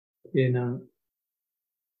එනම්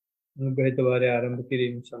අනුග්‍රහිත වාරය ආරම්භ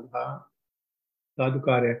කිරීම සඳහා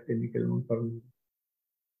සාදුකාරයක් දෙන්න කියලා මම කරුණා.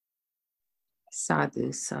 සාදු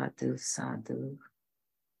සාදු සාදු.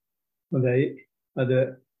 හොඳයි. අද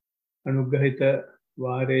අනුග්‍රහිත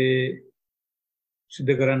වාරයේ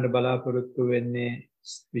සිදු කරන්න බලාපොරොත්තු වෙන්නේ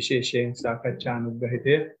විශේෂයෙන් සාකච්ඡා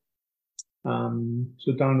අනුග්‍රහිතය.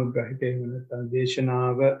 සුතානුග්‍රහිතය වෙනත්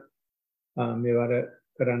දේශනාව මෙවර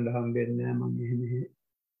කරන්න හම්බෙන්නේ නැහැ. මම එහෙම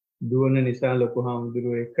දුවන නිසා ලොකු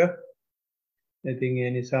හාමුදුරුවෝ එක්ක. ඉතින්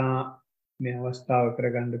ඒ නිසා මේ අවස්ථාව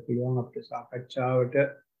කරගන්න පුළුවන් අපේ සාකච්ඡාවට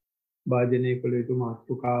භාජනය කළ යුතු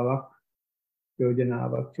මාතෘකාවක්,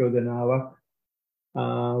 යෝජනාවක්, චෝදනාවක්,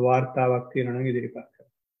 වාර්තාවක් තියෙනවා නම් ඉදිරිපත්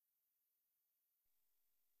කරන්න.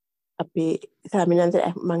 අපි සාමිනාන්ත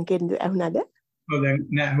මං කියන්නේ ඇහුණාද? ඔව් දැන්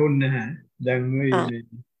නෑ හොන්නේ නැහැ. දැන්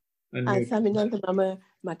මේ සාමිනාන්ත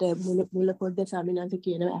මට මුල පොඩ්ඩ සාමිනාන්ත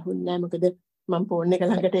කියනවා ඇහුන්නේ නැහැ. මොකද මම ෆෝන් එක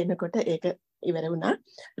ළඟට එනකොට ඒක ඉවර වුණා.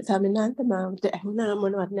 සාමිනාන්ත මට ඇහුණා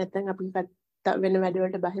මොනවත් නැත්නම් අපි වෙන වැඩ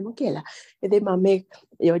වලට බහිමු කියලා. ඉතින් මම මේ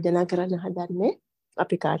යෝජනා කරන්න හදන්නේ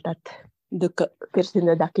අපි කාටත් දුක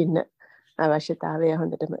පිරිසිඳ දකින්න අවශ්‍යතාවය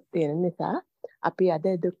හොඳටම තියෙන නිසා අපි අද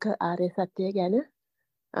දුක්ඛ ආර්ය සත්‍ය ගැන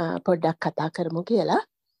පොඩ්ඩක් කතා කරමු කියලා.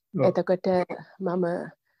 එතකොට මම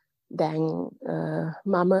දැන්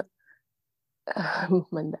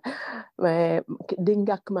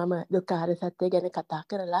ඩිංගක් මම දුක්ඛ ආර්ය සත්‍ය ගැන කතා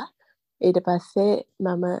කරලා ඊට පස්සේ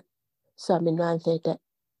මම ස්වාමීන් වහන්සේට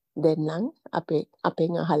දෙන්නම්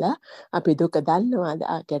අපෙන් අහලා අපි දුක දන්නවද?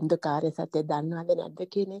 කියන්නේ දුක්ඛ ආර්ය සත්‍ය දන්නවද නැද්ද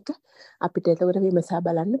කියන එක අපිට එතකොට විමසා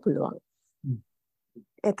බලන්න පුළුවන්.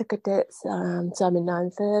 එතකොට ස්වාමීන්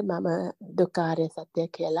වහන්සේ මම දුක්ඛ ආර්ය සත්‍ය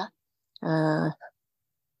කියලා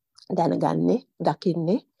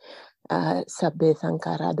දකින්නේ සබ්බේ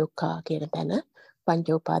සංඛාරා දුක්ඛා කියන තැන, පංච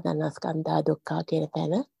උපාදානස්කන්ධා දුක්ඛා කියන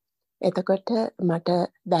තැන. එතකොට මට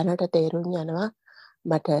දැනට තේරුම් යනවා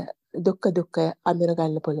මට දුක්ඛ අඳුර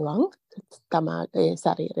ගන්න පුළුවන් තමාගේ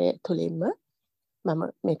ශරීරය තුලින්ම. මම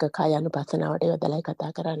මේක කායානුපස්සනාවට යොදලා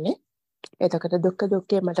කතා කරන්නේ. එතකොට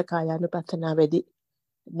දුක්ඛ මට කායානුපස්සනාවේදී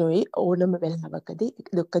නොයි ඕනම වෙලාවකදී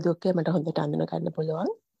දුක්ඛ මට හොඳට අඳුන ගන්න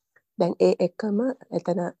පුළුවන්. දැන් ඒ එකම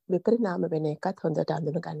එතන විපරිණාම වෙන එකත් හොඳට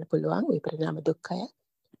අඳුන ගන්න පුළුවන්. විපරිණාම දුක්ඛය.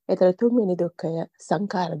 එතන තුන්වෙනි දුක්ඛය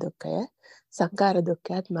සංඛාර දුක්ඛය. සංඛාර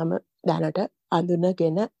දුක්ඛයත් මම දැනට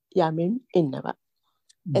අඳුනගෙන යමින් ඉන්නවා.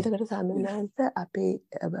 එතකොට සාමාන්‍යයෙන් අපි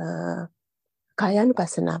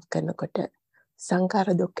කායानुපස්සනාව කරනකොට සංඛාර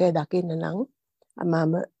දුක්ඛය දකින්න නම්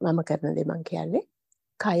මම කරන දේ මම කියන්නේ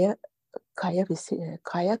කය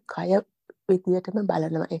විදියටම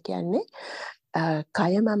බලනවා. ඒ කියන්නේ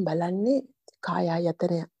කය මම බලන්නේ කාය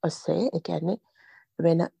ආයතනය ඔස්සේ. ඒ කියන්නේ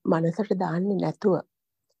වෙන මනසට දාන්නේ නැතුව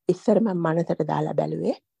ඉස්සර මම මනසට දාලා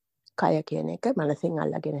බැලුවේ කය කියන එක මනසින්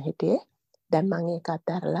අල්ලගෙන හිටියේ. දැන් මම ඒක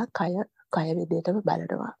අත්හැරලා කය විදියටම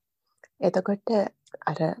බලනවා. එතකොට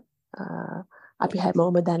අර අපි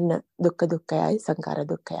හැමෝම දන්න දුක්ඛයයි සංඛාර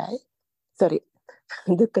දුක්ඛයයි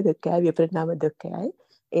දුක්ඛයයි විපරිණාම දුක්ඛයයි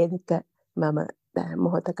ඒ දෙක මම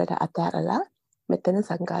මොහොතකට අත්හැරලා මෙතන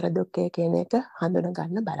සංඛාර දුක්ඛය කියන එක හඳුන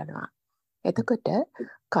ගන්න බලනවා. එතකොට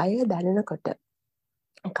කය දැනෙනකොට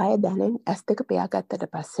කය දැනෙන ඇස් දෙක පියාගත්තට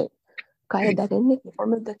පස්සේ කය දැනෙන්නේ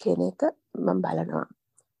කොහොමද කියන එක මම බලනවා.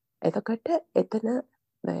 එතකොට එතන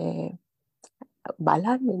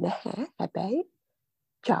බලන්නේ නැහැ. හැබැයි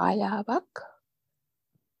ඡායාවක්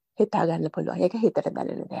හිතා ගන්න පුළුවන්. ඒක හිතට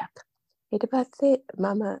දැනෙන දෙයක්. ඊට පස්සේ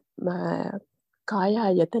මම කාය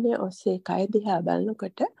ආයතනයේ ඔස්සේ කය දිහා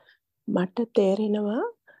බලනකොට මට තේරෙනවා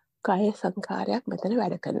කය සංඛාරයක් මෙතන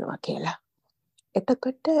වැඩ කරනවා කියලා.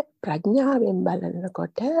 එතකොට ප්‍රඥාවෙන්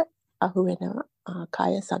බලනකොට අහුවෙනවා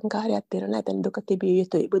කාය සංඛාරයක් තියෙනවා. එතන දුක තිබිය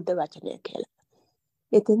යුතුයි බුද්ධ වචනය කියලා.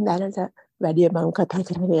 ඉතින් දැනට වැඩි මම කතා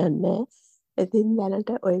කරන්න යන්නේ. ඉතින් දැනට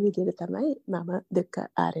ওই විදිහට තමයි මම දුක්ඛ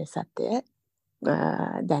ආර්ය සත්‍ය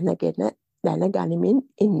දැනගනිමින්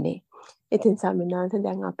ඉන්නේ. ඉතින් සම්මානස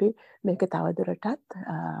දැන් අපි මේක තවදුරටත්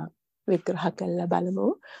විග්‍රහ කරලා බලමු.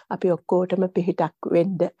 අපි ඔක්කොටම පිහිටක්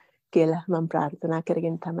වෙන්න කියලා මම ප්‍රාර්ථනා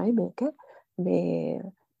කරගෙන තමයි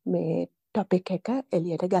මේ ටොපික් එක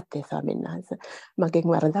එළියට ගත්තේ ස්වාමීන් වහන්සේ. මගෙන්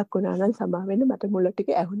වරදක් වුණා නම් සමා වෙන්න, මට මුල ටික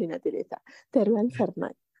ඇහුනේ නැති නිසා. තෙරුවන්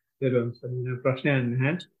සරණයි. තෙරුවන් සරණයි. ප්‍රශ්නයක්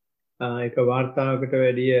නැහැ. ඒක වාර්තාවකට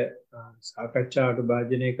වැඩිය සාකච්ඡාවට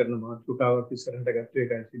භාජනය කරන මාතෘකාවක් ඉස්සරහට ගත්ත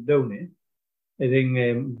එකයි සිද්ධ වුණේ. ඉතින්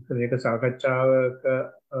මේක සාකච්ඡාවක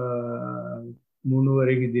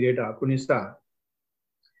මුණුවරින් ඉදිරියට ආපු නිසා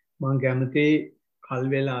මම කැමති කල්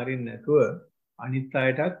වෙලා අරින්න නැතුව අනිත්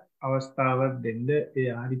අයටත් අවස්ථාවක් දෙන්න ඒ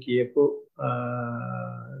ආරි කියපු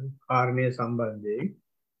කාරණය සම්බන්ධයෙන්.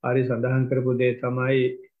 ආරි සඳහන් කරපු දේ තමයි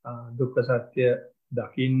දුක්ඛ සත්‍ය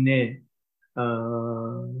දකින්නේ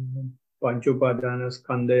පංච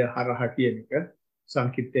උපාදානස්කන්ධය හරහා කියන එක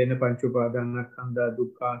සංකිට්ඨේන පංච උපාදානස්කන්ධ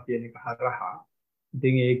දුක්ඛ කියන එක හරහා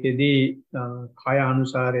ඉතින් ඒකෙදී කය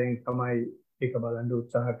අනුසාරයෙන් තමයි ඒක බලන්න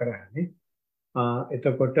උත්සාහ කරන්නේ.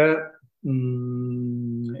 එතකොට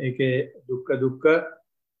ඒකේ දුක්ඛ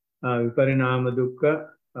විපරිණාම දුක්ඛ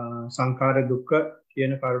සංඛාර දුක්ඛ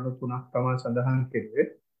කියන කරුණු තුනක් තමයි සඳහන් කෙරේ.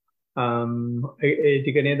 ඒ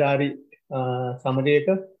ටික නේද හරි සමදේක.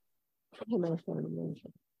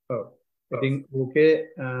 ඔව්. ඉතින් ඕකේ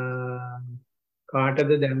කාටද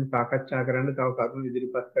දැන් සාකච්ඡා කරන්න තව කරුණු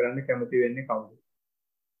ඉදිරිපත් කරන්න කැමති වෙන්නේ කවුද?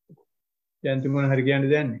 යන්තිමෝන හරි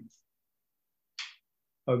කියන්නේ දැන්නේ.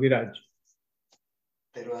 අවිරාජ්.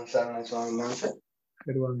 පෙරවන් සරණයි ස්වාමීන් වහන්සේ.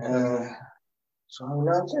 පෙරවන් ස්වාමීන්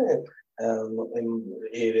වහන්සේ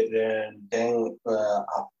දැන්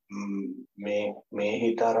මේ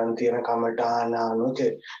හිතරන් තියෙන කමඨාන අනුව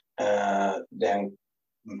දැන්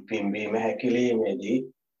පිම්බීම හැකිලීමේදී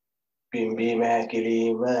පිම්බීම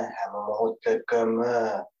හැකිලීම හැම මොහොතකම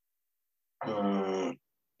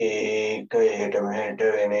ඒක එහෙට මෙහෙට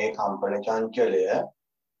වෙන කම්පන චංචලය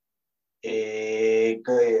ඒක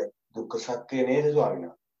දුක්ඛ සත්‍ය නේද ස්වාමීන්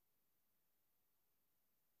වහන්සේ?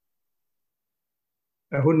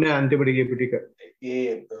 අහුන්නේ අන්තිමට කියපු ටික.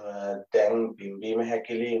 ඒ දැන් පිම්බීම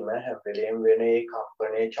හැකිලීම හැම වෙලෙම වෙන ඒ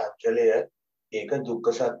කම්පනේ චංචලය ඒක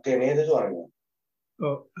දුක්ඛ සත්‍ය නේද ස්වාමීන් වහන්සේ?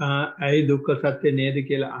 ඔව්. ඇයි දුක්ඛ සත්‍ය නේද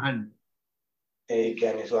කියලා අහන්නේ? ඒ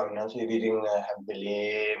කියන්නේ ස්වාමීන් වහන්සේ ඉතින් හැම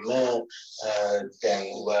වෙලෙම දැන්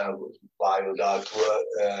වායු ධාතුව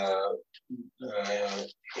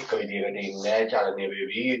එක විදිහකට ඉන්නේ චලනය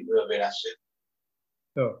වෙවි වෙනස්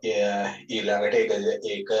වෙනවා. ඊළඟට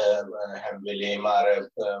ඒක හැම වෙලෙම අර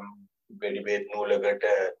වෙඩි බෙහෙත් නූලකට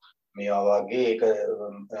මේවා වගේ ඒක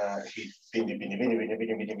පිඳි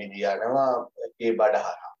යනවා ඒ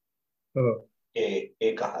බඩහරා. ඔව්.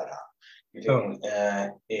 ඒක හරහා. ඉතින්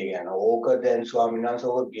ඒ ගැන ඕක දැන් ස්වාමීන් වහන්සේ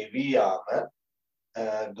ඕක ගෙවි යාම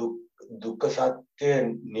දුක්ඛ සත්‍ය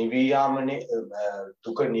නිවි යාමනේ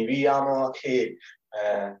දුක නිවි යාම වගේ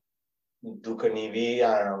දුක නිවි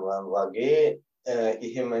යාම වගේ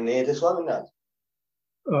එහෙම නේද ස්වාමීන් වහන්සේ?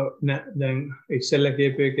 ඔව් නෑ දැන් ඉස්සෙල්ලා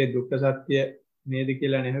කියපු එකේ දුක්ඛ සත්‍ය නේද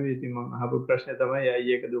කියලා නෙවෙයි. ඉතින් මම අහපු ප්‍රශ්නේ තමයි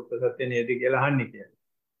ඇයි ඒක දුක්ඛ සත්‍ය නේද කියලා අහන්නේ කියලා.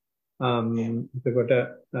 එතකොට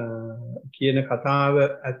කියන කතාව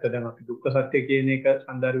ඇත්ත දැන් අපි දුක්ඛ සත්‍ය කියන එක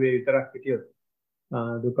සන්දර්භයේ විතරක් හිටියොත්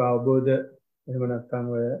දුක අවබෝධ එහෙම නැත්නම්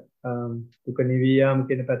ඔය දුක නිවියාම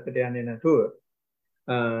කියන පැත්තට යන්නේ නැතුව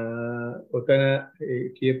ඔතන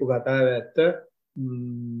කියපු කතාව ඇත්ත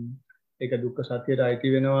ඒක දුක්ඛ සත්‍යයට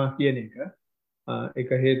අයිති වෙනවා කියන එක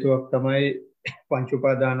හේතුවක් තමයි පංච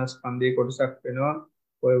උපාදානස්කන්ධයේ කොටසක් වෙනවා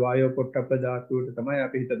ඔය වායෝ පොට්ටප්ප ධාතුවට තමයි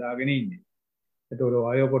අපි හිත දාගෙන ඉන්නේ. එතකොට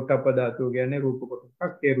වායෝ පොට්ටප්ප ධාතුව කියන්නේ රූප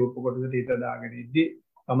කොටසක්. ඒ රූප කොටසට හිත දාගෙන ඉද්දි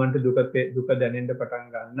තමන්ට දුක දැනෙන්න පටන්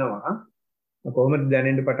ගන්නවා. කොහොමද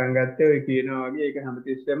දැනෙන්න පටන් ගත්තේ? ඔය කියනවා වගේ ඒක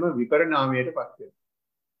හැමතිස්සෙම විපරිණාමයටපත් වෙනවා.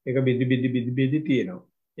 ඒක බිදි තියෙනවා.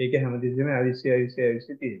 ඒක හැමතිස්සෙම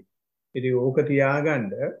අවිශ්‍ය තියෙනවා. ඉතින් ඕක තියාගන්න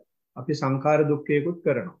අපි සංඛාර දුක්ඛයකුත්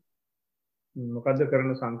කරනවා. මොකද්ද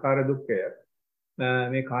කරන සංඛාර දුක්ඛය?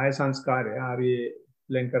 මේ කාය සංස්කාරය හරිය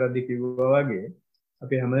ලෙන් කරද්දි කිව්වා වගේ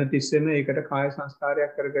අපි හැමතිස්සෙම ඒකට කාය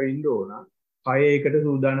සංස්කාරයක් කර ඉන්න ඕන. කය ඒකට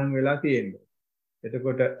සූදානම් වෙලා තියෙනවා.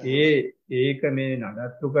 එතකොට ඒක මේ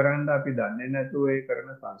නඩත්තු කරන්න අපි දන්නේ නැතුව ඒ කරන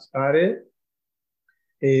සංස්කාරය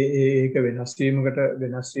ඒක වෙනස්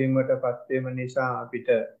වීමකටපත් වීම නිසා අපිට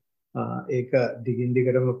ඒක දිගින්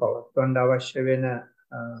දිගටම පවත්වන්න අවශ්‍ය වෙන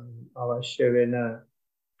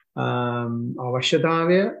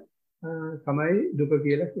අවශ්‍යතාවය තමයි දුක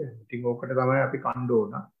කියලා කියන්නේ. ඉතින් ඕකට තමයි අපි කන්න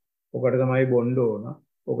ඕන. ඕකට තමයි බොන්න ඕන.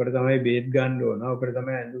 ඕකට තමයි බේත් ගන්න ඕන. ඕකට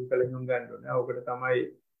තමයි ඇඳුම් කලෙහුම් ගන්න ඕන. ඕකට තමයි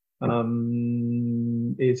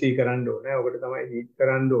AC කරන්න ඕන. ඕකට තමයි හීට්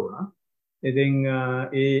කරන්න ඕන. ඉතින්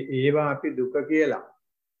ඒවා අපි දුක කියලා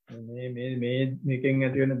මේකෙන්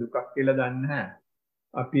ඇති වෙන දුකක් කියලා දන්නේ නැහැ.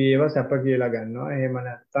 අපි ඒවා සැප කියලා ගන්නවා. එහෙම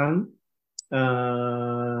නැත්නම්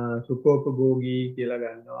සුඛෝපභෝගී කියලා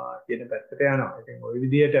ගන්නවා කියන පැත්තට යනවා. ඉතින් ওই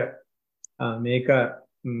විදිහට මේක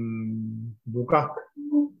දුකක්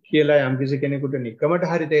කියලා යම්කිසි කෙනෙකුට නිකමට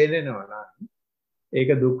හරි තේරෙනවා නම් ඒක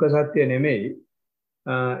දුක්ඛ සත්‍ය නෙමෙයි.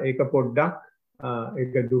 ඒක පොඩ්ඩක්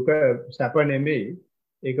ඒක දුක සැප නෙමෙයි.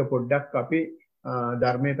 ඒක පොඩ්ඩක් අපි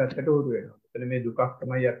ධර්මයේ පැත්තට උරු වෙනවා. එතන මේ දුකක්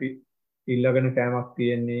තමයි අපි ඉල්ලගෙන කෑමක්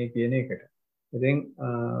තියෙන්නේ කියන එකට. ඉතින්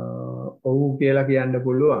ඔව් කියලා කියන්න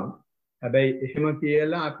පුළුවන්. හැබැයි එහෙම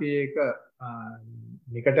කියලා අපි ඒක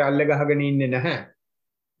නිකට අල්ල ගහගෙන ඉන්නේ නැහැ.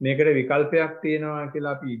 මේකට විකල්පයක් තියෙනවා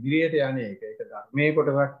කියලා අපි ඉදිරියට යන්නේ ඒක ධර්මයේ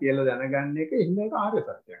කොටසක් කියලා දැනගන්න එක ඉන්න එක ආර්ය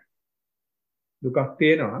සත්‍යයක්. දුකක්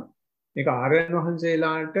තියෙනවා. මේක ආර්යයන්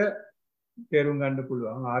වහන්සේලාට තේරුම් ගන්න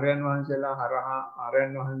පුළුවන්. ආර්යයන් වහන්සේලා හරහා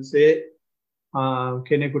ආර්යයන් වහන්සේ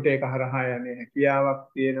කෙනෙකුට ඒක හරහා යන්නේ හැකියාවක්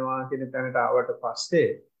තියෙනවා කියන තැනට ආවට පස්සේ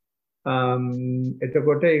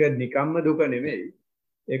එතකොට ඒක නිකම්ම දුක නෙමෙයි.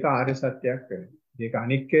 ඒක ආර්ය සත්‍යයක් වෙනවා. ඒක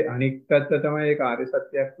අනික් පැත්ත තමයි ඒක ආර්ය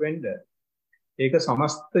සත්‍යයක් වෙන්න. ඒක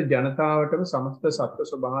සමස්ත ජනතාවටම සමස්ත සත්ව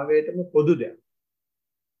ස්වභාවයටම පොදු දෙයක්.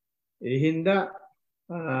 ඒ හින්දා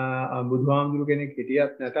බුදුහාමුදුරු කෙනෙක්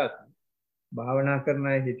හිටියත් නැතත් භාවනා කරන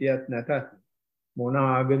අය හිටියත් නැතත් මොන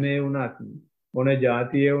ආගමේ වුණත් මොන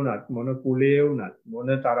ජාතියේ වුණත් මොන කුලයේ වුණත් මොන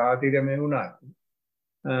තරාතිරමේ වුණත්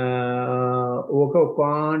ඕක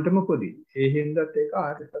උපාන්ටම පොදි. ඒ හින්දාත් ඒක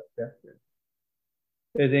ආර්ය සත්‍යයක් වෙනවා.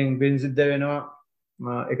 ඉතින් පින් සිද්ධ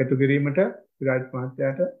වෙනවා එකතු කිරීමට විරාජ්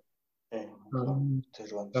මහත්තයාට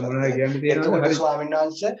එතකොට ස්වාමීන්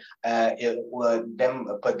වහන්සේ දැන්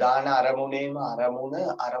ප්‍රධාන අරමුණ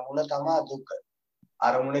තමයි දුක.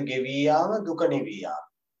 අරමුණ ගෙවී යාම දුක නිවී යාම.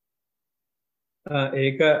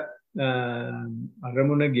 ඒක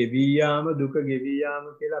අරමුණ ගෙවී යාම දුක ගෙවී යාම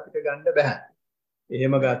කියලා අපිට ගන්න බෑ.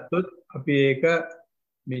 එහෙම ගත්තොත් අපි ඒක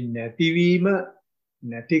මේ නැතිවීම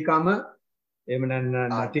නැතිකම එහෙම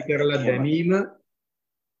නැති කරලා දැමීම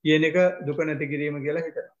කියන එක දුක නැති කිරීම කියලා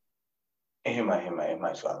හිතනවා. එහෙමයි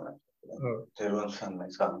ස්වාමීන් වහන්සේ. ඔව්. තෙරුවන් සරණයි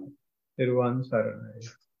ස්වාමීන්. තෙරුවන් සරණයි.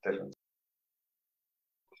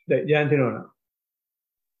 ජයන්තිනෝනා.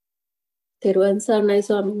 තෙරුවන් සරණයි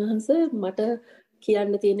ස්වාමීන් වහන්සේ. මට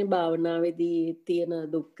කියන්න තියෙන භාවනාවේදී තියෙන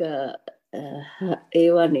දුක්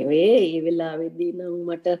ඒවා නෙවෙයි. ඒ වෙලාවේදී නම්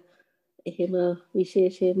මට එහෙම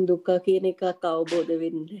විශේෂයෙන් දුක කියන එකක් අවබෝධ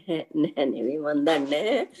වෙන්නේ නැහැ නෙවෙයි. මන්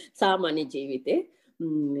දන්නේ සාමාන්‍ය ජීවිතේ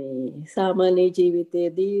සාමාන්‍ය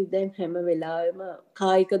ජීවිතයේදී දැන් හැම වෙලාවෙම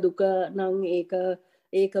කායික දුක නම්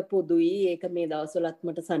ඒක පොදුයි. ඒක මේ දවස්වලත්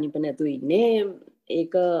මට සනීප නැතු ඉන්නේ.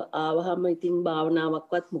 ඒක ආවහම ඉතින්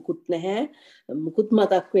භාවනාවක්වත් මුකුත් නැහැ. මුකුත්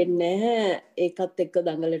මතක් වෙන්නේ නැහැ. ඒකත් එක්ක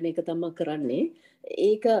දඟලන එක තමයි කරන්නේ.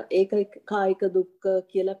 ඒක කායික දුක්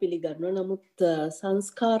කියලා පිළිගන්නවා. නමුත්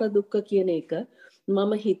සංස්කාර දුක් කියන එක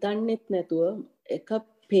මම හිතන්නෙත් නැතුව එක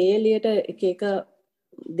පේලියට එක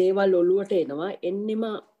දේවල් ඔළුවට එනවා. එන්නෙම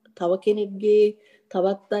තව කෙනෙක්ගේ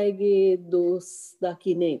තවත් අයගේ දෝස්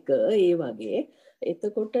දකින්න එක ඒ වගේ.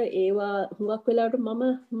 එතකොට ඒවා හුඟක් වෙලාවට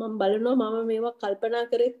මම බලනවා මම මේවා කල්පනා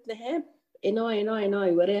කරෙත් නැහැ. එනවා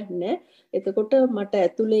ඉවරයක් නැහැ. එතකොට මට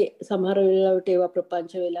ඇතුලේ සමහර වෙලාවට ඒවා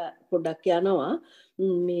ප්‍රපංච වෙලා පොඩ්ඩක් යනවා.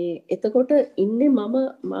 මේ එතකොට ඉන්නේ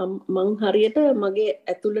මං හරියට මගේ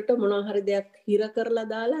ඇතුළට මොනවා හරි දෙයක් හිර කරලා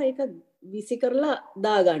දාලා ඒක විසි කරලා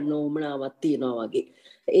දාගන්න ඕමනාවක් තියෙනවා වගේ.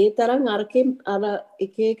 ඒ තරම් අරකින් අර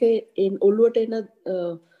එක ඔළුවට එන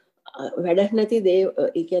වැඩක් නැති දේ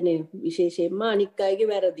ඒ කියන්නේ විශේෂයෙන්ම අනික්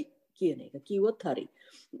අයගේ වැරදි කියන එක කිව්වොත් හරි.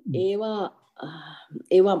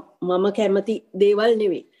 ඒවා මම කැමති දේවල්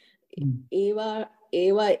නෙවෙයි.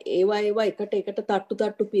 ඒවා එකට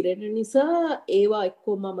තට්ටු පිරෙන නිසා ඒවා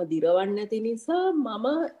එක්කෝ මම දිරවන්නේ නැති නිසා මම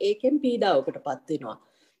ඒකෙන් පීඩාවකටපත් වෙනවා.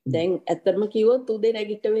 දැන් ඇත්තටම කිව්වොත් උදේ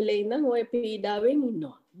නැගිට වෙලේ ඉඳන් ඔය පීඩාවෙන්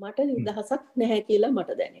ඉන්නවා. මට නිදහසක් නැහැ කියලා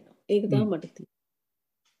මට දැනෙනවා. ඒක තමයි මට තියෙන්නේ.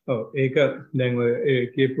 ඔව් ඒක දැන් ඔය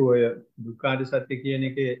කියපු ඔය දුක්ඛාර සත්‍ය කියන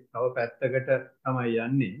එකේ තව පැත්තකට තමයි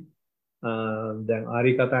යන්නේ. දැන්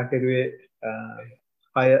ආරි කතා කරුවේ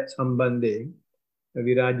කය සම්බන්ධයෙන්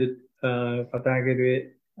විරාජ් කතා කරුවේ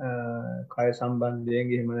කය සම්බන්ධයෙන්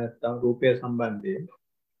එහෙම නැත්නම් රූපය සම්බන්ධයෙන්.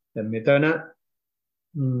 දැන් මෙතන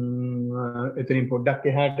එතනින් පොඩ්ඩක්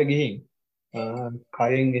එහාට ගිහින්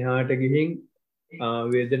කයෙන් එහාට ගිහින්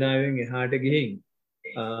වේදනාවෙන් එහාට ගිහින්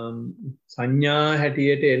සංඥා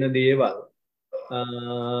හැටියට එන දේවල්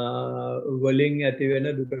වලින් ඇති වෙන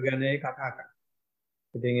දුක ගැන කතා කරනවා.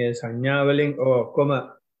 ඉතින් ඒ සංඥා වලින් ඔක්කොම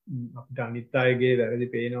අපිට අනිත් අයගේ වැරදි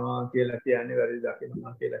පේනවා කියලා කියන්නේ වැරදි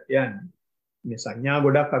දකිනවා කියලා කියන්නේ. මේ සංඥා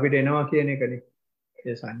ගොඩක් අපිට එනවා කියන එකනේ.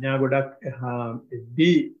 ඒ සංඥා ගොඩක්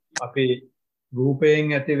එද්දී අපේ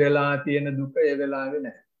රූපයෙන් ඇති වෙලා තියෙන දුක ඒ වෙලාවේ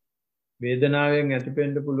නැහැ. වේදනාවෙන්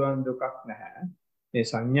ඇතිවෙන්න පුළුවන් දුකක් නැහැ. මේ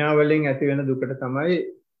සංඥා වලින් ඇති වෙන දුකට තමයි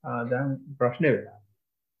දැන් ප්‍රශ්නේ වෙලා.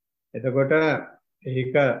 එතකොට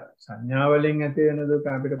ඒක සංඥා වලින් ඇති වෙන දුක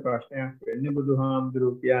අපිට ප්‍රශ්නයක් වෙන්නේ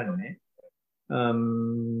බුදුහාමුදුරුවෝ කියන්නේ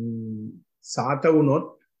සාත වුණොත්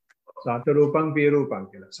සාත රූපං පිය රූපං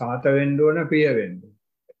කියලා. සාත වෙන්න ඕන ප්‍රිය වෙන්න.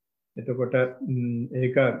 එතකොට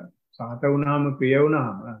ඒක සාත වුණාම ප්‍රිය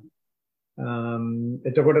වුණාම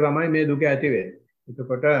එතකොට තමයි මේ දුක ඇති වෙන්නේ.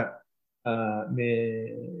 එතකොට මේ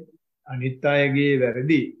අනිත් අයගේ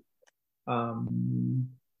වැරදි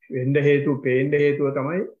වෙන්න පේන්න හේතුව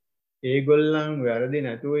තමයි ඒගොල්ලන් වැරදි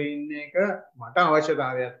නැතුව ඉන්න එක මට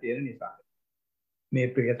අවශ්‍යතාවයක් තියෙන නිසා. මේ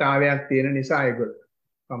ප්‍රියතාවයක් තියෙන නිසා ඒගොල්ලෝ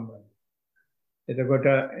සම්බන්ධ. එතකොට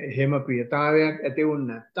එහෙම ප්‍රියතාවයක් ඇති වුණ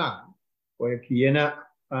නැත්නම් ඔය කියන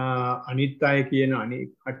අනිත් අය කියන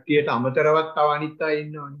අනිත් කට්ටියට අමතරවත් තව අනිත් අය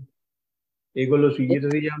ඉන්නවනේ. ඒගොල්ලෝ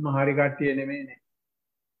 100%ක්ම හරි කට්ටිය නෙමෙයිනේ.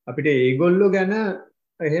 අපිට ඒගොල්ලෝ ගැන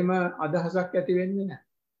එහෙම අදහසක් ඇති වෙන්නේ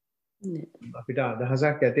නැහැ. අපිට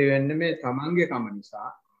අදහසක් ඇති වෙන්නේ මේ තමන්ගේ කම නිසා,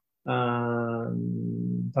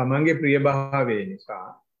 තමන්ගේ ප්‍රියභාවය නිසා,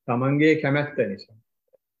 තමන්ගේ කැමැත්ත නිසා.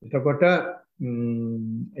 එතකොට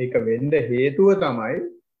ඒක වෙන්න හේතුව තමයි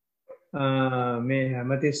මේ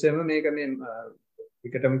හැමතිස්සෙම මේක මේ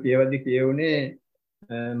එකටම කියවද්දි කියුනේ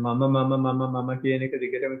මම කියන එක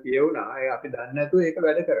දිගටම කියවුණා. ඒ අපි දන්නේ නැතුව ඒක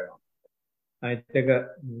වැඩ කරනවා. අනිත් එක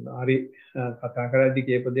හරි කතා කරද්දි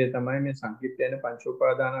කියපු දේ තමයි මේ සංකීර්ණ පංච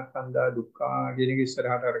උපාදානස්කන්ධා දුක්ඛ කියන එක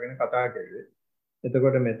ඉස්සරහට අරගෙන කතා කරුවේ.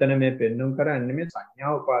 එතකොට මෙතන මේ පෙන්වුම් කරන්නේ මේ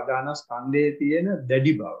සංඥා උපාදානස්කන්ධයේ තියෙන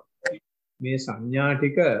දැඩි බව. මේ සංඥා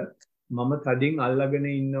ටික මම තදින් අල්ලගෙන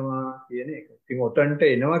ඉන්නවා කියන එක. ඉතින් ඔතනට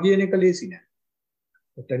එනවා කියන එක ලේසි නෑ.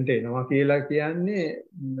 ඔතනට එනවා කියලා කියන්නේ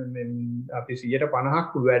අපි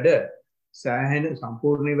 150ක් වැඩ සෑහෙන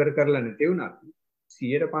සම්පූර්ණ ඉවර කරලා නැති වුණත්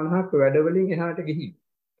 150ක් වැඩවලින් එහාට ගිහින්.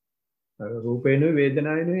 රූපේනෝ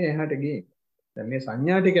වේදනාවේනෝ එහාට ගිහින්. දැන් මේ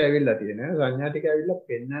සංඥා ටික ඇවිල්ලා තියෙනවා. සංඥා ටික ඇවිල්ලා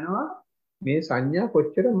පෙන්නනවා මේ සංඥා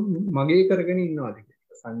කොච්චර මගේ කරගෙන ඉන්නවද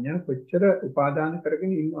කියලා. සංඥා කොච්චර උපාදාන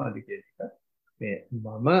කරගෙන ඉන්නවද කියන එක. මේ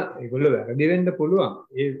මම ඒගොල්ලෝ වැරදි වෙන්න පුළුවන්.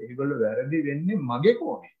 ඒගොල්ලෝ වැරදි වෙන්නේ මගේ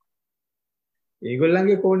කෝණේ.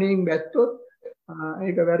 ඒගොල්ලන්ගේ කෝණයෙන් බැත්තොත්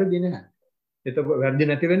ඒක වැරදි නෑ. එතකොට වැරදි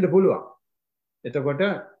නැති වෙන්න පුළුවන්. එතකොට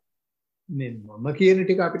මේ මම කියන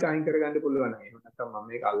ටික අපිට අයින් කරගන්න පුළුවන්. එහෙම නැත්නම් මම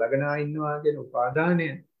මේක අල්ලගෙන ඉන්නවා කියන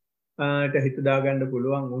උපාදානයට හිත දාගන්න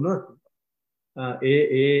පුළුවන් වුණොත්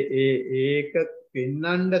ඒක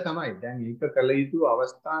පෙන්වන්න තමයි. දැන් ඒක කළ යුතු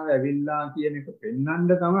අවස්ථාව ඇවිල්ලා කියන එක පෙන්වන්න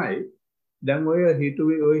තමයි. දැන් ඔය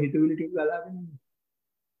හිතුවිලි ටික ගලාගෙන ඉන්නේ.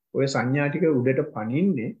 ඔය සංඥා ටික උඩට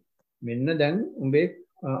පනින්නේ මෙන්න දැන් උඹේ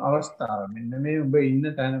අවස්ථාව. මෙන්න මේ උඹ ඉන්න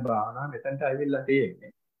තැන භාවනා මෙතනට ඇවිල්ලා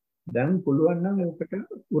තියෙන්නේ. දැන් පුළුවන් නම් ඔකට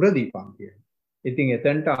උරදීපන් කියන්නේ. ඉතින්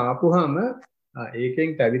එතනට ආපුහම ඒකෙන්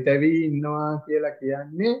තැවි ඉන්නවා කියලා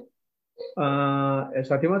කියන්නේ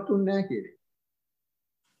සතිමත් උන්නේ නැහැ කියන්නේ.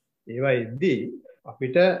 ඒවා ඉද්දි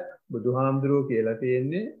අපිට බුදුහාමුදුරුවෝ කියලා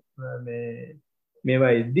තියෙන්නේ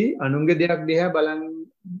මේවා ඉද්දි අනුන්ගේ දෙයක් දිහා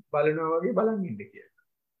බලනවා වගේ බලන් ඉන්න කියලා.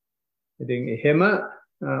 ඉතින් එහෙම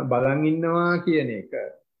බලන් ඉන්නවා කියන එක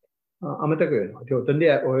අමතක වෙනවා. ඒ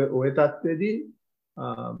උතන්දී ඔය தත්ත්වෙදී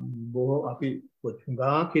බොහෝ අපි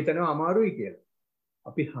හුඟක් හිතනවා අමාරුයි කියලා.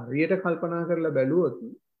 අපි හරියට කල්පනා කරලා බැලුවොත්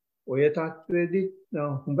ඔය தත්ත්වෙදී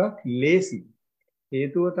හුඟක් ලේසි.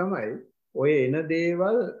 හේතුව තමයි ඔය එන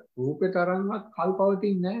දේවල් රූපේ තරම්වත්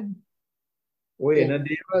කල්පවතින්නේ නැහැ. ඔය එන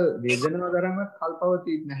දේවල් වේදනාව තරම්වත්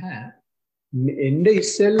කල්පවතින්නේ නැහැ. එන්නේ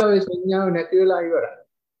ඉස්සෙල්ලා ඔය සංඥාව නැති වෙලා ඉවරයි.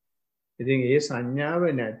 ඉතින් ඒ සංඥාව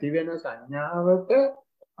නැති වෙන සංඥාවට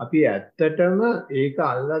අපි ඇත්තටම ඒක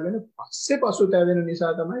අල්ලාගෙන පස්සේ පසුතැවෙන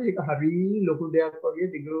නිසා තමයි ඒක හරි ලොකු දෙයක්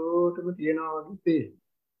වගේ දිගටම තියනවා වගේ තේරෙන්නේ.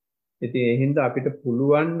 ඉතින් ඒ හින්දා අපිට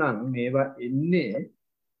පුළුවන් නම් මේවා එන්නේ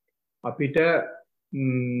අපිට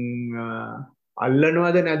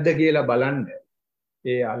අල්ලනවද නැද්ද කියලා බලන්න.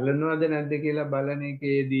 ඒ අල්ලනවද නැද්ද කියලා බලන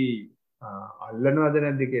එකේදී අල්ලනවද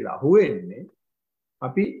නැද්ද කියලා අහුවෙන්නේ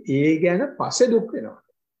අපි ඒ ගැන පස්සේ දුක් වෙනවා.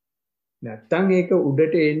 නැත්තම් ඒක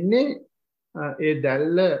උඩට එන්නේ ඒ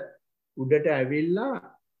දැල්ල උඩට ඇවිල්ලා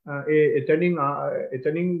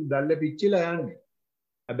එතනින් දැල්ල පිච්චිලා යන්නේ.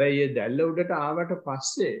 හැබැයි ඒ දැල්ල උඩට ආවට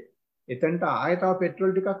පස්සේ එතනට ආයෙ තව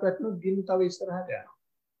පෙට්‍රල් ටිකක් වැටුනොත් ගින්න තව ඉස්සරහට යනවා.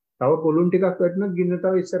 තව පොලුන් ටිකක් වැටුනොත් ගින්න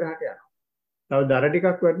තව ඉස්සරහට යනවා. තව දර ටිකක්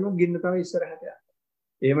වැටුනොත් ගින්න තව ඉස්සරහට යනවා.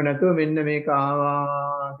 එහෙම නැතුව මෙන්න මේක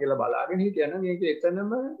ආවා කියලා බලාගෙන හිටියනම් මේක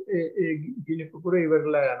එතනම ඒ ගිනි පුපුර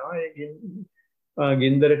ඉවරලා යනවා. ඒ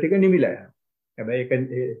ගින්දර ටික නිවිලා යනවා. හැබැයි ඒක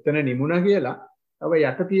එතන නිමුණා කියලා තව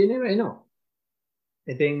යට තියෙනව එනවා.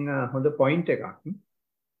 ඉතින් හොඳ පොයින්ට් එකක්.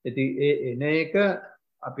 ඉතින් ඒ එන එක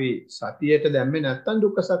අපි සතියට දැම්මේ නැත්තම්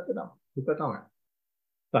දුක්ඛ සත්‍ය තමයි. දුක තමයි.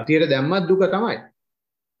 සතියට දැම්මත් දුක තමයි.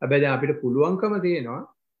 හැබැයි දැන් අපිට පුළුවන්කම තියෙනවා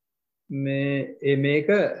මේක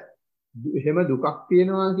එහෙම දුකක්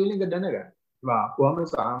තියෙනවා කියන එක දැනගන්න. ඒක ආපුවම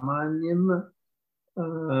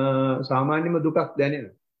සාමාන්‍යම දුකක්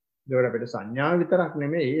දැනෙනවා. ඒකට අපිට සංඥාව විතරක්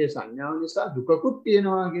නෙමෙයි ඒ සංඥාව නිසා දුකකුත්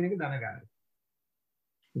තියෙනවා කියන එක දැනගන්න.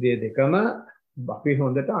 මේ දෙකම අපි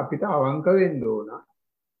හොඳට අපිට අවංක වෙන්න ඕන.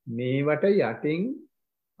 මේවට යටින්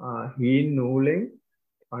හීන් නූලෙන්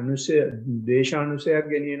අනුසය දේශානුසයක්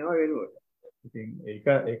ගෙනියනවා වෙනුවට. ඉතින්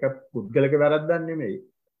ඒක පුද්ගලික වැරද්දක් නෙමෙයි.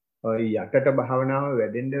 ඔය යටට භාවනාව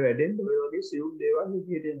වැඩෙන්න ඔය වගේ සියුම් දේවල්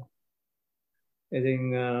විදියට එනවා. ඉතින්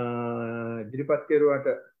ඉදිරිපත් කරුවාට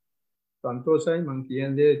සන්තෝෂයි. මම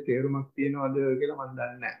කියන දේ තේරුමක් තියනවද කියලා මම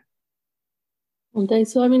දන්නේ නැහැ. හොඳයි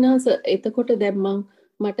ස්වාමීන් වහන්සේ. එතකොට දැන්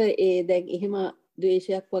මට දැන් එහෙම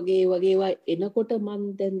ද්වේෂයක් වගේ ඒවා එනකොට මම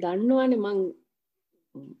දැන් දන්නවනේ මම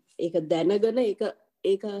ඒක දැනගෙන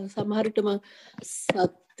ඒක සමහරටම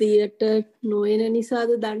සත්‍යයට නොයන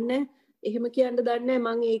නිසාද දන්නේ එහෙම කියන්න දන්නේ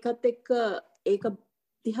මම ඒකත් එක්ක ඒක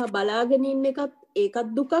දිහා බලාගෙන ඉන්න ඒකත්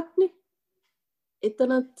දුකක්නේ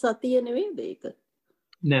එතන සතිය නෙවෙයිද ඒක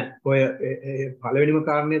නෑ ඔය පළවෙනිම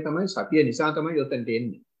කාරණේ තමයි සතිය නිසා තමයි යොතෙන්ට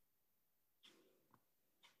එන්නේ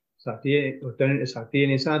සතිය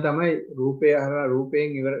නිසා තමයි රූපය හරහා රූපයෙන්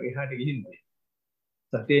එහාට ගිහින්නේ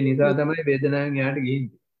සතිය නිසා තමයි වේදනාවෙන් එහාට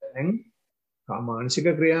ගිහින්නේ දැන් මානසික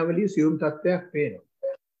ක්‍රියාවලිය සියුම් තත්ත්වයක්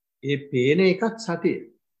පේනවා ඒ පේන එකත් සතිය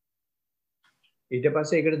ඊට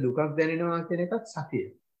පස්සේ ඒකට දුකක් දැනෙනවා කියන එකත් සතිය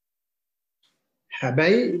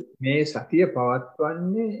හැබැයි මේ සතිය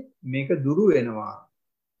පවත්වන්නේ මේක දුරු වෙනවා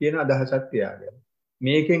කියන අදහසක් තියාගෙන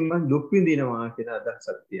මේකෙන් මම දුක් විඳිනවා කියන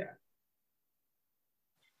අදහසක් තියාගෙන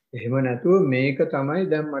එහෙම නැතුව මේක තමයි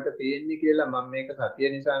දැන් මට තියෙන්නේ කියලා මම මේක සතිය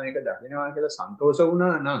නිසා මේක දකිනවා කියලා සන්තෝෂ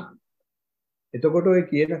වුණා නම් එතකොට ඔය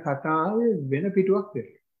කියන කතාවේ වෙන පිටුවක්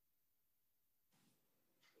වෙනවා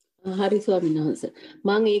හරි ස්වාමීන් වහන්සේ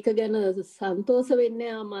මම ඒක ගැන සන්තෝෂ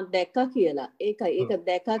වෙන්නේ මම දැක්කා කියලා ඒක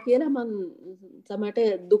දැක්කා කියලා මම සමහරට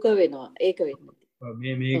දුක වෙනවා ඒක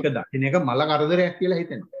වෙන්නේ මේක දකින්න එක මල කරදරයක් කියලා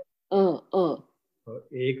හිතෙනවා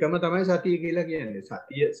ඒකම තමයි සතිය කියලා කියන්නේ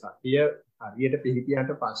සතිය හරියට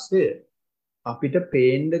පිළිපියාට පස්සේ අපිට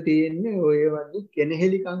පේන්න තියෙන්නේ ඔය වගේ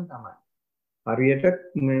කෙනෙහිලිකම් තමයි හරියට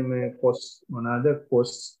මේ කොස් මොනවාද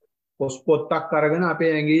කොස් පොත්තක් අරගෙන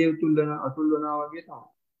අපේ ඇඟේ අතුල්වනවා වගේ තමයි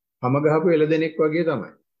හැම ගහපු එළදෙනෙක් වගේ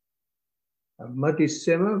තමයි හැම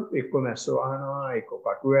තිස්සෙම එක්ක මැස්ස වහනවා එක්ක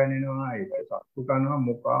කටු ඇනෙනවා එක්ක සත්තු කනවා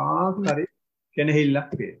මොකක් හරි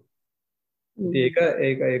කෙනෙහිල්ලක් පේනවා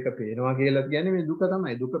ඒක පේනවා කියලා කියන්නේ මේ දුක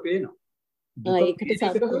තමයි දුක පේනවා ඒකට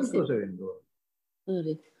සන්තෝෂ වෙන්න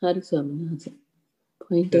ඕනේ හරි ස්වාමීන් වහන්සේ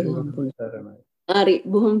පොයින්ට් එක හම්බුනේ හරි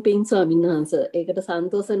බොහොම පිං ස්වාමීන් වහන්සේ ඒකට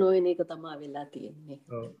සන්තෝෂ නොවන එක තමයි වෙලා තියෙන්නේ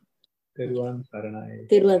ඔව් තෙරුවන්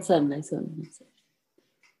සරණයි ස්වාමීන් වහන්සේ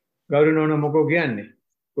ගෞරවනෝන මොකෝ කියන්නේ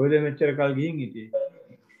කොහෙද මෙච්චර කල් ගිහින් හිටියේ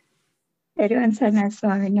තෙරුවන් සරණයි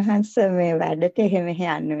ස්වාමීන් වහන්සේ මේ වැඩට එහෙම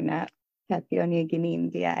යන්න උනා සතියෝනිය ගිනි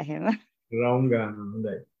ඉන්දියා එහෙම රවුම් ගන්න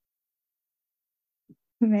හොඳයි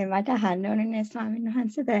මේ මට අහන්න ඕනේ ස්වාමීන්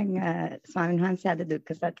වහන්සේ දැන් ස්වාමීන් වහන්සේ අද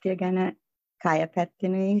දුක්ඛ සත්‍ය ගැන කය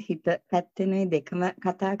පැත්තෙනුයි හිත පැත්තෙනුයි දෙකම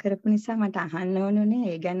කතා කරපු නිසා මට අහන්න ඕනේ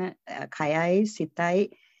ඒ ගැන කයයි සිතයි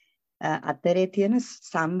අතරේ තියෙන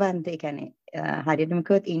සම්බන්ධය කියන්නේ හරියටම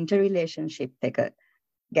කිව්වොත් ඉන්ටර් රිලේෂන්ෂිප් එක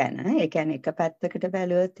ගැන ඒ කියන්නේ එක පැත්තකට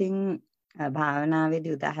බැලුවොත්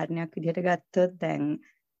භාවනාවේදී උදාහරණයක් විදිහට ගත්තොත් දැන්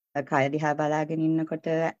කය දිහා බලාගෙන ඉන්නකොට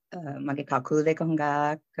මගේ කකුල් දෙක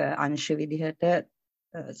හුඟක් අංශ විදිහට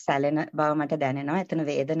සැලෙන බව මට දැනෙනවා. එතන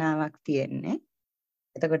වේදනාවක් තියෙන්නේ.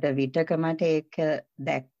 එතකොට විතක මට ඒක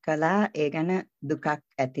දැක්කලා ඒ ගැන දුකක්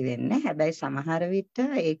ඇති වෙන්නේ. හැබැයි සමහර විට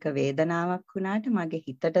ඒක වේදනාවක් වුණාට මගේ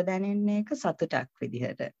හිතට දැනෙන්නේ ඒක සතුටක්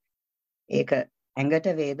විදිහට. ඒක ඇඟට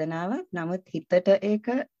වේදනාවක් නමුත් හිතට ඒක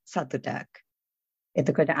සතුටක්.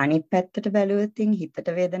 එතකොට අනිත් පැත්තට බැලුවොත්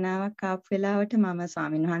හිතට වේදනාවක් ආපු වෙලාවට මම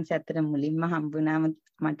ස්වාමීන් වහන්සේ අතර මුලින්ම හම්බුනාම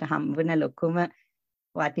මට හම්බුන ලොකුම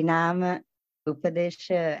වටිනාම උපදේශ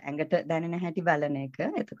ඇඟට දැනෙන හැටි බලන එක.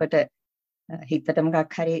 එතකොට හිතට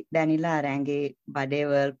මොකක් හරි දැනිලා අර ඇඟේ බඩේ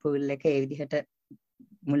වර්ල්පූල් එක ඒ විදිහට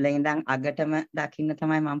මුල ඉඳන් අගටම දකින්න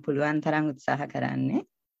තමයි මම පුළුවන් තරම් උත්සාහ කරන්නේ.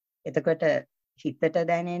 එතකොට හිතට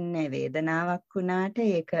දැනෙන්නේ වේදනාවක් වුණාට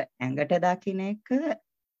ඒක ඇඟට දකින්න එක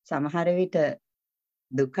සමහර විට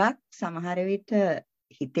දුකක් සමහර විට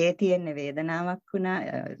හිතේ තියෙන වේදනාවක් වුණා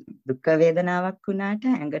දුක් වේදනාවක් වුණාට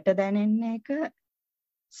ඇඟට දැනෙන්නේ එක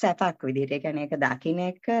සැපක් විදිහට. ඒ කියන්නේ ඒක දකින්න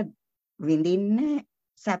එක විඳින්නේ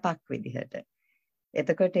සැපක් විදිහට.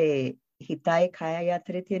 එතකොට හිතයි කයයි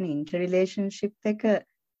අතරේ තියෙන ඉන්ටර් රිලේෂන්ෂිප් එක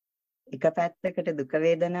පැත්තකට දුක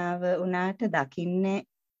වේදනාව වුණාට දකින්නේ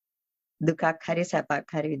දුකක් හරි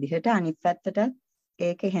සැපක් හරි විදිහට අනිත් පැත්තට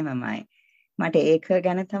ඒක හැමමයි. මට ඒක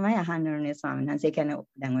ගැන තමයි අහන්න ඕනේ ස්වාමීන් වහන්සේ. ඒ කියන්නේ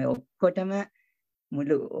දැන් ඔය ඔක්කොටම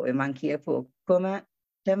මුළු ඔය මං කියපු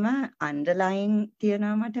ඔක්කොමටම අන්ඩර්ලයින්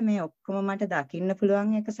තියෙනවා මට මේ ඔක්කොම මට දකින්න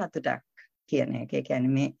පුළුවන් එක සතුටක් කියන එක. ඒ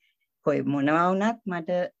කියන්නේ මේ කොයි මොනවා වුණත්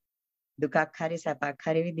මට දුකක් හරි සැපක්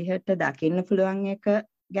හරි විදිහට දකින්න පුළුවන් එක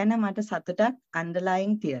ගැන මට සතුටක්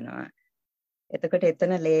අන්ඩර්ලයින් තියෙනවා. එතකොට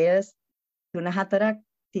එතන ලේයර්ස් 3-4ක්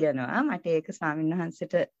තියෙනවා. මට ඒක ස්වාමීන්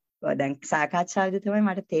වහන්සේට දැන් සාකච්ඡාවේදී තමයි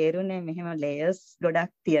මට තේරුනේ මෙහෙම ලේයර්ස්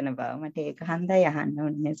ගොඩක් තියෙන බව. මට ඒක හන්දයි අහන්න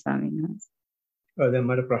ඕනේ ස්වාමීන් වහන්සේ. ඔව් දැන්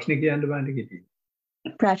මට ප්‍රශ්න කියන්න බෑනේ කිව්වේ.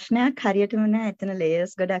 ප්‍රශ්නයක් හරියටම නෑ. එතන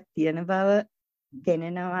ලේයර්ස් ගොඩක් තියෙන බව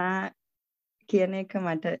දැනෙනවා කියන එක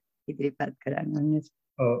මට ඉදිරිපත් කරන්න ඕනේ.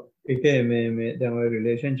 ඔව් ඒකේ මේ දැන් ඔය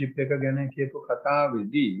රිලේෂන්ෂිප් එක ගැන කියපු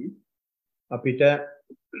කතාවේදී අපිට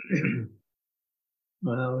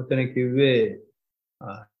උතන කිව්වේ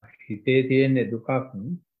හිතේ තියෙන දුකක්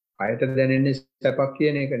කයට දැනෙන්නේ සැපක්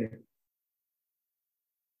කියන එකනේ.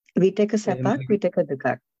 විතක සැපක් විතක දුකක්.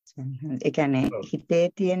 ඒ කියන්නේ හිතේ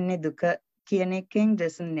තියෙන දුක කියන එකෙන්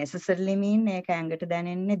doesn't necessarily mean ඒක ඇඟට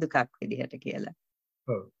දැනෙන්නේ දුකක් විදිහට කියලා.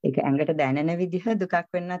 ඔව්. ඒක ඇඟට දැනෙන විදිහ දුකක්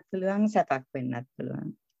වෙන්නත් පුළුවන් සැපක් වෙන්නත්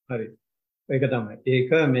පුළුවන්. හරි. ඒක තමයි. ඒක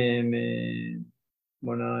මේ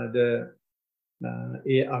මොනවාද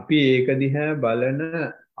අපි ඒක දිහා බලන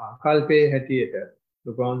ආකල්පයේ හැටියට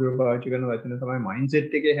දුකවඳුර පාවිච්චි කරන වචන තමයි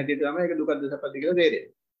මයින්ඩ්සෙට් එකේ හැටියට තමයි ඒක දුකද සැපද කියලා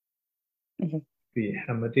තේරෙන්නේ. අපි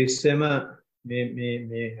හැමතිස්සෙම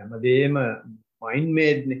මේ හැමදේම මයින්ඩ්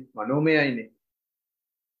මේඩ්නේ මනෝමයයිනේ.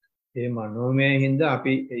 ඒ මනෝමය හින්දා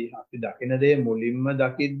අපි දකින දේ මුලින්ම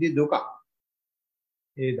දකිද්දි දුකක්.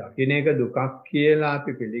 ඒ දකින එක දුකක් කියලා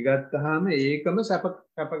අපි පිළිගත්තාම ඒකම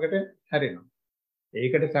සැපකට හැරෙනවා.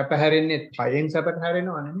 ඒකට සැප හැරෙන්නේ කයෙන් සැපට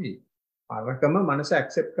හැරෙනව නෙමෙයි. අරකම මනස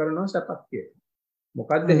ඇක්සෙප්ට් කරනවා සැපක් කියලා.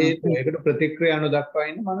 මොකද්ද හේතුව? ඒකට ප්‍රතික්‍රියා නොදක්වා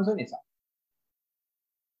ඉන්න මනස නිසා.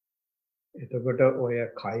 එතකොට ඔය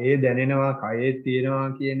කයේ දැනෙනවා, කයේ තියෙනවා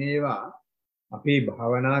කියන ඒවා අපි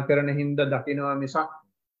භාවනා කරන හින්දා දකිනවා මිසක්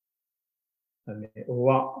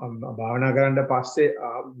ඕවා භාවනා කරන්න පස්සේ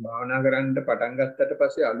භාවනා කරන්න පටන් ගත්තට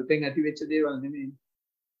පස්සේ අලුතෙන් ඇති වෙච්ච දේවල් නෙමෙයි.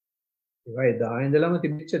 ඒවා එදා ඉඳලම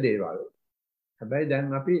තිබිච්ච දේවල්. හැබැයි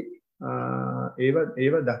දැන් අපි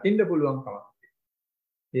ඒව දකින්න පුළුවන් කමක්.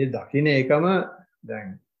 ඒ දකින්න එකම දැන්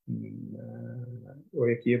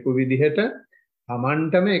ඔය කියපු විදිහට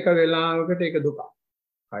Tamanටම එක වෙලාවකට ඒක දුකක්.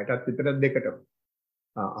 කයටත් විතරක් දෙකටම.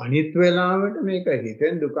 අනිත් වෙලාවට මේක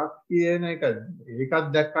හිතෙන් දුකක් කියන එක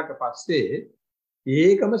ඒකත් දැක්කට පස්සේ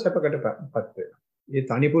ඒකම සැපකටපත් වෙනවා. ඒ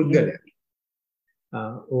තනි පුද්ගලයා.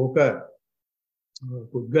 ඕක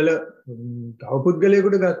තව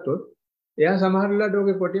පුද්ගලයෙකුට ගත්තොත් එයා සමහර වෙලාවට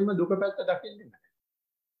ඕකේ කොටින්ම දුක පැත්ත දකින්නේ නැහැ.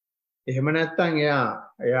 එහෙම නැත්නම්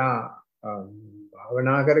එයා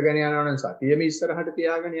භාවනා කරගෙන යනවා නම් සතියෙම ඉස්සරහට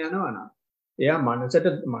තියාගෙන යනවා නම් එයා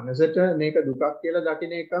මනසට මේක දුකක් කියලා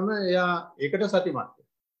දකින්න එකම එයා ඒකට සතිමත් වෙනවා.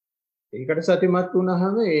 ඒකට සතිමත්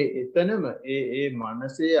වුණාම එතනම ඒ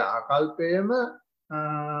මනසේ ආකල්පයම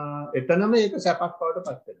එතනම ඒක සැපක් බවට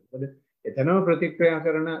පත් වෙනවා. මොකද එතනම ප්‍රතික්‍රියා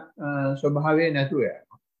කරන ස්වභාවය නැතුව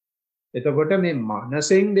යනවා. එතකොට මේ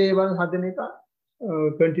මනසෙන් දේවල් හදන එක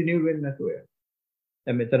කන්ටිනියු වෙන්නේ නැතුව යනවා.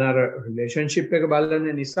 දැන් මෙතන අර රිලේෂන්ෂිප් එක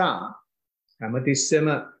බලන නිසා හැමතිස්සෙම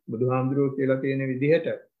බුදුහාමුදුරුවෝ කියලා තියෙන විදිහට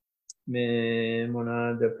මේ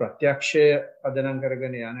මොනවාද ප්‍රත්‍යක්ෂය පදනම්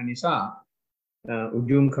කරගෙන යන නිසා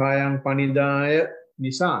උජුම් කායං පනිදාය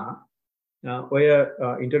නිසා ඔය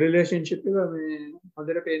ඉන්ටර් රිලේෂන්ෂිප් එක මේ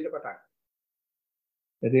හොඳට පේන්න පටන් ගන්නවා.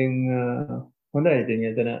 ඉතින් හොඳයි. ඉතින්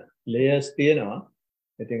එතන ලේයර්ස් තියෙනවා.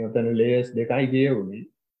 ඉතින් ඔතන ලේයර්ස් දෙකයි කියවුනේ.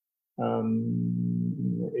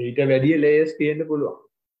 ඊට වැඩි ලේයර්ස් තියෙන්න පුළුවන්.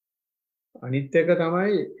 අනිත් එක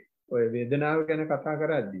තමයි ඔය වේදනාව ගැන කතා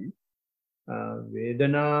කරද්දී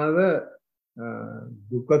වේදනාව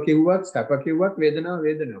දුක කිව්වත් සැප කිව්වත් වේදනාව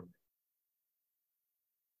වේදනාවක්.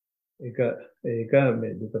 ඒක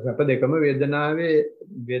මේ දුක සැප දෙකම වේදනාව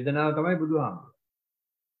තමයි බුදුහාමුදුරුවෝ.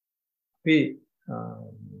 අපි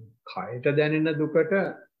කයට දැනෙන දුකට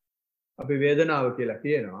අපි වේදනාව කියලා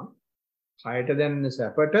කියනවා. කයට දැනෙන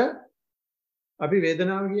සැපට අපි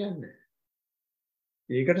වේදනාව කියන්නේ.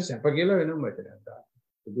 ඒකට සැප කියලා වෙනම වචනයක් දානවා.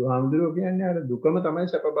 බුදුහාමුදුරුවෝ කියන්නේ අර දුකම තමයි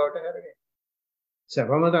සැප බවට හැරෙන්නේ.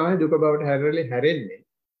 සැපම තමයි දුක බවට හැරෙන්නේ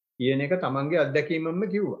කියන එක තමන්ගේ අත්දැකීමෙන්ම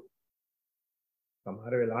කිව්වා.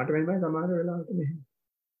 සමහර වෙලාවට මෙහෙමයි සමහර වෙලාවට මෙහෙම.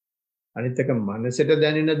 අනිත් එක මනසට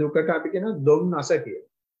දැනෙන දුකට අපි කියනවා දුම්නස කියලා.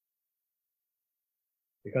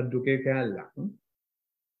 ඒක දුකේ කැලලක්.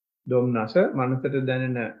 දුම්නස මනසට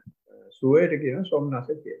දැනෙන සුවයට කියනවා සොම්නස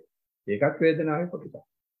කියලා. ඒකත් වේදනාවේ කොටසක්.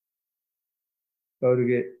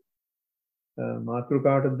 කවුරුගේ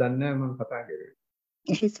මාතෘකාවට දන්නේ මම කතා කරේ.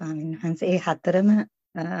 එහි ස්වාමීන් වහන්සේ ඒ හතරම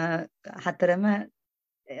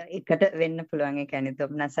එකට වෙන්න පුළුවන්. ඒ කියන්නේ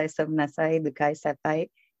දුම්නසයි සොම්නසයි දුකයි සැපයි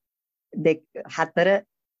හතර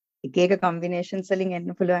එක එක කොම්බිනේෂන්ස් වලින්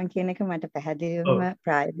එන්න පුළුවන් කියන එක මට පැහැදිලිවම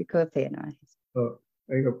ප්‍රායෝගිකව පේනවා. ඔව්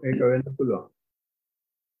ඒක වෙන්න පුළුවන්.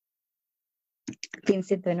 පින්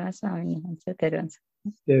සිද්ධ වෙනවා ස්වාමීන් වහන්සේ.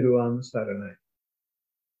 තෙරුවන් සරණයි.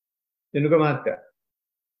 එනුක මාත්‍යා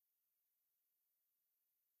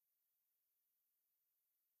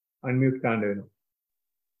අන්මියුට් කරන්න වෙනවා.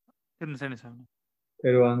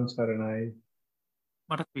 තෙරුවන් සරණයි.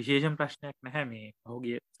 මට විශේෂම ප්‍රශ්නයක් නැහැ. මේ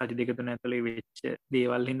පහුගිය සති දෙක තුන ඇතුලේ වෙච්ච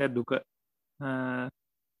දේවල් හින්දා දුක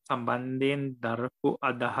සම්බන්ධයෙන් දරපු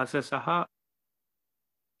අදහස සහ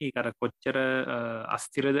ඒක අර කොච්චර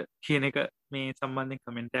අස්තිරද කියන එක මේ සම්බන්ධයෙන්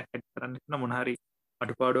කමෙන්ට් එකක් ඇඩ් කරන්න කියන මොන හරි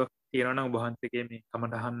අඩුපාඩුවක් තියෙනවා නම් ඔබ වහන්සේගේ මේ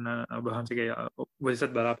කමටහන් ඔබ වහන්සේගේ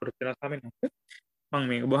වෙසත් බලාපොරොත්තු වෙනවා ස්වාමීන් වහන්සේ. මම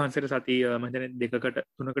මේ ඔබ වහන්සේට සති මම හිතන්නේ දෙකකට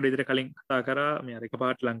තුනකට විතර කලින් කතා කරා මේ අර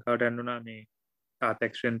එකපාරට ලංකාවට යන්න උනා මේ තාත්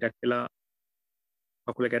ඇක්සිඩන්ට් එකක් වෙලා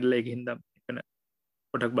කකුල කැඩලා ඒකින්ද එතන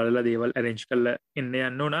පොඩක් බලලා දේවල් ඇරේන්ජ් කරලා එන්න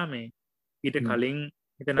යන්න උනා මේ ඊට කලින්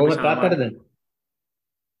හිතන අපි කොහොමද තාත්තට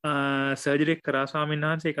සර්ජරි කරා ස්වාමීන්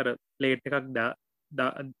වහන්සේ කර ප්ලේට් එකක්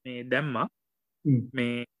මේ දැම්මා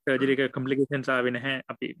මේ සර්ජරි එක කම්ප්ලිකේෂන්ස් ආවේ නැහැ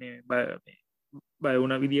අපි මේ බය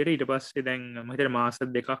වුණ විදියට ඊට පස්සේ දැන් මම හිතන්නේ මාස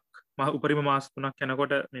දෙකක් උපරිම මාස 3ක්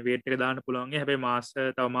යනකොට මේ වේට් එක දාන්න පුළුවන්. හැබැයි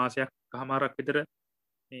තව මාසයක් කමාරක් විතර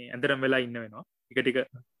මේ ඇඳරම් වෙලා ඉන්න වෙනවා. ටික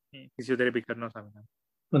මේ ෆිසියෝതെරපි කරනවා සමහරවිට.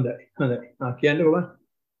 හොඳයි. කියන්නේ කොහොමද?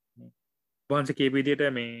 වහන්සේ කියපු විදියට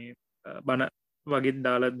මේ බණ වගේ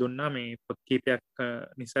දාලා දුන්නා මේ පොත් කීපයක්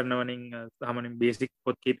නිසරණවණින් සාමාන්‍යයෙන් බේසික්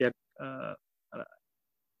පොත් කීපයක්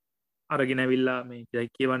අරගෙන ඇවිල්ලා මේ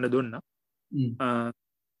කියවන්න දුන්නා.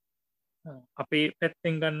 අපේ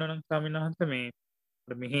පැත්තෙන් ගන්න නම් ස්වාමීන් වහන්සේ මේ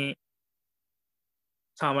මෙහි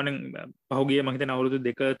සාමාන්‍යයෙන් පහුගිය මම හිතන අවුරුදු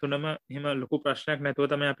 2-3ම එහෙම ලොකු ප්‍රශ්නයක් නැතුව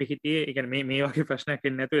තමයි අපි හිටියේ. ඒ කියන්නේ මේ වගේ ප්‍රශ්නයක්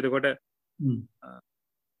එන්නේ නැතුව. එතකොට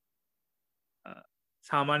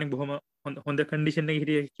සාමාන්‍යයෙන් බොහොම හොඳ කන්ඩිෂන් එකේ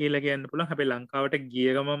හිටියේ කියලා කියන්න පුළුවන්. හැබැයි ලංකාවට ගිය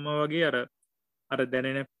ගමන්ම වගේ අර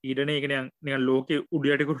දැනෙන පීඩනය ඒ කියන්නේ නිකන් ලෝකේ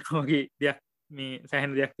උඩයට කුරුනා වගේ දෙයක් මේ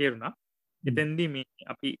සෑහෙන දෙයක් තේරුණා. එතෙන්දී මේ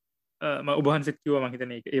අපි ඔබ වහන්සේත් කිව්වා මම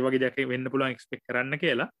හිතන්නේ ඒ වගේ දෙයක් වෙන්න පුළුවන් එක්ස්පෙක්ට් කරන්න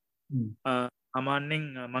කියලා. සාමාන්‍යයෙන්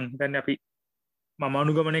මම හිතන්නේ අපි මම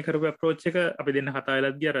අනුගමනය කරපු අප්‍රෝච් එක අපි දෙන්න කතා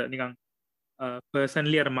වෙලත් ගිය අර නිකන්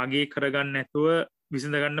පර්සනලි අර මගේ කරගන්න නැතුව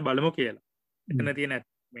විසඳ ගන්න බලමු කියලා. එතන තියෙන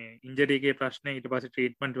මේ ඉන්ජරි එකේ ප්‍රශ්නේ ඊට පස්සේ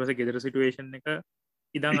ට්‍රීට්මන්ට් ඊට පස්සේ ගෙදර සිටුේෂන් එක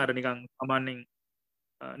ඉතින් අර නිකන් සාමාන්‍යයෙන්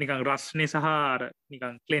නිකන් රස්නේ සහ අර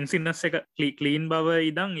නිකන් ක්ලෙන්සිනස් එක ක්ලීන් බව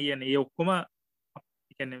ඉතින් කියන්නේ ඒ ඔක්කොම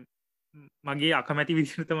කියන්නේ මගේ අකමැති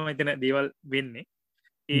විදිහට තමයි එතන දේවල් වෙන්නේ.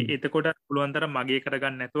 එතකොට පුළුවන් තරම් මගේ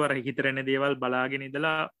කරගන්න නැතුව අර හිතරෙන දේවල් බලාගෙන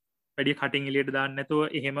ඉඳලා වැඩි කටින් එළියට දාන්න නැතුව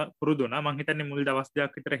එහෙම පුරුදු වුණා. මම හිතන්නේ මුල් දවස්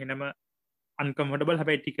දෙකක් විතර එහෙම අන්කම්ෆර්ටබල්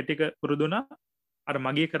හැබැයි ටික පුරුදු වුණා. අර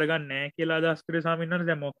මගේ කරගන්න නැහැ කියලා අදහස් කරේ ස්වාමීන් වහන්සේ.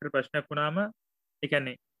 දැන් මොකක්ද ප්‍රශ්නයක් වුණාම ඒ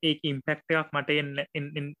කියන්නේ ඒක ඉම්පැක්ට් එකක් මට එන්නේ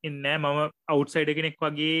නැහැ. මම අවුට්සයිඩර් කෙනෙක්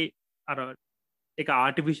වගේ අර ඒක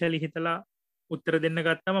ආටිෆිෂියලි හිතලා උත්තර දෙන්න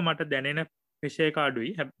ගත්තම මට දැනෙන ප්‍රෙෂර් එක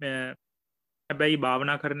අඩුයි. හැබැයි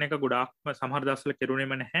භාවනා කරන එක ගොඩාක්ම සමහර දවස්වල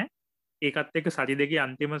කෙරුණේම නැහැ. ඒකත් එක්ක සති දෙකේ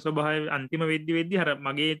අන්තිම ස්වභාවය අන්තිම වෙද්දි අර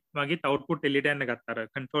මගේ අවුට්පුට් එළියට යන්න ගත්තා. අර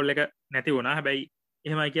කන්ට්‍රෝල් එක නැති වුණා. හැබැයි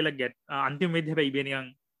එහෙමයි කියලා අන්තිම වෙද්දි හැබැයි ඉබේ නිකන්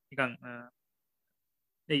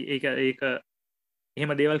ඒක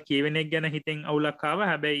එහෙම දේවල් කියවෙන එක ගැන හිතෙන් අවුලක්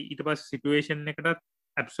ආවා. හැබැයි ඊට පස්සේ සිටුේෂන් එකටත්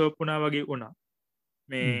ඇබ්සෝබ් වුණා වගේ වුණා.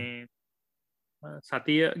 මේ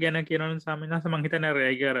සතිය ගැන කියනවනම් සාමිනාස මං හිතන්නේ අර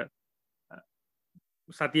ඒක අර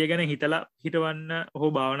සතිය ගැන හිතලා හිටවන්න හෝ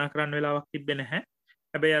භාවනා කරන්න වෙලාවක් තිබ්බේ නැහැ.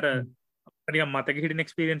 හැබැයි අර නිකන් මතක හිටින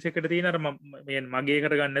එක්ස්පීරියන්ස් එකකට තියෙන අර මගේ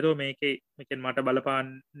කරගන්න නැතුව මේකෙන් මට බලපාන්න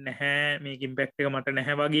නැහැ, මේක ඉම්පැක්ට් එක මට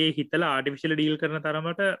නැහැ වගේ හිතලා ආටිෆිෂියල් ඩීල් කරන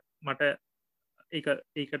තරමට මට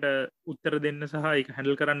ඒකට උත්තර දෙන්න සහ ඒක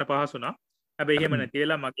හැන්ඩල් කරන්න පහසු වුණා. හැබැයි එහෙම නැති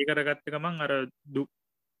වෙලා මගේ කරගත්ත ගමන් අර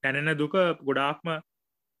දැනෙන දුක ගොඩාක්ම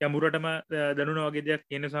යමුරටම දැනුණා වගේ දෙයක්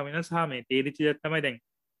තියෙන ස්වාමීන් වහන්සේ. සහ මේ තේරිච්ච දෙයක් තමයි දැන්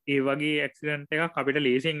ඒ වගේ ඇක්සිඩන්ට් එකක් අපිට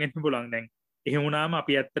ලේසියෙන් එන්න පුළුවන්. දැන් එහෙම වුණාම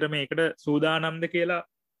අපි ඇත්තට මේකට සූදානම්ද කියලා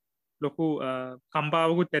ලොකු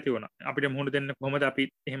කම්පාවකුත් ඇති වුණා. අපිට මුහුණ දෙන්න කොහොමද අපි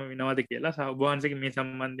එහෙම වෙනවද කියලා. සහ ඔබ වහන්සේගේ මේ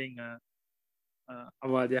සම්බන්ධයෙන්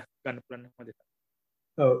අවවාදයක් ගන්න පුළුවන් මොකද?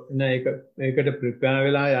 ඔව් නෑ ඒකට ප්‍රිපෙයාර්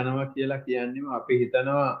වෙලා යනවා කියලා කියන්නේම අපි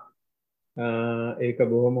හිතනවා ඒක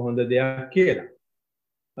බොහොම හොඳ දෙයක් කියලා.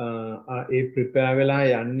 ඒ ප්‍රිපෙයාර් වෙලා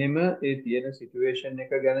යන්නෙම ඒ තියෙන සිටුේෂන්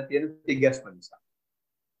එක ගැන තියෙන තිගැස්ම නිසා.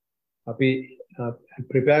 අපි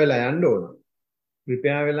ප්‍රිපෙයාර් වෙලා යන්න ඕන.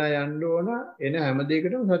 ප්‍රිපෙයාර් වෙලා යන්න ඕන එන හැම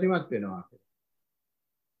දෙයකටම සතිමත් වෙනවා කියලා.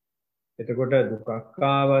 එතකොට දුකක්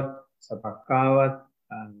ආවත්, සතක් ආවත්,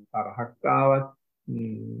 තරහක් ආවත්,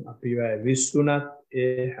 අපි විශ්ුණත්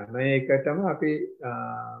ඒ හැම එකටම අපි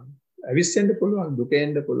අවිස්සෙන්න පුළුවන්,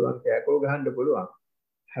 දුකෙන්ද පුළුවන්, කෑකෝ ගහන්න පුළුවන්.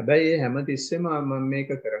 හැබැයි හැම තිස්සෙම මම මේක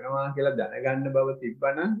කරනවා කියලා දැනගන්න බව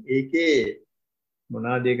තිබ්බනම් ඒකේ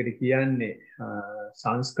මොනවාද ඒකට කියන්නේ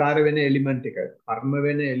සංස්කාර වෙන එලිමන්ට් එක, කර්ම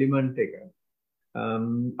වෙන එලිමන්ට් එක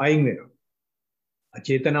අයින් වෙනවා.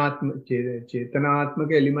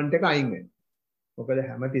 චේතනාත්මක එලිමන්ට් එක අයින් වෙනවා. මොකද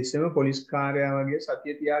හැම තිස්සෙම පොලිස් කාර්යය වගේ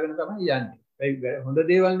සතිය තියාගෙන තමයි යන්නේ. ඒ හොඳ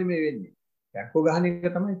දේවල් නෙමෙයි වෙන්නේ. කැක්කෝ ගහන එක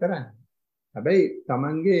තමයි කරන්නේ. හැබැයි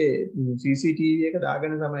Tamange CCTV එක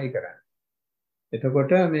දාගෙන තමයි කරන්නේ.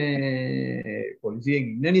 එතකොට මේ පොලිසියෙන්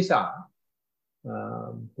ඉන්න නිසා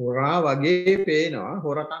හොරා වගේ පේනවා,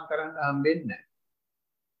 හොරකම් කරන්න හම්බෙන්නේ නැහැ.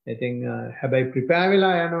 ඉතින් හැබැයි ප්‍රිපෙයාර්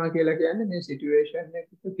වෙලා යනවා කියලා කියන්නේ මේ සිටුේෂන්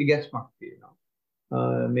එකක තිගැස්මක් තියෙනවා.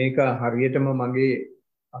 මේක හරියටම මගේ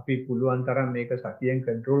අපි පුළුවන් තරම් මේක සතියෙන්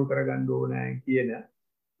කන්ට්‍රෝල් කරගන්න ඕනේ කියන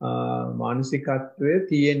මානසිකත්වයේ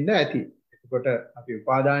තියෙන්න ඇති. එතකොට අපි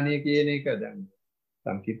උපාදානීය කියන එක දැන්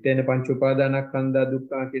සංකිට්ඨේන පංච උපාදානස්කන්ධ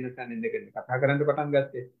දුක්ඛ කියන තැනින් දෙක කතා කරන්න පටන්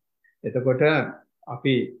ගත්තේ. එතකොට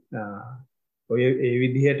අපි ඔය ඒ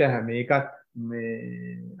විදිහට මේකත් මේ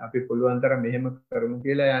අපි පුළුවන් තරම් මෙහෙම කරමු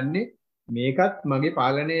කියලා යන්නේ මේකත් මගේ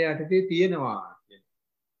පාලනයේ යටතේ තියෙනවා කියන.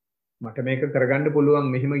 මට මේක කරගන්න පුළුවන්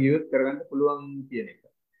මෙහෙම ගියොත් කරගන්න පුළුවන් කියන එක.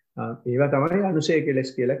 ඒවා තමයි අනුසය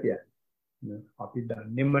කෙලස් කියලා කියන්නේ. අපි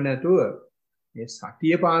දන්නේම නැතුව මේ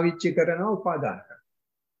සතිය පාවිච්චි කරනවා උපාදාන කරනවා.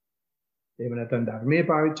 එහෙම නැත්නම් ධර්මයේ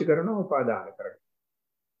පාවිච්චි කරනවා උපාදාන කරනවා.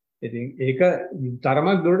 ඉතින් ඒක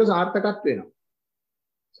තරමක් දුරට සාර්ථකත් වෙනවා.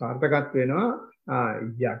 සාර්ථකත් වෙනවා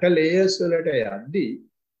යට ලේයර්ස් වලට යද්දී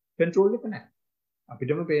කන්ට්‍රෝල් එක නැහැ.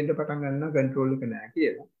 අපිටම පේන්න පටන් ගන්නවා කන්ට්‍රෝල් එක නැහැ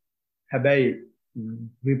කියලා. හැබැයි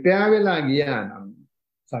ප්‍රිපෙයාර් වෙලා ගියා නම්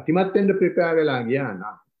සතිමත් වෙන්න ප්‍රිපෙයාර් වෙලා ගියා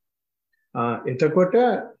නම් එතකොට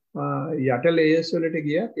යට ලේයර්ස් වලට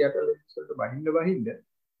ගියත් යට ලේයර්ස් වලට බහින්න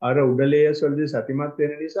අර උඩ ලේයර්ස් වලදී සතිමත්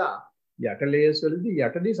වෙන නිසා යට ලේයර්ස් වලදී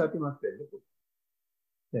යටදී සතිමත් වෙන්න පුළුවන්.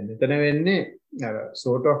 දැන් මෙතන වෙන්නේ අර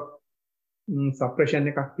sort of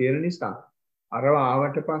suppression එකක් තියෙන නිසා අරව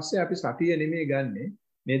ආවට පස්සේ අපි සතිය නෙමෙයි ගන්නෙ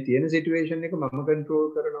මේ තියෙන සිටුේෂන් එක මම කන්ට්‍රෝල්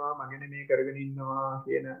කරනවා මම මේ කරගෙන ඉන්නවා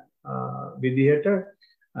කියන විදිහට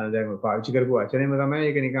දැන් පාවිච්චි කරපු වචනේම තමයි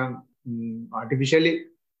ඒක නිකන් ආටිෆිෂියලි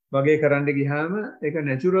වගේ කරන්න ගියාම ඒක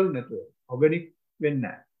නැචරල් නැතුව ඔර්ගැනික් වෙන්නේ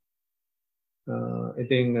නැහැ.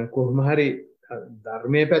 ඉතින් කොහොම හරි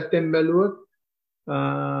ධර්මයේ පැත්තෙන් බැලුවොත්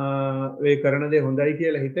ඒ කරන දේ හොඳයි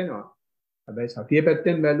කියලා හිතෙනවා. හැබැයි සතිය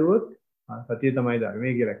පැත්තෙන් බැලුවොත් සතිය තමයි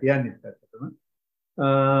ධර්මයේ කියලා කියන්නේ ඇත්තටම.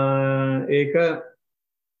 ඒක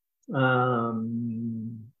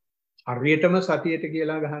හරියටම සතියට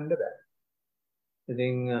කියලා ගහන්න බෑ.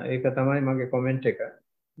 ඉතින් ඒක තමයි මගේ කමෙන්ට් එක.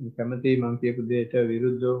 කැමතියි මම කියපු දෙයට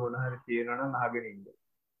විරුද්ධව මොන හරි කියනවා නම් අහගෙන ඉන්න.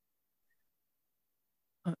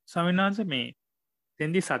 ස්වාමීන් මේ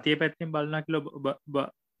තෙන්දි සතිය පැත්තෙන් බලනවා කියලා ඔබ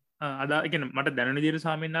අදා කියන්නේ මට දැනුන විදිහට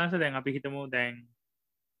ස්වාමීන් වහන්සේ දැන් අපි හිතමු දැන්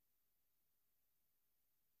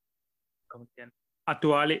කොහොමද කියන්නේ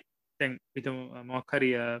අතුවාලේ දැන් හිතමු මොකක් හරි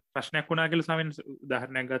ප්‍රශ්නයක් වුණා කියලා ස්වාමීන් වහන්සේ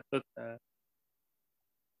උදාහරණයක් ගත්තොත්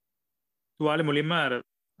තුවාලේ මුලින්ම අර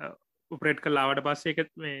ඔපරේට් කරලා ආවට පස්සේ ඒක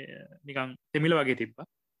මේ නිකන් තෙමිල වගේ තිබ්බා.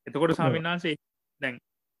 එතකොට ස්වාමීන් වහන්සේ දැන්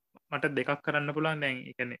මට දෙකක් කරන්න පුළුවන් දැන්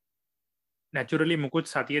ඒ කියන්නේ නැචරලි මුකුත්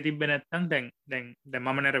සතිය තිබ්බේ නැත්නම් දැන්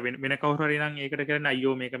මම නේර වෙන කවුරු හරි නම් ඒකට කරන්නේ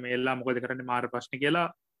අයියෝ මේක මෙල්ලා මොකද කරන්නේ මාර ප්‍රශ්න කියලා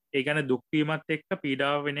ඒ කියන්නේ දුක් වීමත් එක්ක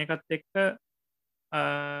පීඩාව වෙන එකත් එක්ක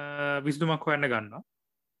විසඳුමක් හොයන්න ගන්නවා.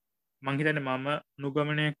 මං හිතන්නේ මම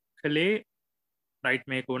අනුගමනය කළේ රයිට්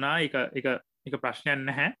මේක වුණා ඒක ප්‍රශ්නයක්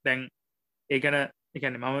නැහැ. දැන් ඒ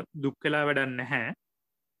කියන්නේ මම දුක් වෙලා වැඩක් නැහැ.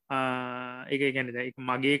 ඒක කියන්නේ දැන් ඒක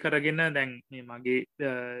මගේ කරගෙන දැන් මේ මගේ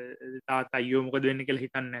තාත්තා අයියෝ මොකද වෙන්නේ කියලා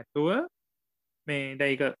හිතන්නේ නැතුව මේ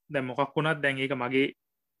දැන් ඒක දැන් මොකක් වුණත් දැන් ඒක මගේ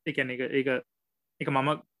ඒ කියන්නේ ඒක මම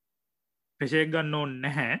ප්‍රෙෂර් ගන්න ඕනේ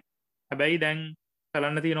නැහැ. හැබැයි දැන්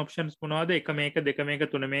කරන්න තියෙන ඔප්ෂන්ස් මොනවද? එක මේක දෙක මේක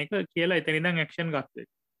තුන මේක කියලා එතන ඉඳන් ඇක්ෂන් ගත්තා.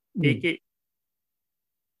 ඒකේ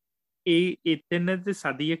එතනද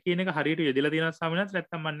සතිය කියන එක හරියට යෙදලා තියෙනවා ස්වාමීන් වහන්සේ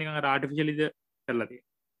නැත්නම් මම නිකන් අර ආටිෆිෂියලිද කරලා තියෙන්නේ.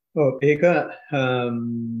 ඔව් ඒක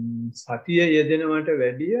සතිය යෙදෙනවට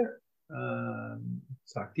වැඩිය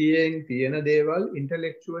සතියෙන් තියෙන දේවල්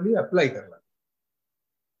ඉන්ටෙලෙක්චුවලි ඇප්ලයි කරලා.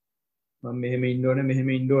 මම මෙහෙම ඉන්න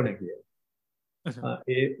ඕනේ කියලා.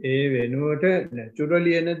 ඒ වෙනුවට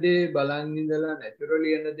නැචරලි එන දේ බලන් ඉඳලා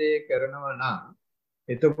නැචරලි එන දේ කරනවා නම්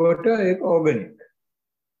එතකොට ඒක ඕගනික්.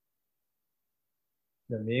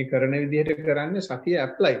 දැන් මේ කරන විදිහට කරන්නේ සතිය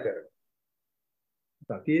ඇප්ලයි කරනවා.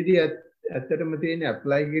 සතියේදී ඇත්තටම තියෙන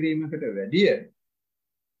ඇප්ලයි කිරීමකට වැඩිය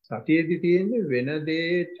සතියේදී තියෙන්නේ වෙන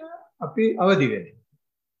දෙයට අපි අවදි වෙන්නේ.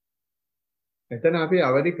 එතන අපි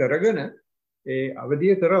අවදි කරගෙන ඒ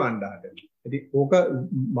අවදිය කරවන්න හදනවා. ඉතින් ඕක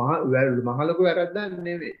මහ ලොකු වැරද්දක්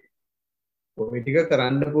නෙවෙයි. ඔය ටික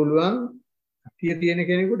කරන්න පුළුවන් සතිය තියෙන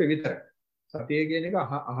කෙනෙකුට විතරයි. සතිය කියන එක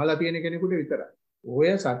අහලා තියෙන කෙනෙකුට විතරයි. ඔය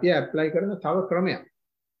සතිය ඇප්ලයි කරන තව ක්‍රමයක්.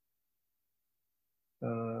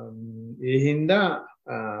 ඒ හින්දා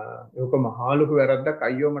ඕක මහා ලොකු වැරද්දක්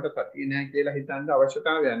අයියෝ මට සතිය නැහැ කියලා හිතන්න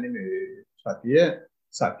අවශ්‍යතාවයක් නෙමෙයි. සතිය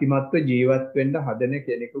සතිමත්ව ජීවත් වෙන්න හදන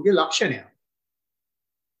කෙනෙකුගේ ලක්ෂණයක්.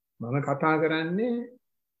 මම කතා කරන්නේ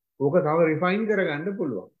ඕක තව රිෆයින් කරගන්න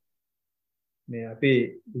පුළුවන්. මේ අපි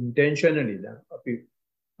ඉන්ටෙන්ෂනලි දැන් අපි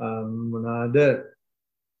මොනවාද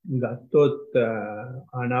ගත්තොත්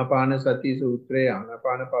ආනාපාන සති සූත්‍රයේ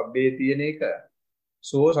ආනාපාන පබ්බේ තියෙන එක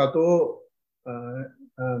සෝ සතෝ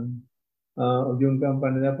උජුංකම්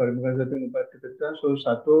පන්නදා පරිමුඛ සතිය උපත්තිපත්ත සෝ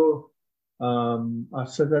සතෝ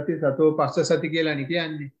අස්ස සති සතෝ පස්ස සති කියලා නේ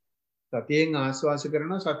කියන්නේ. සතියෙන් ආස්වාස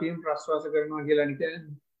කරනවා සතියෙන් ප්‍රස්වාස කරනවා කියලා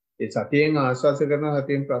කියන්නේ. ඒ සතියෙන් ආස්වාස කරනවා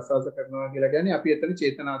සතියෙන් ප්‍රස්වාස කරනවා කියලා කියන්නේ අපි එතන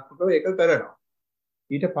චේතනාත්මකව ඒක කරනවා.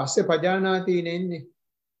 ඊට පස්සේ පජානාති නෙන්නේ.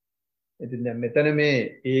 ඉතින් දැන් මෙතන මේ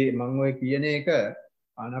මම ඔය කියන එක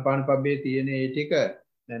ආනාපාන පබ්බේ තියෙන ඒ ටික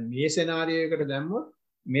දැන් මේ සෙනාරියෝ එකට දැම්මොත්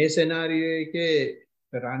මේ සෙනාරියෝ එකේ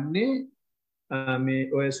කරන්නේ මේ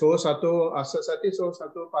ඔය සෝ සතෝ අස්ස සති සෝ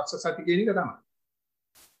සතෝ පස්ස සති කියන එක තමයි.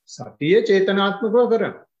 සතිය චේතනාත්මකව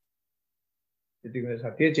කරනවා. ඉතින්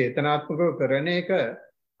සතිය චේතනාත්මකව කරන එක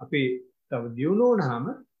අපි තව දියුණු වුණාම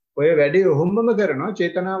ඔය වැඩේ ඔහොමම කරනවා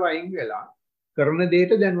චේතනාව අයින් වෙලා කරන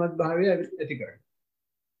දෙයට දැනුවත් භාවය ඇති කරගන්න.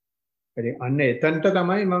 ඉතින් අන්න එතනට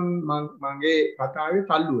තමයි මගේ කතාවේ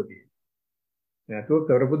තල්ලුව තියෙන්නේ. නැතුව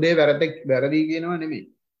කරපු දේ වැරදි කියනවා නෙමෙයි.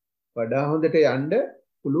 වඩා හොඳට යන්න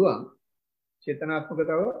පුළුවන් චේතනාත්මක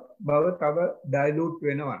බව තව ඩයිලූට්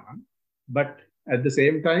වෙනවා නම් but at the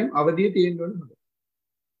same time අවදිය තියෙන්න ඕනේ.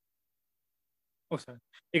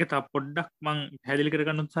 ඒක තා පොඩ්ඩක් මං පැහැදිලි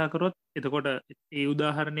කරගන්න උත්සාහ කරොත් එතකොට ඒ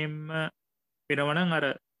උදාහරණයෙන්ම වෙනවනම් අර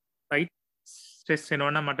රයිට් ස්ට්‍රෙස්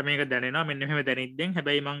වෙනවනම් මට මේක දැනෙනවා මෙන්න මෙහෙම දැනෙද්දෙන්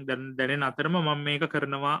හැබැයි මං දැනෙන අතරම මම මේක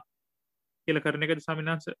කරනවා කියලා කරන එකද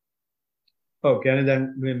සමිනාංශ? ඔව් කියන්නේ දැන්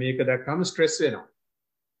මේක දැක්කම ස්ට්‍රෙස් වෙනවා.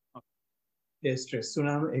 ඒ ස්ට්‍රෙස්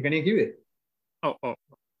වුණාම ඒකනේ කිව්වේ.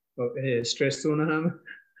 ඔව් ඒ ස්ට්‍රෙස් වුණාම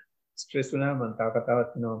මම තා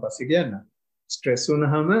කතාවක් වෙනවා පස්සේ කියන්න. ස්ට්‍රෙස්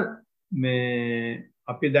වුණාම මේ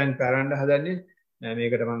අපි දැන් කරන්න හදන්නේ නෑ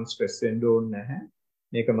මේකට මං ස්ට්‍රෙස් වෙන්න ඕනේ නැහැ.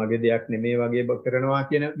 මේක මගේ දෙයක් නෙමෙයි වගේ කරනවා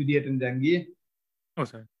කියන විදිහට දැන් ගියේ. ඔව්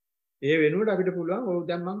සර්. ඒ වෙනුවට අපිට පුළුවන් ඔව්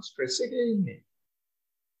දැන් මං ස්ට්‍රෙස් එකේ ඉන්නේ.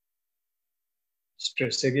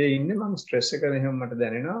 ස්ට්‍රෙස් එකේ ඉන්නේ මං ස්ට්‍රෙස් එක එහෙම මට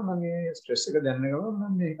දැනෙනවා මම මේ ස්ට්‍රෙස් එක දැනන ගමන්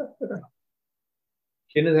මම මේක කරනවා.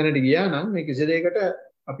 කියන දැනට ගියා නම් මේ කිසි දෙයකට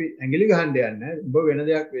අපි ඇඟිලි ගහන්න යන්නේ නැහැ. ඔබ වෙන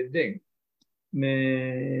දෙයක් වෙද්දෙන්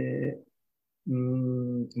මේ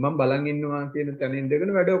මම බලන් ඉන්නවා කියන තැන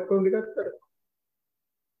ඉඳගෙන වැඩ ඔක්කොම ටිකක් කරනවා.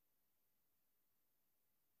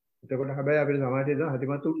 එතකොට හැබැයි අපිට සමාජයේ දාන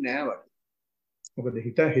හදිමතුන් නෑ වගේ. මොකද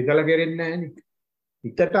හිතලා කෙරෙන්නේ නෑනේ.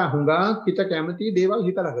 හිතට හුඟක් හිත කැමති දේවල්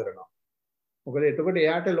හිතලා කරනවා. මොකද එතකොට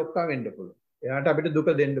එයාට ලොක්කා වෙන්න පුළුවන්. එයාට අපිට දුක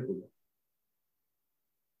දෙන්න පුළුවන්.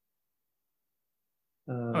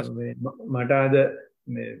 මට අද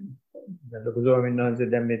මේ ලොකු ස්වාමීන්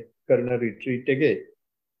වහන්සේ දැන් මේ කරන රිට්‍රීට් එකේ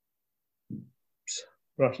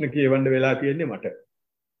ප්‍රශ්න කියවන්න වෙලා තියෙන්නේ මට.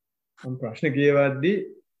 මම ප්‍රශ්න කියවද්දී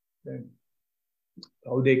දැන්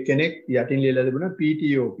කවුද එක්කෙනෙක් යටින් ලියලා තිබුණා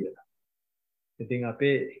PTO කියලා. ඉතින්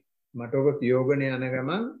අපේ මට ඔක කියෝගෙන යන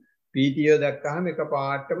ගමන් PTO දැක්කහම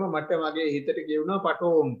එකපාරටම මට මගේ හිතට කියුණා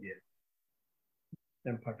පටෝම් කියලා.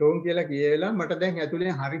 දැන් පටෝම් කියලා කියලා මට දැන්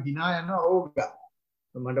ඇතුලෙන් හරි hina යනවා ඕගා.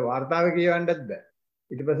 මට වார்த்தාවේ කියවන්නත් බෑ.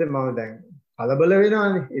 ඊට පස්සේ මම දැන් කලබල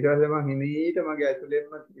වෙනවානේ. ඊට පස්සේ මම හිමීට මගේ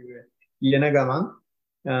ඇතුලෙන්ම කියන ගමන්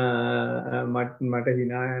මට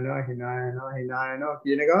hina යනවා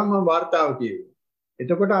කියන ගමන් මම වார்த்தාව කියෙව්වා.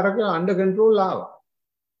 එතකොට අරක අන්ඩර් කන්ට්‍රෝල් ආවා.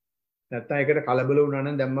 නැත්තම් ඒකට කලබල වුණා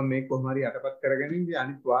නම් දැන් මම මේක කොහොම හරි යටපත් කරගෙන ඉඳි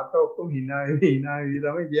අනිත් වාර්තා ඔක්කොම hina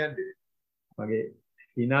තමයි කියන්නේ. මගේ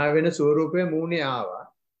hina වෙන ස්වරූපයේ මූණේ ආවා.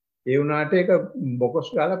 ඒ වුණාට ඒක බොකස්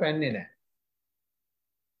ගාලා පැන්නේ නැහැ.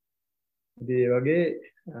 ඉතින් ඒ වගේ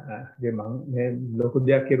මම මේ ලොකු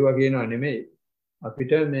දෙයක් කෙරුවා කියනවා නෙමෙයි.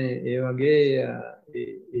 අපිට මේ ඒ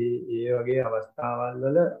වගේ අවස්ථාවල්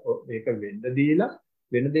වල මේක වෙන්න දීලා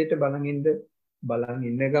වෙන දෙයකට බලන්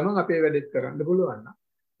ඉන්න ගමන් අපේ වැඩේත් කරන්න පුළුවන් නම්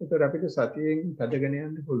ඒතර අපිට සතියෙන් පැදගෙන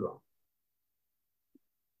යන්න පුළුවන්.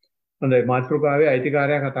 හොඳයි මාතෘකාවේ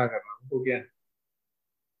අයිතිකාරයා කතා කරනවා. මොකෝ කියන්නේ?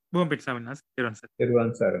 බොහොම පිටසමිනස්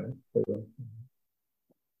පෙරවන් සරණ.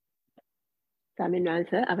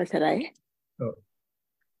 සමිනස් අවසරයි. ඔව්.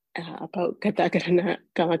 අප කතා කරන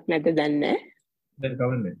කමක් නැද්ද දන්නේ? දැන්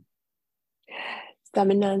කවන්නේ.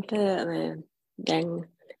 සමිනස් දැන්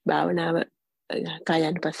භාවනාව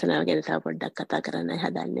කායानुපස්සනාව ගැන තව පොඩ්ඩක් කතා කරන්නයි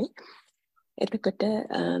හදන්නේ. එතකොට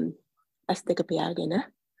අස් දෙක පියාගෙන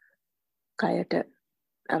කයට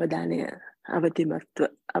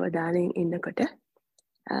අවධානයෙන් ඉන්නකොට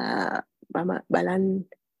මම බලන්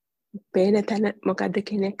පේන තැන මොකද්ද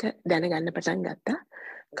කියන එක දැනගන්න පටන් ගත්තා.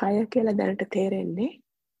 කය කියලා දැනට තේරෙන්නේ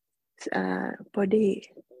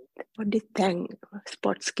පොඩි තැන්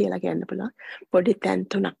ස්පොට්ස් කියලා කියන්න පුළුවන්. පොඩි තැන්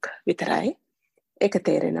 3ක් විතරයි. ඒක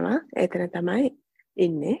තේරෙනවා. එතන තමයි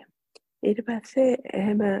ඉන්නේ. ඊට පස්සේ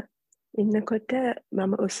එහෙම ඉන්නකොට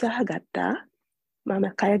මම උත්සාහ ගත්තා මම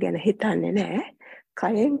කය ගැන හිතන්නේ නැහැ.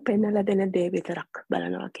 කයෙන් පෙන්නලා දෙන දේ විතරක්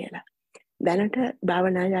බලනවා කියලා. දැනට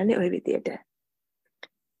භාවනා යන්නේ ওই විදියට.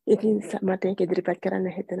 ඉතින් මට ඒක ඉදිරිපත් කරන්න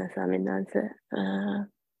හිතෙන ස්වාමීන් වහන්සේ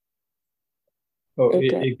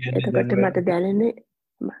එතකොට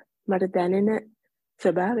මට දැනෙන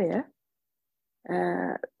ස්වභාවය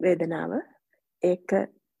වේදනාව ඒක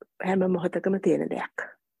හැම මොහොතකම තියෙන දෙයක්.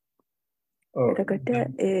 එතකොට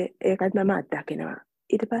ඒකත් මම අත්දකිනවා.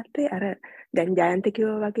 ඊට පස්සේ අර දැන් ජයන්ත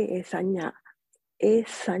කිව්වා වගේ ඒ සංඥා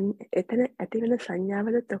එතන ඇති වෙන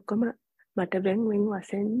සංඥාවලත් ඔක්කොම මට වෙන්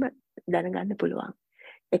වශයෙන්ම දැනගන්න පුළුවන්.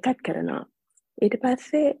 එකත් කරනවා. ඊට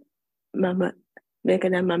පස්සේ මේක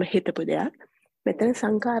නම් මම හිතපු දෙයක්. මෙතන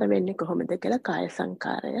සංකාර වෙන්නේ කොහොමද කියලා කාය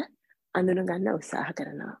සංකාරය අඳුන ගන්න උත්සාහ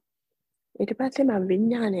කරනවා. ඊට පස්සේ මම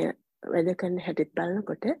විඥාණය වැඩ කරන හැටිත්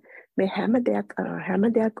බලනකොට මේ හැම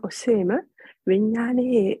දෙයක් ඔස්සේම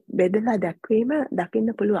විඥානයේ බෙදලා දැක්වීම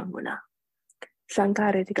දකින්න පුළුවන් වුණා.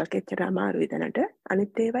 සංකාරය ටිකක් එච්චර අමාරුයි දැනට.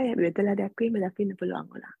 අනිත් ඒවා බෙදලා දැක්වීම දකින්න පුළුවන්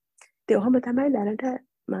වුණා. ඉතින් ඔහොම තමයි දැනට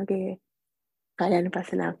මගේ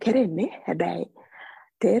කායानुපස්සනාව කරන්නේ. හැබැයි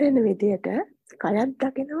තේරෙන විදියට කයත්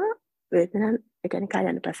දකිනවා වේදනාව, ඒ කියන්නේ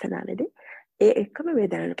කායानुපස්සනාවේදී ඒ එකම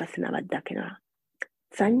වේදනානුපස්සනාවක් දකිනවා.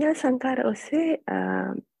 සංඥා සංකාර ඔස්සේ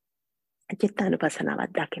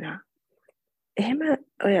චිත්තානුපස්සනාවක් දකිනවා. එහෙම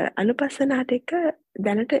ඔය අනුපස්සනා ටික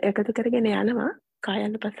දැනට එකතු කරගෙන යනවා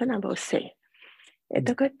කායानुපස්සනාව ඔස්සේ.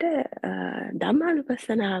 එතකොට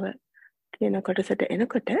ධම්මානුපස්සනාව කියන කොටසට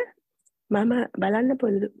එනකොට මම බලන්න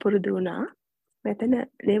පුරුදු වුණා මෙතන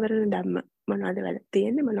නීවරණ ධම්ම මොනවද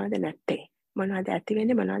තියෙන්නේ මොනවද නැත්තේ, මොනවද ඇති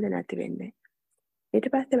වෙන්නේ මොනවද නැති වෙන්නේ. ඊට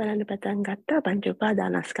පස්සේ බලන්න පටන් ගත්තා පංච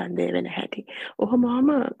උපාදානස්කන්ධය වෙන හැටි. ඔහොමම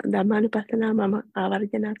ධම්මානුපස්සනාව මම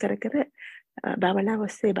ආවර්ජන කර භවනාව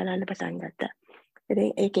ඔස්සේ බලන්න පටන් ගත්තා.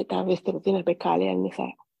 ඉතින් ඒකේ තව විස්තර තියෙන අපේ කාලය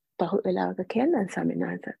නිසා පහු වෙලාවක කියන්න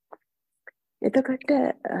සමිනාත. එතකොට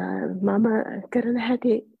මම කරන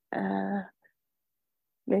හැටි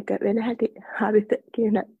මේක වෙන හැටි හරිත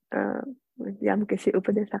කියන යම් කිසි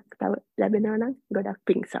උපදේශක් තව ලැබෙනවා නම් ගොඩක්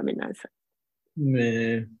පිං සමිනාස.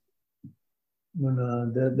 මේ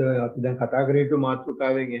මොනවාද අපි දැන් කතා කරේ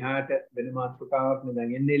මාතෘකාවෙන් එහාට වෙන මාතෘකාවක් නේ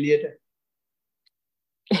දැන් එන්නේ එළියට.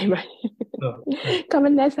 එහෙමයි.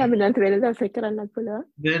 කමෙන්ට් එක සමිනාත වෙන දවසක් කරන්නත් පුළුවන්.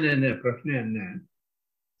 නෑ ප්‍රශ්නයක් නෑ.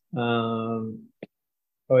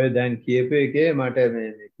 ඔය දැන් කියපු එකේ මට මේ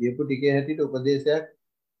කියපු ටිකේ හැටියට උපදේශයක්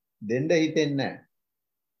දෙන්න හිතෙන්නේ නෑ.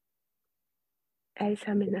 ඇයි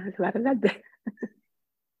සමිනාත වරදක්ද?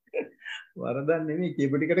 වරදක් නෙමෙයි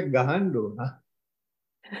කියපු ටිකට ගහන්න ඕන.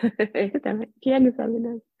 ඒක තමයි කියන්නේ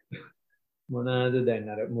සමිනාත. මොනවාද දැන්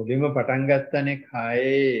අර මුලින්ම පටන් ගත්තනේ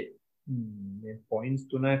කායේ මේ පොයින්ට්ස්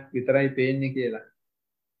 3ක් විතරයි පේන්නේ කියලා.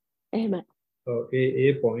 එහෙමයි. ඔව්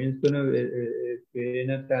ඒ පොයින්ට්ස් 3 පේන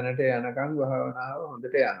තැනට යනකම් භාවනාව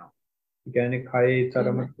හොඳට යනවා. ඒ කියන්නේ කායේ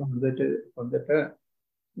තරමට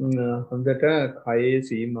හොඳට කායේ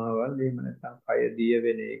සීමාවල් එහෙම නැත්නම් කාය දිය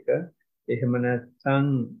වෙන එක එහෙම නැත්නම්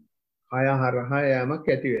කාය හරහා යෑමක්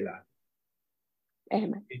ඇති වෙලා.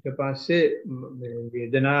 එහෙමයි. ඊට පස්සේ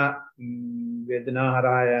වේදනා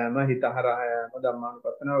හරහා යෑම හිත හරහා යෑම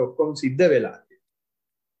ධම්මානුපස්සනාව ඔක්කොම සිද්ධ වෙලා.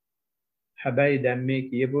 හැබැයි දැන් මේ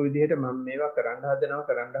කියපු විදිහට මම මේවා කරන්න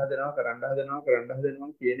හදනවා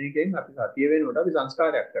කියන එකෙන් අපි සතිය වෙනකොට අපි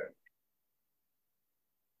සංස්කාරයක් කරනවා.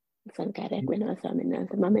 සංස්කාරයක් වෙනවා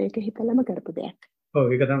සමිනාත. මම ඒක හිතලම කරපු දෙයක්. ඔව්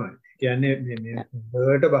ඒක තමයි. කියන්නේ මේ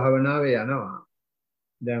හොඳට භාවනාවේ යනවා.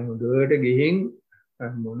 දැන් හොඳට ගිහින්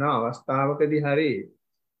මොන අවස්ථාවකදී හරි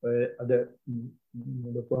ඔය අද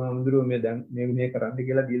ලොකු හාමුදුරුවෝ මේ දැන් මේ කරන්න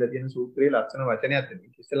කියලා දීලා තියෙන සූත්‍රයේ ලක්ෂණ වචනයක්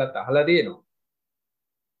තියෙනවා. ඉස්සෙල්ලත් අහලා තියෙනවා.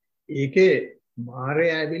 ඒකේ මාරය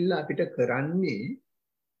ඇවිල්ලා අපිට කරන්නේ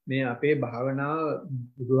මේ අපේ භාවනාව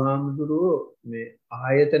බුදුහාමුදුරුවෝ මේ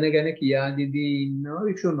ආයතන ගැන කියා දීදී ඉන්නවා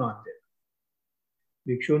වික්ෂුන් වහන්සේ.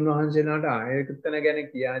 වික්ෂුන් වහන්සේලාට ආයතන ගැන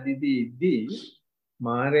කියා දීදී ඉද්දී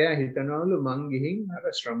මාරයා හිතනවලු මං ගිහින් අර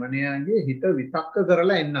ශ්‍රමණයාගේ හිත විතක්ක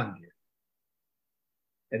කරලා එන්නම් කියලා.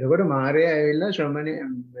 එතකොට මාරයා ඇවිල්ලා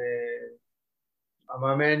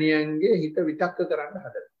අමාමෑණියන්ගේ හිත විතක්ක කරන්න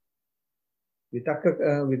හදනවා.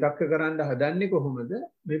 විතක්ක කරන්න හදන්නේ කොහොමද?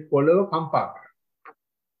 මේ පොළොව කම්පා කරනවා.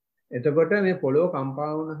 එතකොට මේ පොළොව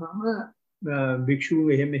කම්පා වුණාම භික්ෂුව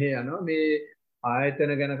එහෙම යනවා මේ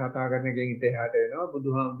ආයතන ගැන කතා කරන එකෙන් හිත එහාට වෙනවා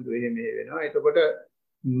බුදුහාමුදුරුවෝ එහෙම වෙනවා. එතකොට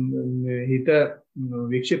හිත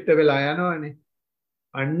වික්ෂිප්ත වෙලා යනවානේ.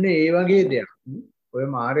 අන්න ඒ වගේ දෙයක්. ඔය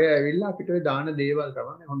මායя ඇවිල්ලා අපිට ඔය දාන දේවල්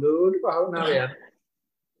තමයි හොඳට භාවනාව යන.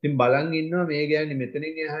 ඉතින් බලන් ඉන්නවා මේ ගෑණි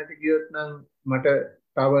මෙතනින් එහාට ගියොත් නම් මට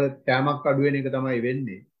තව කෑමක් අඩු වෙන එක තමයි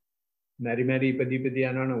වෙන්නේ. මැරි ඉපදී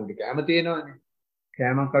යනවනම් උඩ කෑම තියෙනවානේ.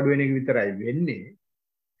 කෑමක් අඩු වෙන එක විතරයි වෙන්නේ.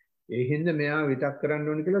 ඒ හින්දා මෙයා විතක් කරන්න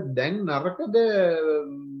ඕන කියලා දැන් නරකද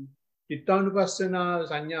චිත්තානුපස්සනාව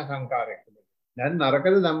සංඥා සංකාරයක්. දැන්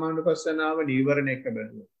නරකද ධම්මානුපස්සනාව නීවරණ එක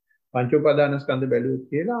බැලුවා. පංච උපාදානස්කන්ධ බැලුවොත්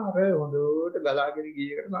කියලා අර හොඳට ගලාගෙන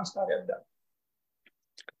ගියකට සංස්කාරයක් දානවා.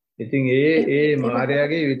 ඉතින් ඒ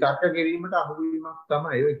මායාවේ විතක්ක කිරීමට අහුවීමක්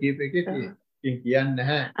තමයි ඔය කියප එකේ තියෙන්නේ. ඉතින් කියන්නේ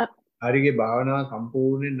නැහැ හරිගේ භාවනාව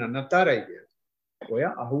සම්පූර්ණයෙන් නන්නතරයි කියලා. ඔය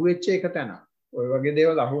අහුවෙච්ච එක තැන. ඔය වගේ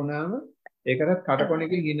දේවල් අහු වුණාම ඒකටත්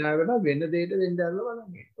කටකොණකින් hina වෙලා වෙන දෙයකට වෙන්න ඇරලා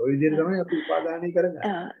බලන්නේ. ඔය විදිහට තමයි අපි උපාදානය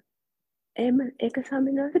කරගන්නේ. එහෙම ඒක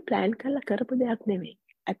සමිනාට ප්ලෑන් කරලා කරපු දෙයක් නෙමෙයි.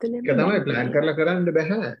 ඇතුළේම ඒක තමයි ප්ලෑන් කරලා කරන්න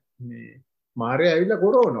බෑ. මේ මාරේ ඇවිල්ලා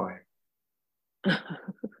කරවනවා.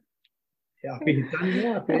 අපි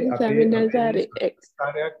හිතන්නේ අපේ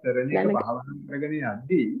කාර්යයක් කරන එක භාවනා කරගෙන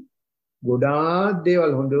යද්දී ගොඩාක්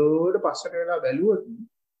දේවල් හොඳට පස්සට වෙලා බැලුවොත්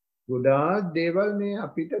ගොඩාක් දේවල් මේ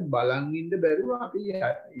අපිට බලන් ඉන්න බැරුව අපි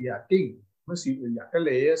යටින් යට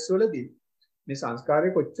ලේයර්ස් වලදී මේ සංස්කාරය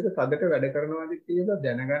කොච්චර තදට වැඩ කරනවද කියලා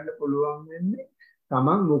දැනගන්න පුළුවන් වෙන්නේ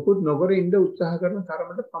තමන් මොකුත් නොකර ඉඳ උත්සාහ කරන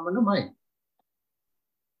තරමට පමණමයි.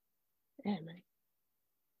 එහෙමයි.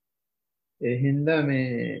 ඒ හින්දා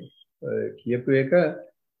මේ කියපු එක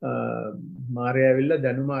මාරේ ඇවිල්ලා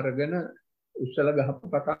දැනුම අරගෙන උස්සල ගහපු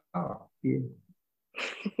කතාවක් කියන්නේ.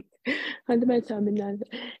 හොඳයි ස්වාමීන් වහන්සේ.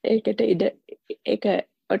 ඒකට ඒක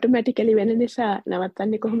ඔටෝමැටිකලි වෙන නිසා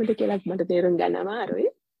නවත්තන්නේ කොහොමද කියලා මට තේරුම් ගන්න අමාරුයි.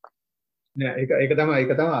 නෑ ඒක තමයි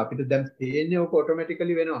අපිට දැන් තේන්නේ ඔක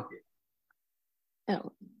ඔටෝමැටිකලි වෙනවා කියලා. ඔව්.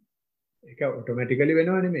 ඒක ඔටෝමැටිකලි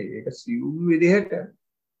වෙනව නෙමෙයි. ඒක සියුම් විදිහට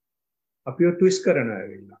අපිව ට්විස්ට් කරනවා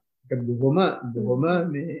ඇවිල්ලා. ඒක බොහොම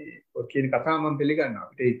මේ ඔය කියන කතාව මම පිළිගන්නවා.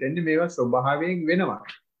 අපිට හිතෙන්නේ මේවා ස්වභාවයෙන් වෙනවා.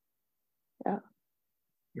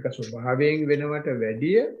 ඒක ස්වභාවයෙන් වෙනවට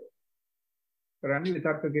වැඩිය කරන්නේ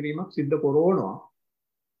විතර්ක කිරීමක් සිද්ධ කරනවා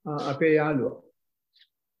අපේ යාළුවා.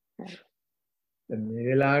 දැන් මේ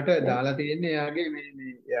වෙලාවට දාලා තියෙන්නේ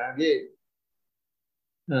එයාගේ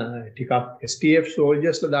ටිකක් STF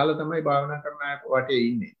සෝල්ජර්ස්ලා දාලා තමයි භාවනා කරන අය වටේ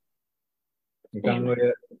ඉන්නේ. නිකන් ඔය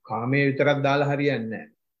කාමයේ විතරක් දාලා හරියන්නේ නැහැ.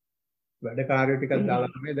 වැඩකාරයෝ ටිකක්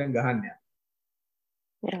දාලා තමයි දැන් ගහන්නේ.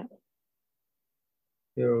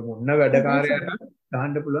 ඒ මොන වැඩකාරයට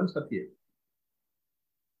ගහන්න පුළුවන් සතියේ.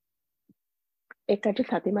 ඒකට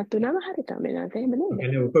සතිමත් වුණාම හරි තමයි නේද? එහෙම නේද?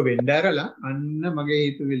 එනේ ඔක වෙන්න ඇරලා අන්න මගේ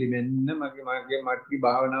හිතුවිලි මෙන්න මගේ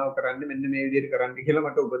භාවනාව කරන්න මෙන්න මේ විදිහට කරන්න කියලා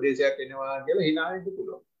මට උපදේශයක් එනවා කියලා hina වෙන්න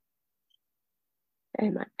පුළුවන්.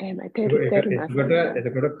 එහෙමයි.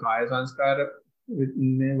 එතකොට කාය සංස්කාර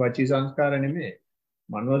මේ වචී සංස්කාර නෙමෙයි.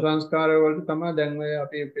 මනෝ සංස්කාර වලට තමයි දැන් ඔය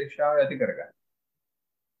අපේ ප්‍රේක්ෂාව ඇති කරගන්නේ.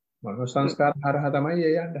 මනෝ සංස්කාර හරහා තමයි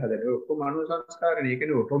ඒ යන්න හදන්නේ. ඔක්කොම මනෝ සංස්කාරනේ.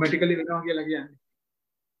 ඒකනේ ඔටෝමැටිකලි වෙනවා කියලා කියන්නේ.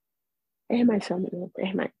 එහෙමයි ස්වාමීනි.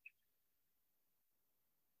 එහෙමයි.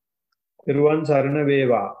 තිරුවන් සරණ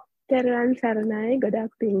වේවා. තිරුවන් සරණයි.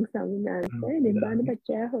 ගොඩක් පිං ස්වාමීනි. නිබ්බාන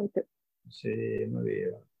පත්‍ය හොතු. සේම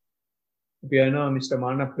වේවා. අපි යනවා මිස්ටර්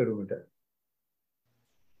මානප් පෙරුමට.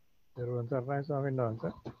 තිරුවන් සරණයි ස්වාමීන්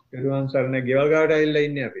වහන්සේ. තිරුවන් සරණ ගෙවල් ගාවට ඇවිල්ලා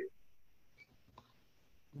ඉන්නේ අපි.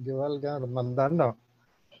 ගෙවල් ගාන මම දන්නවා.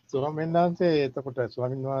 ස්වාමීන් වහන්සේ එතකොට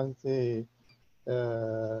ස්වාමීන් වහන්සේ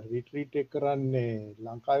රිට්‍රීට් එක කරන්නේ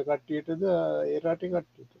ලංකාවේ කට්ටියටද ඒ රටේ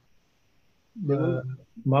කට්ටියටද?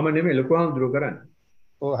 මම නෙමෙයි ලොකු හාමුදුරුවෝ කරන්නේ.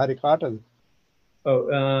 ඔව් හරි කාටද? ඔව්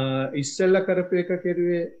ඉස්සෙල්ලා කරපු එක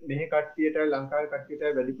කෙරුවේ මෙහි කට්ටියටයි ලංකාවේ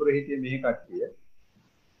කට්ටියටයි වැඩිපුර හිටියේ මෙහි කට්ටිය.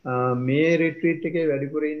 මේ රිට්‍රීට් එකේ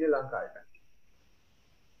වැඩිපුර ඉන්නේ ලංකාවේ කට්ටිය.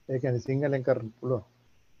 ඒ කියන්නේ සිංහලෙන් කරන්න පුළුවන්.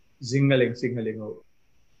 සිංහලෙන් ඔව්.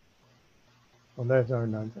 හොඳයි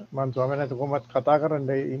ස්වාමීන් වහන්සේ. මම ස්වාමීන් වහන්සේ කොහොමද කතා කරන්න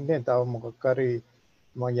ඉන්නේ තව මොකක් හරි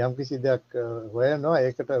මම යම් කිසි දෙයක් හොයනවා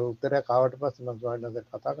ඒකට උත්තරයක් ආවට පස්සේ මම ස්වාමීන් වහන්සේ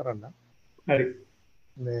කතා කරන්න. හරි.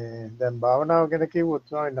 මේ දැන් භාවනාව ගැන කිව්වොත්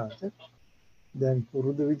ස්වාමීන් වහන්සේ දැන්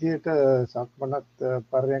පුරුදු විදියට සක්මනත්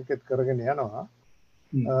පරයන්කෙත් කරගෙන යනවා.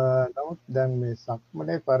 නමුත් දැන් මේ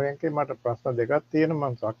සක්මනේ පරයන්කේ මට ප්‍රශ්න දෙකක් තියෙනවා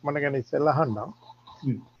මම සක්මන ගැන ඉස්සෙල්ලා අහන්නම්.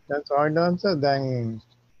 දැන් ස්වාමීන් වහන්සේ දැන්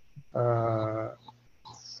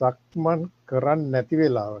සක්මන් කරන්නේ නැති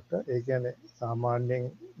වෙලාවට ඒ කියන්නේ සාමාන්‍යයෙන්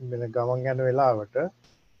වෙන ගමන් යන වෙලාවට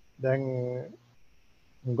දැන්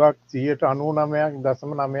හුඟක්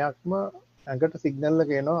 99.9%ක්ම ඇඟට සිග්නල්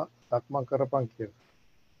එක එනවා සක්මන් කරපන් කියලා.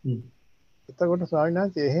 එතකොට ස්වාමීන්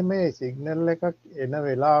වහන්සේ එහෙම සිග්නල් එකක් එන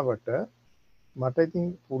වෙලාවට මට ඉතින්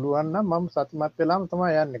පුළුවන් නම් මම සතිමත් වෙලාම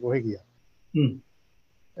තමයි යන්නේ කොහෙ ගියා.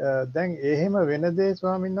 දැන් එහෙම වෙන දේ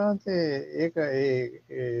ස්වාමීන් වහන්සේ ඒක ඒ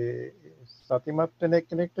සතිමත් වෙන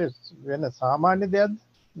කෙනෙක්ට වෙන සාමාන්‍ය දෙයක්ද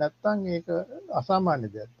නැත්නම් ඒක අසාමාන්‍ය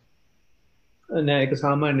දෙයක්ද? නෑ ඒක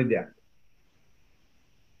සාමාන්‍ය දෙයක්.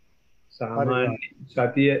 සාමාන්‍ය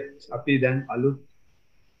සතිය අපි දැන්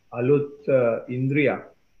අලුත් ඉන්ද්‍රියක්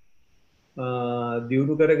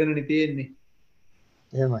දියුණු කරගෙන තියෙන්නේ.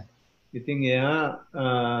 එහෙමයි. ඉතින් එයා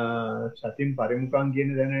සතින් පරිමුඛම් කියන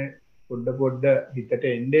දැන පොඩ හිතට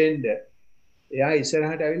එන්න එයා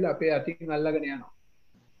ඉස්සරහට ඇවිල්ලා අපේ අතින් අල්ලගෙන යනවා.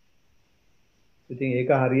 ඉතින්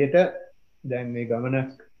ඒක හරියට දැන් මේ ගමන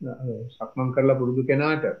සක්මන් කරලා පුරුදු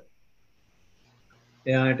කෙනාට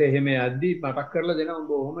එයාට එහෙම යද්දි මතක් කරලා දෙනවා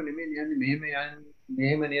උඹ ඔහොම නෙමෙයි යන්නේ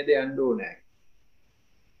මෙහෙම නේද යන්න ඕනේ.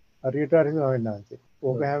 හරියට හරි ස්වාමීන් වහන්සේ.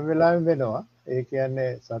 ඕක හැම වෙලාවෙම වෙනවා. ඒ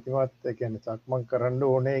කියන්නේ සතිමත් ඒ කියන්නේ සක්මන් කරන්න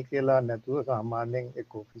ඕනේ කියලා නැතුව සාමාන්‍යයෙන්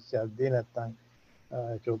එක්ක ඔෆිස් යද්දී නැත්තම්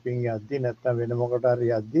shopping යද්දී නැත්තම් වෙන මොකට හරි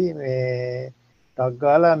යද්දී මේ ටක්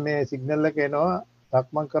ගාලා මේ සිග්නල් එක එනවා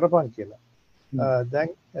සක්මන් කරපන් කියලා. දැන්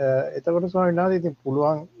එතකොට ස්වාමීන් වහන්සේ ඉතින්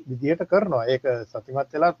පුළුවන් විදියට කරනවා. ඒක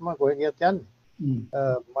සතිමත් වෙලාත් මම කොහෙ ගියත් යන්නේ.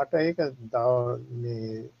 මට ඒක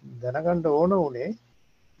මේ දැනගන්න ඕන උනේ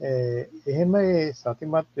එහෙම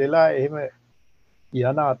සතිමත් වෙලා එහෙම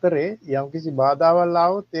යන අතරේ යම්කිසි බාධාවල්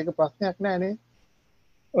ආවොත් ඒක ප්‍රශ්නයක් නෑ නේ.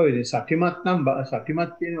 ඔය සතිමත් නම්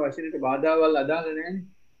සතිමත් කියන වචනෙට බාධාවල් අදාළ නෑනේ.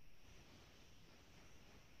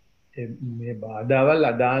 මේ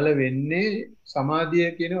බාධාවල් අදාළ වෙන්නේ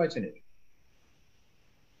සමාධිය කියන වචනෙට.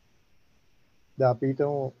 දැන් අපි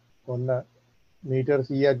හිතමු ඔන්න මීටර්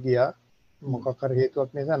 100ක් ගියා මොකක් හරි හේතුවක්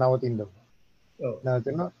නිසා නවතින්න ඕන. ඔව්.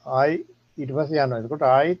 නැවතුණා ආයි ඊට පස්සේ යනවා. එතකොට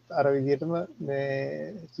ආයිත් අර විදිහටම මේ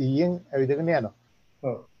 100න් ඇවිදගෙන යනවා.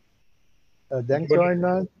 ඔව්. දැන් ස්වාමීන්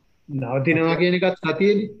වහන්සේ නවතිනවා කියන එකත්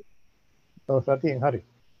සතියනේ. ඔව් සතියෙන් හරි.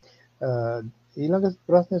 ඊළඟ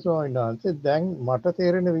ප්‍රශ්නේ ස්වාමීන් වහන්සේ දැන් මට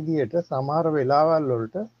තේරෙන විදිහට සමහර වෙලාවල්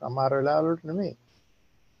වලට නෙමෙයි.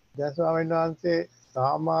 දැන් ස්වාමීන් වහන්සේ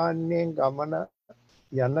සාමාන්‍යයෙන් ගමන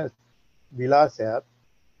යන විලාසයත්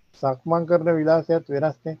සක්මන් කරන විලාසයත්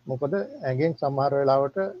වෙනස්නේ. මොකද ඇඟෙන් සමහර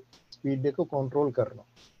වෙලාවට ස්පීඩ් එක කන්ට්‍රෝල් කරනවා.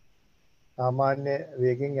 සාමාන්‍ය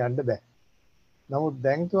වේගෙන් යන්න බෑ. නමුත්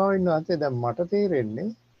දැන් ස්වාමීන් වහන්සේ දැන් මට තේරෙන්නේ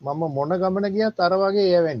මම මොන ගමන ගියත් අර වගේ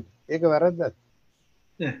යවෙන්නේ. ඒක වැරද්දක්.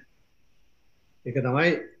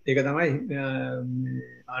 ඒක තමයි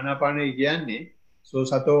ආනාපානයි කියන්නේ සෝ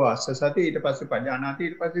සතෝ අස්ස සති ඊට පස්සේ පජානාති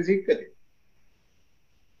ඊට පස්සේ සික්කති.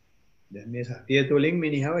 දැන් මේ සතිය තුළින්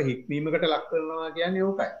මිනිහව හික්මීමකට ලක් කරනවා කියන්නේ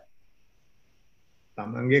ඕකයි.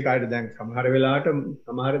 තමන්ගේ කායට දැන් සමහර වෙලාවට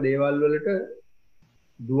සමහර දේවල් වලට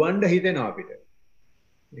දුවන්න හිතෙනවා අපිට.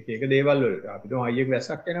 එක දේවල් වලට අපිට අයියෙක්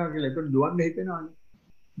වැස්සක් එනවා කියලා ඒකට දුවන්න හිතෙනවානේ.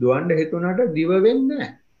 දුවන්න හිතුණාට දිව වෙන්නේ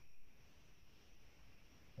නැහැ.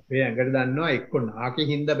 අපේ ඇඟට දන්නවා එක්ක නාකේ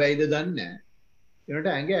හින්දා බැයිද දන්නේ නැහැ. ඒකට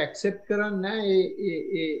ඇඟ ඇක්සෙප්ට් කරන්නේ නැහැ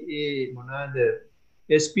ඒ මොනවාද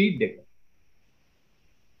ඒ ස්පීඩ් එක.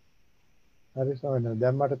 හරි ස්වාමීන් වහන්සේ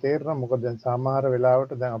දැන් මට තේරෙනවා මොකද දැන් සමහර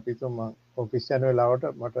වෙලාවට දැන් අපි තුමා ඔෆිස් යන වෙලාවට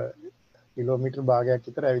මට කිලෝමීටර් භාගයක්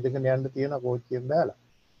විතර ඇවිදගෙන යන්න තියෙන කෝච්චියෙන් බෑලා.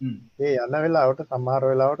 ඒ යන වෙලාවට සමහර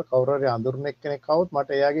වෙලාවට කවුරු හරි අඳුරන එක්කෙනෙක් આવොත්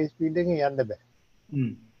මට එයාගේ ස්පීඩ් එකෙන් යන්න බෑ.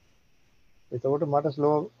 එතකොට මට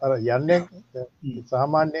ස්ලෝ අර යන්නේ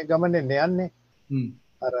සාමාන්‍ය ගමනේ යන්නේ.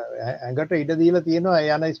 අර ඇඟට ඉඩ දීලා තියෙනවා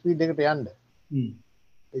යන ස්පීඩ් එකට යන්න.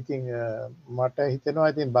 ඉතින් මට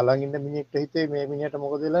හිතෙනවා ඉතින් බලන් ඉන්න මිනිහෙක්ට හිතේ මේ මිනිහට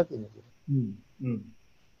මොකද වෙලා තියෙන්නේ කියලා.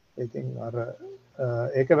 ඉතින් අර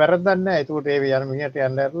ඒක වැරද්දක් නෑ. ඒකට ඒ යන මිනිහට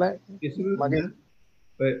යන්න ඇරලා මගේ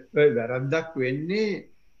ඔය වැරද්දක් වෙන්නේ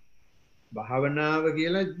භාවනාව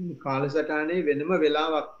කියලා කාලසටහනේ වෙනම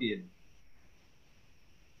වෙලාවක් තියෙනවා.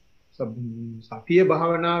 සතිය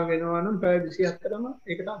භාවනාව වෙනවා නම් පැය 24ම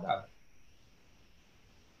ඒකට අදාළයි.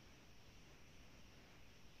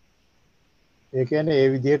 ඒ කියන්නේ ඒ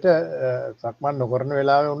විදිහට සක්මන් නොකරන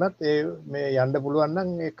වෙලාවෙ වුණත් ඒ මේ යන්න පුළුවන් නම්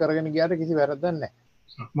ඒක කරගෙන ගියාට කිසි වැරද්දක් නැහැ.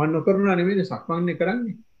 සක්මන් නොකරනවා නෙමෙයි සක්මන්නේ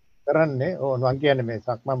කරන්නේ. කරන්නේ ඕ මං කියන්නේ මේ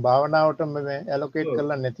සක්මන් භාවනාවටම මේ ඇලොකේට්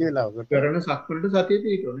කරලා නැති වෙලාවකට කරන සක්මන්ට සතිය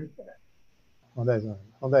පිටුනේ. හොඳයි.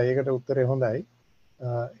 හොඳයි ඒකට උත්තරේ හොඳයි.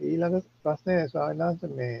 ඊළඟ ප්‍රශ්නේ ස්වාමීන්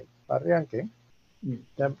වහන්සේ මේ පර්යංකෙන්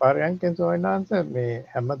දැන් පර්යංකෙන් ස්වාමීන් වහන්සේ මේ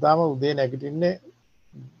හැමදාම උදේ නැගිටින්නේ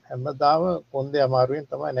හැමදාම කොන්දේ අමාරුවෙන්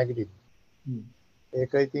තමයි නැගිටින්නේ.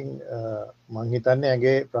 ඒක ඉතින් මං හිතන්නේ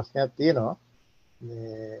ඇගේ ප්‍රශ්නයක් තියෙනවා.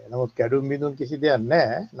 මේ නමුත් කැඩුම් බිඳුම් කිසි දෙයක්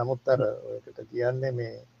නැහැ. නමුත් අර ඔයකට කියන්නේ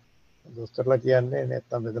මේ දොස්තරලා කියන්නේ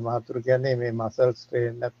නැත්තම් වෙද මහතුරු කියන්නේ මේ මසල්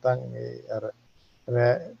ස්ට්‍රේන් නැත්තම් ඒ අර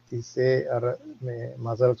තිස්සේ අර මේ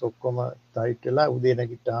මසල්ස් ඔක්කොම ටයිට් වෙලා උදේ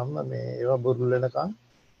නැගිට්ටාම මේ ඒවා බුරුල් වෙනකන්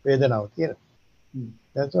වේදනාවක් තියෙනවා.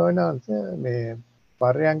 දැන් සෝනන්ස මේ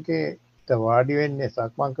පර්යංකේට වාඩි වෙන්නේ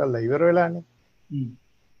සක්මන් කරලා ඉවර වෙලානේ.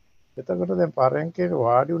 එතකොට දැන් පර්යංකේට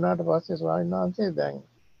වාඩි වුණාට පස්සේ ස්වාමීන් වහන්සේ දැන්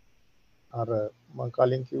අර මම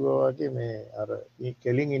කලින් කිව්වා වගේ මේ අර මේ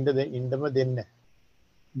කෙලින් ඉන්නම දෙන්නේ නැහැ.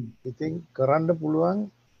 ඉතින් කරන්න පුළුවන්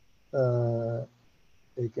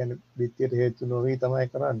ඒ කියන්නේ බිත්තියට හේතු නොවි තමයි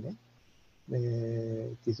කරන්නේ.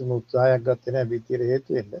 මේ කිසිම උත්සාහයක් ගත්තේ නැහැ බිත්තියට හේතු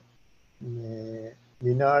වෙන්න. මේ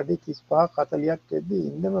විනාඩි 35 40ක් වෙද්දී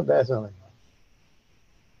ඉන්නම බෑ ස්වාමීන් වහන්සේ.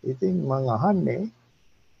 ඉතින් මං අහන්නේ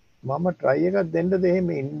මම try එකක් දෙන්නද එහෙම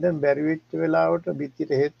ඉන්න බැරි වෙච්ච වෙලාවට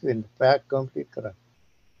බිත්තියට හේතු වෙන්න පැයක් කම්ප්ලීට් කරන්න.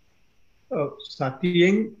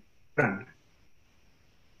 සතියෙන් කරන්න.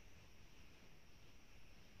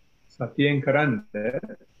 සතියෙන් කරන්න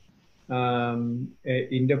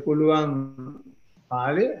ඉන්න පුළුවන්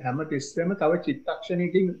කාලේ හැම තිස්සෙම තව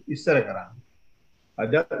චිත්තක්ෂණයකින් ඉස්සර කරන්න.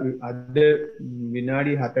 අද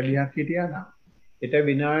විනාඩි 40ක් හිටියා නම් ඊට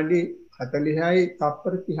විනාඩි 40යි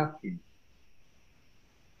තත්පර 30ක් ඉන්න.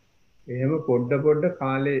 එහෙම පොඩ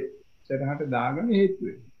කාලේ ඉස්සරහට දාගෙන හේතු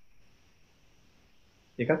වෙනවා.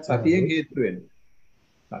 ඒකත් සතියෙන් හේතු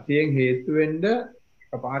වෙනවා. සතියෙන් හේතු වෙන්න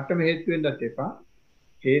එකපාරටම හේතු වෙන්නත් එපා.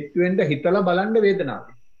 හේතු වෙන්න හිතලා බලන්න වේදනාව.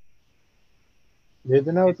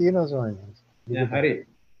 වේදනාව තියෙනවා ස්වාමීන් වහන්සේ. හරි.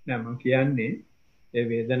 නෑ මම කියන්නේ ඒ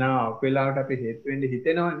වේදනාව අප වෙලාවට අපි හේතු වෙන්න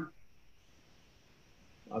හිතෙනවනේ.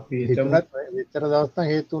 අපි හිතමු විතර දවස් නම්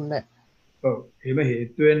හේතුන්නේ නැහැ. ඔව්. එහෙම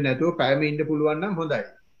හේතු වෙන්නේ නැතුව පැයම ඉන්න පුළුවන් නම් හොඳයි.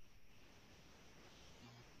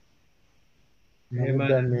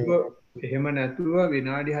 එහෙම නැතුව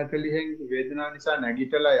විනාඩි 40න් වේදනාව නිසා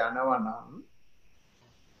නැගිටලා යනවා නම්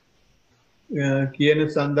කියන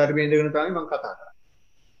සන්දර්භයේ ඉඳගෙන තමයි මම කතා කරන්නේ.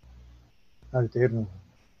 හරි තේරෙනවා.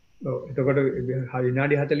 ඔව් එතකොට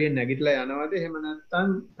විනාඩි 40න් නැගිටලා යනවද එහෙම නැත්නම්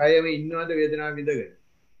පැයම ඉන්නවද වේදනාව විඳගෙන?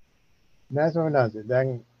 නෑ ස්වාමීන් වහන්සේ දැන්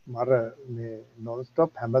මර මේ non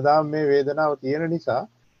stop හැමදාම මේ වේදනාව තියෙන නිසා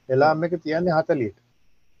එලාම් එක තියන්නේ 40ට.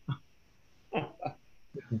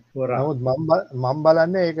 නමුත් මම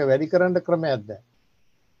බලන්නේ ඒක වැඩි කරන්න ක්‍රමයක් දැන්.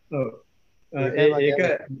 ඔව්.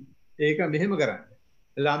 ඒක මෙහෙම කරන්න.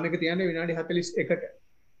 එලාම් එක තියන්නේ විනාඩි 41ට.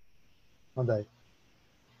 හොඳයි.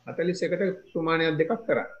 41ට ප්‍රමාණයක් දෙකක්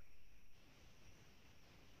කරන්න.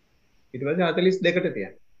 ඊට පස්සේ 42ට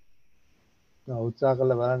තියන්න. උත්සාහ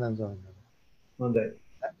කරලා බලන්න ස්වාමීන් වහන්සේ. හොඳයි.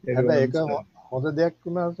 හැබැයි ඒක හොඳ දෙයක්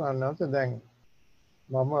වුණා ස්වාමීන් වහන්සේ. දැන්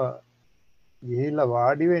මම ගිහිල්ලා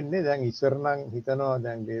වාඩි වෙන්නේ දැන් ඉස්සර නම් හිතනවා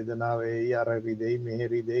දැන් වේදනාව එයි අර රිදෙයි මෙහෙ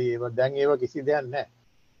රිදෙයි ඒව කිසි දෙයක් නැහැ.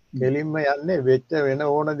 කෙලින්ම යන්නේ වෙච්ච වෙන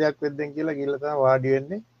ඕන දෙයක් වෙද්දෙන් කියලා ගිහිල්ලා තමයි වාඩි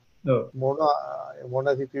වෙන්නේ. ඔව්. මොන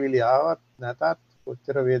සිතුවිලි ආවත් නැතත්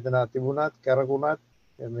කොච්චර වේදනාවක් තිබුණත් කරකුණත්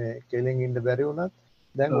මේ කෙලින් ඉන්න බැරි වුණත්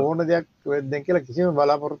දැන් ඕන දෙයක් වෙද්දෙන් කියලා කිසිම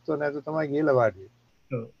බලාපොරොත්තුවක් නැතුව තමයි ගිහිල්ලා වාඩි වෙන්නේ.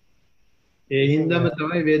 ඔව්. ඒ හින්දාම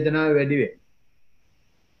තමයි වේදනාව වැඩි වෙන්නේ.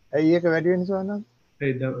 ඇයි ඒක වැඩි වෙන්නේ සවන්නත්?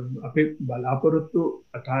 අපි බලාපොරොත්තු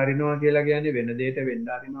අතාරිනවා කියලා කියන්නේ වෙන දෙයක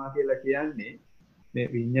වෙන්න ආරිනවා කියලා කියන්නේ මේ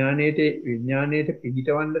විඥාණයට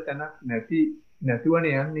පිහිටවන්න තැනක්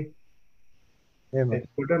නැතුවනේ යන්නේ.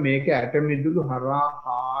 ඒකට මේක ඇට මිදුළු හරහා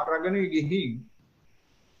හාරගෙන ගිහින්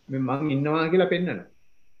මේ මං ඉන්නවා කියලා පෙන්නනවා.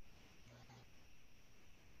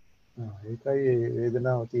 ඒකයි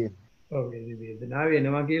වේදනාව තියෙන්නේ. ඔව් වේදනාව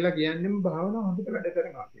එනවා කියලා කියන්නේම භාවනාව හොඳට වැඩ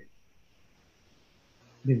කරනවා කියන්නේ.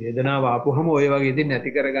 මේ වේදනාව ආපුවම ඔය වගේ ඉතින් නැති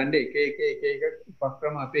කරගන්න එක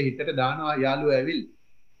උපක්‍රම අපේ හිතට දානවා යාළුවෝ ඇවිල්ලා.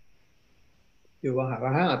 ඒව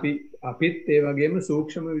හරහා අපිත් ඒ වගේම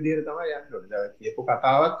සූක්ෂම විදිහට තමයි යන්න ඕනේ. දැන් කියපු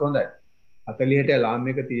කතාවත් හොඳයි. 40ට ඇලාම්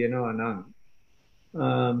එක තියෙනවා නම්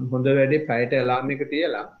හොඳ වැඩේ පැයට ඇලාම් එක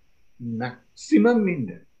තියලා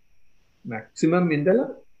මැක්සිමම් ඉඳලා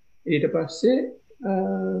ඊට පස්සේ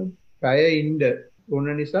පැය ඉන්න ඕන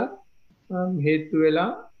නිසා හේතු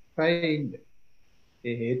වෙලා පැය ඉන්න.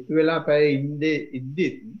 ඒ හේතු වෙලා පැය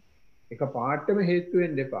ඉද්දිත් එක පාටම හේතු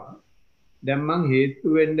වෙන්න එපා. දැන් මං හේතු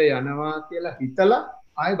වෙන්න යනවා කියලා හිතලා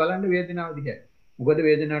ආයෙ බලන්න වේදනාව දිහා. මොකද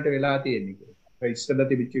වේදනාවට වෙලා තියෙන්නේ කියලා. ඒක ඉස්සෙල්ලා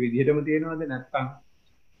තිබිච්ච විදිහටම තියෙනවද නැත්නම්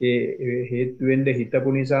ඒ හේතු වෙන්න හිතපු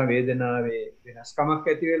නිසා වේදනාවේ වෙනස්කමක්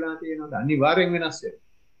ඇති වෙලා තියෙනවද? අනිවාර්යෙන් වෙනස් වෙනවා.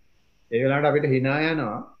 ඒ වෙලාවට අපිට hina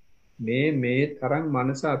යනවා මේ තරම්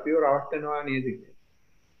මනස අපිව රවට්ටනවා නේද කියලා.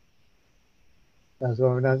 දැන්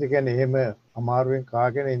ස්වාමීන් වහන්සේ කියන්නේ එහෙම අමාරුවෙන්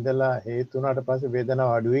කාගෙන ඉඳලා හේතු වුණාට පස්සේ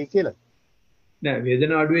වේදනාව අඩු වෙයි කියලා. නෑ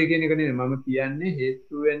වේදනාව අඩු වෙයි කියන එක නෙමෙයි මම කියන්නේ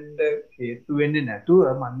හේතු වෙන්නේ නැතුව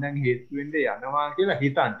මම දැන් හේතු වෙන්න යනවා කියලා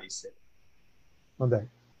හිතන්න ඉස්සෙල්ලා. හොඳයි.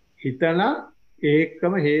 හිතලා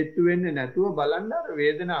ඒකම හේතු වෙන්නේ නැතුව බලන්න අර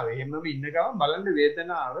වේදනාව. එහෙමම ඉන්න ගමන් බලන්න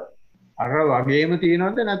වේදනාව අර වගේම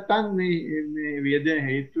තියෙනවද නැත්නම් මේ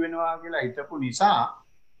හේතු වෙනවා කියලා හිතපු නිසා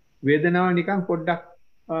වේදනාව නිකන් පොඩ්ඩක්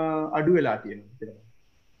අඩු වෙලා තියෙනවා කියලා.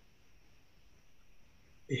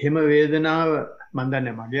 එහෙම වේදනාව මම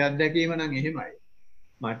දන්නේ මගේ අත්දැකීම නම් එහෙමයි.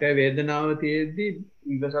 මට වේදනාව තියෙද්දි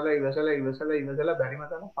ඉවසලා බැරිම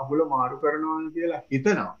තරම් කකුල මාරු කරනවා කියලා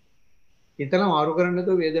හිතනවා. හිතලා මාරු කරන්න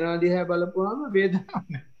නැතුව වේදනාව දිහා බලපුවාම වේදනාවක්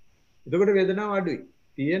නැහැ. එතකොට වේදනාව අඩුයි.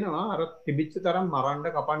 තියෙනවා අර තිබිච්ච තරම් මරන්න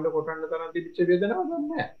කපන්න කොටන්න තරම් තිබිච්ච වේදනාවක්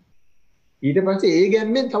නැහැ. ඊට පස්සේ ඒ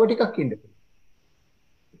ගැම්මෙන් තව ටිකක් ඉන්න පුළුවන්.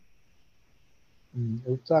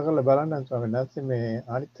 උත්සාහ කරලා බලන්න ස්වාමීන් වහන්සේ මේ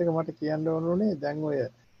අනිත් එක මට කියන්න ඕනේ දැන් ඔය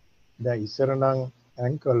දැන් ඉස්සර නම්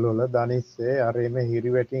ඇන්කල් වල දනිස්සේ අර මේ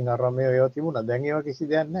හිරිවැටින් අරමේ ඒවා තිබුණා. දැන් ඒවා කිසි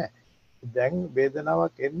දෙයක් නැහැ. දැන්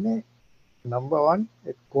වේදනාවක් එන්නේ නම්බර්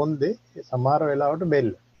 1 කොන්දේ සමහර වෙලාවට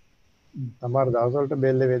බෙල්ල. සමහර දවස්වලට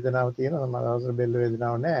බෙල්ල වේදනාවක් තියෙනවා. සමහර දවස්වල බෙල්ල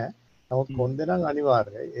වේදනාවක් නැහැ. නමුත් කොන්දේ නම්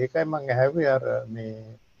අනිවාර්යයි. ඒකයි මම ඇහැව්වේ අර මේ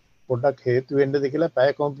පොඩ්ඩක් හේතු වෙන්නද කියලා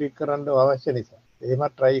පැය කම්ප්ලීට් කරන්න අවශ්‍ය නිසා.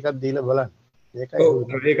 එහෙමත් try එකක් දීලා බලන්න. ඒකයි ඔව්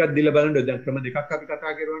try එකක් දීලා බලන්න. දැන් ක්‍රම දෙකක් අපි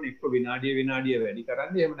කතා කරනවානේ. එක්ක විනාඩිය වැඩි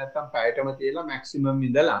කරන්න. එහෙම නැත්නම් පැයටම තියලා මැක්සිමම්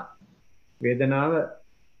ඉඳලා වේදනාව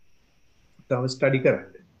තව ස්ටඩි කරන්න.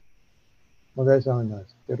 හොඳයි ස්වාමීන්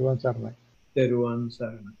වහන්සේ. පෙරවන් සරණයි. දරුවන්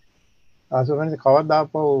සරණයි. ආසෝකන්නේ කවද්ද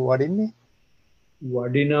ආපහු වඩින්නේ?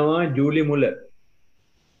 වඩිනවා ජූලි මුල.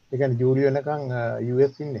 ඒ කියන්නේ ජූලි වෙනකන්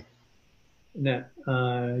US ඉන්නේ. නෑ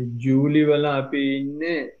ජූලි වල අපි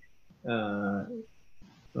ඉන්නේ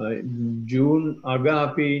ජූන් අග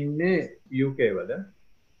අපි ඉන්නේ UK වල.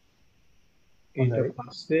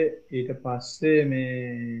 ඊට පස්සේ මේ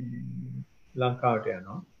ලංකාවට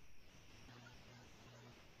යනවා.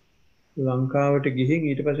 ලංකාවට ගිහින්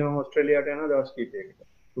ඊට පස්සේ මම ඕස්ට්‍රේලියාවට යනවා දවස් කිහිපයකට.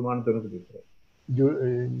 තුමාන තුනක විතර.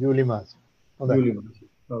 ජූලි මාසේ. හොඳයි. ජූලි මාසේ.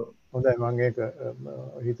 ඔව්. හොඳයි මම ඒක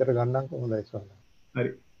හිතට ගන්නම්කො. හොඳයි ස්වාමීන්.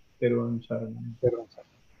 හරි. පෙරවන් සරණයි. පෙරවන්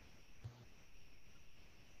සරණයි.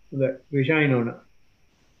 හොඳයි. විශායින ඕන.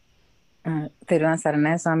 තෙරුවන්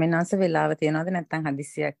සරණයි ස්වාමීන් වහන්සේ. වෙලාව තියනවද නැත්නම්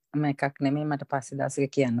හදිස්සියක්ම එකක් නෙමෙයි මට පස්සේ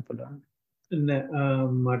දවසක කියන්න පුළුවන්. නෑ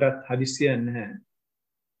මටත් හදිස්සියක් නැහැ.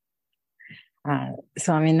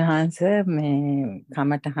 ස්වාමීන් වහන්සේ මේ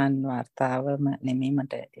කමටහන් වார்த்தාවම නෙමෙයි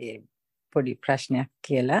මට ඒ පොඩි ප්‍රශ්නයක්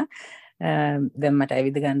කියලා. දැන් මට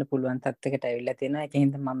ඇවිද ගන්න පුළුවන් තත්යකට ඇවිල්ලා තියෙනවා.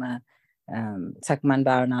 ඒකින්ද මම සක්මන්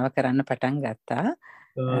භාවනාව කරන්න පටන් ගත්තා.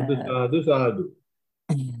 සාදු.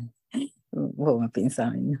 බොහොම පිං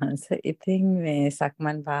ස්වාමීන් වහන්සේ. ඉතින් මේ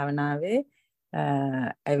සක්මන් භාවනාවේ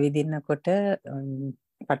ඇවිදිනකොට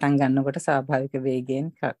පටන් ගන්නකොට ස්වාභාවික වේගයෙන්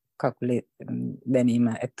කකුලේ දැනීම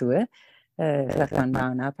ඇතුව සක්මන්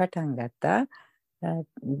භාවනාව පටන් ගත්තා.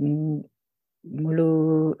 මුළු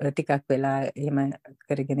ටිකක් වෙලා එහෙම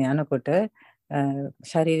කරගෙන යනකොට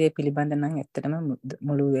ශරීරය පිළිබඳ නම් ඇත්තටම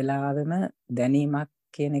මුළු වෙලාවෙම දැනීමක්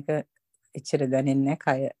කියන එක එච්චර දැනෙන්නේ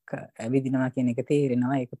නැහැ. කය ඇවිදිනවා කියන එක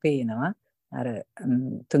තේරෙනවා, ඒක පේනවා. අර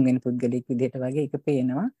තුන්වෙනි පුද්ගලික විදිහට වගේ ඒක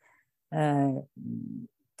පේනවා.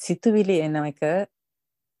 සිතුවිලි එනවා,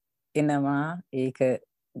 ඒක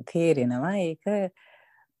තේරෙනවා. ඒක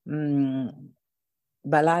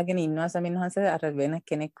බලාගෙන ඉන්නවා ස්වාමීන් වහන්සේ. අර වෙන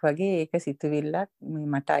කෙනෙක් වගේ ඒක සිතුවිල්ලක්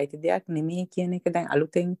මට අයිති දෙයක් නෙමෙයි කියන එක දැන්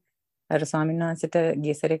අලුතෙන් අර ස්වාමීන් වහන්සේට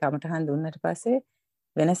ගියසරේ කමටහන් දුන්නට පස්සේ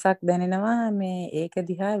වෙනසක් දැනෙනවා. මේ ඒක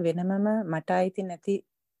දිහා වෙනමම මට අයිති නැති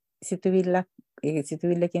සිතුවිල්ලක්, ඒ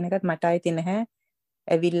සිතුවිල්ල කියන එකත් මට අයිති නැහැ,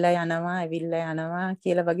 ඇවිල්ලා යනවා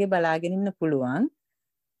කියලා වගේ බලාගෙන ඉන්න පුළුවන්.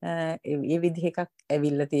 ඒ විදිහ එකක්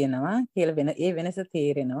ඇවිල්ලා තියෙනවා කියලා ඒ වෙනස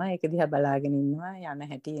තේරෙනවා. ඒක දිහා බලාගෙන ඉන්නවා, යන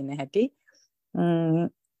හැටි එන හැටි.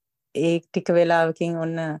 ඒ ටික වෙලාවකින්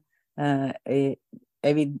ඔන්න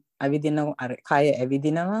ඇවිදින අර කය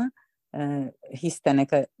ඇවිදිනවා, හිස්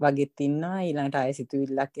තැනක වගෙත් ඉන්නවා. ඊළඟට ආයෙ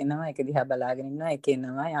සිතුවිල්ලක් එනවා, ඒක දිහා බලාගෙන ඉන්නවා, ඒක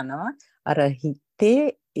එනවා යනවා. අර හිතේ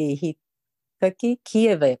ඒ හිතක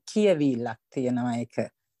කියවිල්ලක් තියෙනවා. ඒක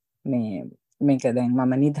මේක දැන්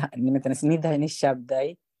මම මෙතන නිශ්ශබ්දයි,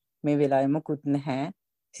 මේ වෙලාවේ මොකුත් නැහැ,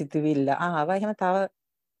 සිතුවිල්ල ආවා, එහෙම තව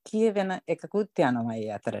කියවෙන එකකුත් යනවා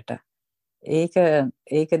ඒ අතරට.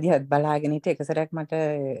 ඒක දිහා බලාගෙන හිට එක සැරයක් මට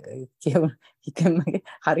හිතෙන්මගේ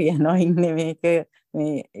හරියනවා ඉන්නේ මේක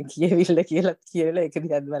මේ කියවිල්ල කියලා ඒක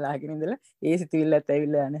දිහා බලාගෙන ඉඳලා ඒ සිතුවිල්ලත්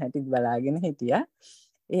ඇවිල්ලා යන හැටි බලාගෙන හිටියා.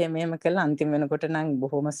 එහෙම කළා. අන්තිම වෙනකොට නම්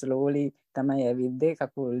බොහොම ස්ලෝලි තමයි ඇවිද්දේ.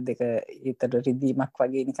 කකුල් දෙක ඊතර රිදීමක්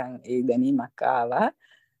වගේ නිකන් ඒ දැනීමක් ආවා.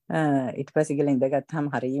 ඊට පස්සේ ගිහලා ඉඳගත්තාම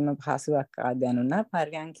හරියම පහසුවක් දැනුණා.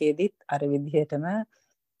 පර්යංකේදීත් අර විදිහටම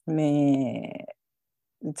මේ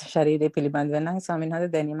ශරීරය පිළිබඳව නම් ස්වාමීන්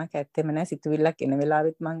වහන්සේ දැනීමක් ඇත්තෙම නැහැ. සිතුවිල්ලක් එන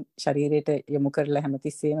වෙලාවෙත් මං ශරීරයට යොමු කරලා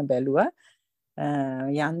හැමතිස්සෙම බැලුවා.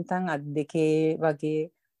 යන්තම් අත් දෙකේ වගේ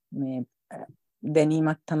මේ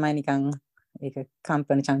දැනීමක් තමයි. නිකන් ඒක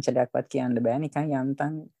කම්පන චංචලයක්වත් කියන්න බෑ. නිකන්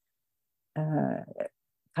යන්තම්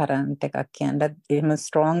කරන්ට් එකක් කියන්නත් එහෙම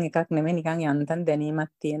ස්ට්‍රෝං එකක් නෙමෙයි. නිකන් යන්තම්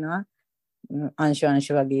දැනීමක් තියෙනවා.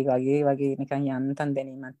 අංශු වගේ නිකන් යන්තම්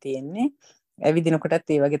දැනීමක් තියෙන්නේ.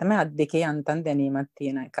 ඇවිදිනකොටත් ඒ වගේ තමයි. අත් දෙකේ යන්තම් දැනීමක්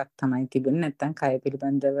තියෙන එකක් තමයි තිබුණේ. නැත්තම් කය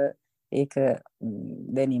පිළිබඳව ඒක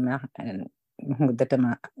දැනීම හොඳටම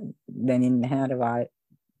දැනෙන්නේ නැහැ.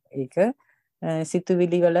 ඒක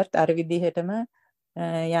සිතුවිලි වලත් අර විදිහටම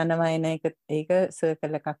යනවා එන එක, ඒක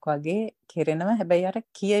සර්කල් එකක් වගේ කෙරෙනවා. හැබැයි අර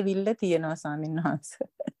කියවිල්ල තියෙනවා ස්වාමීන් වහන්සේ.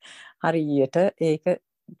 හරියට ඒක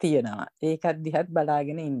තියෙනවා. ඒකත් දිහත්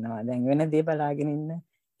බලාගෙන ඉන්නවා. දැන් වෙන දේ බලාගෙන ඉන්න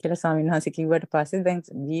කියලා ස්වාමීන් වහන්සේ කිව්වට පස්සේ දැන්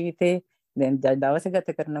ජීවිතේ දැන් දවස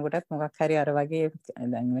ගත කරනකොටත් මොකක් හරි අර වගේ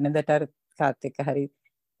දැන් වෙනදට අර කාත් එක්ක හරි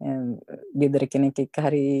ගෙදර කෙනෙක් එක්ක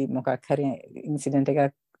හරි මොකක් හරි ඉන්සිඩන්ට්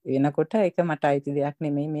එකක් වෙනකොට ඒක මට අයිති දෙයක්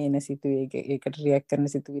නෙමෙයි. මේ එන සිතුවේ ඒකට රියැක්ට් කරන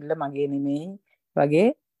සිතුවිල්ල මගේ නෙමෙයි වගේ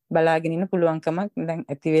බලාගෙන ඉන්න පුළුවන්කමක් දැන්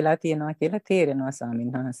ඇති වෙලා තියෙනවා කියලා තේරෙනවා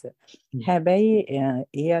ස්වාමීන් වහන්සේ. හැබැයි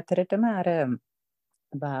ඒ අතරටම අර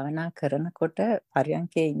භාවනා කරනකොට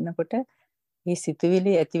පරයන්කේ ඉන්නකොට මේ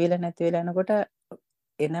සිතුවිලි ඇති වෙලා නැති වෙලා යනකොට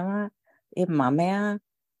එනවා ඒ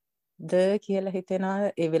මමයාද කියලා හිතෙනවා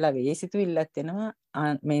ඒ වෙලාවේ ඒ සිතුවිල්ලත් එනවා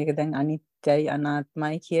මේක දැන් අනිත්‍යයි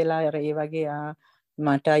අනාත්මයි කියලා අර ඒ වගේ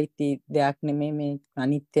මට අයිති දෙයක් නෙමෙයි මේ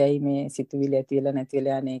අනිත්‍යයි මේ සිතුවිලි ඇති වෙලා නැති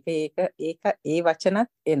වෙලා යන එක ඒක ඒ වචනත්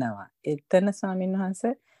එනවා. එතන ස්වාමීන්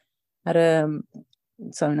වහන්සේ අර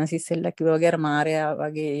සොනසිස්සෙල්ලා කිව්වා වගේ අර මායя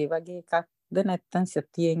වගේ ඒ වගේ එකක්ද නැත්තම්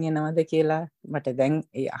සතියෙන් එනවද කියලා මට දැන්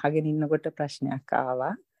ඒ අහගෙන ඉන්නකොට ප්‍රශ්නයක්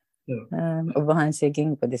ආවා. ඔබ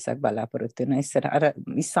වහන්සේගෙන් උපදෙසක් බලාපොරොත්තු වෙනවා. ඉස්සර අර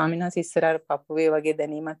ස්වාමීන් වහන්සේ ඉස්සර අර පපුවේ වගේ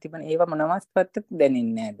දැනීමක් තිබුණා. ඒව මොනවත්වත්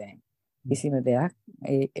දැනෙන්නේ නැහැ දැන්. කිසිම දෙයක්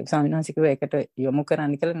ඒ ස්වාමීන් වහන්සේ කිව්වා ඒකට යොමු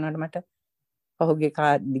කරන්න කියලා නේද මට පහුගිය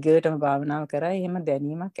දිගටම භාවනාව කරා එහෙම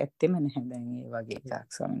දැනීමක් ඇත්තෙම නැහැ දැන් ඒ වගේ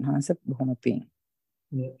එකක් ස්වාමීන් වහන්සේ බොහොම පිං.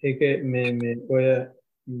 ඒකේ මේ ඔය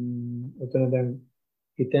ඔතන දැන්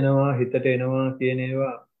හිතෙනවා හිතට එනවා කියන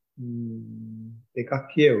ඒවා එකක්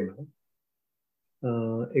කියවුණා.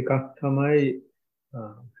 එකක් තමයි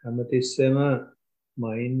හැමතිස්සෙම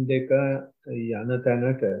මයින්ඩ් එක යන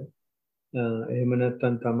තැනට එහෙම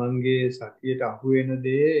නැත්නම් තමන්ගේ සතියට අහු වෙන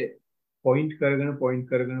දේ පොයින්ට් කරගෙන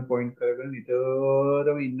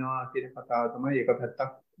නිතරම ඉන්නවා කියන කතාව තමයි එක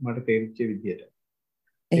පැත්තක් මට තේරිච්ච විදියට.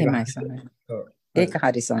 එහෙමයි ස්වාමීන්. ඒක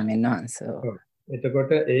හරි ස්වාමීන් වහන්සේ.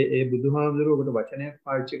 එතකොට ඒ බුදුහාමුදුරුවෝ ඔකට වචනයක්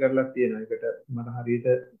පාවිච්චි කරලා තියෙනවා. ඒකට මට හරියට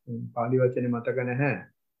පාලි වචනේ මතක නැහැ.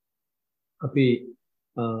 අපි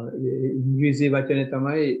ඉංග්‍රීසි වචනේ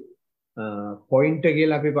තමයි පොයින්ට්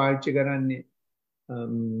කියලා අපි පාවිච්චි කරන්නේ.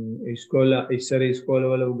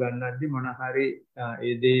 ඉස්කෝලවල උගන්වද්දි මොන හරි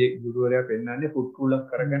ඒ දේ ගුරුවරයා පෙන්නන්නේ පුට්ටුලක්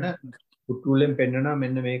කරගෙන පුට්ටුලෙන් පෙන්නනවා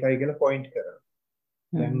මෙන්න මේකයි කියලා පොයින්ට් කරනවා.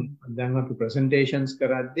 දැන් අපි ප්‍රසන්ටේෂන්ස්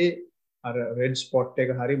කරද්දී අර රෙඩ් ස්පොට්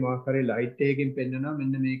එක හරි මොකක් හරි ලයිට් එකකින් පෙන්නනවා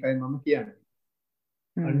මෙන්න මේකයි මම කියන්නේ.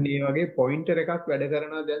 අන්න ඒ වගේ පොයින්ටර් එකක් වැඩ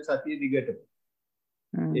කරනවා දැන් සතිය දිගටම.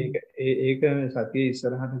 ඒක සතිය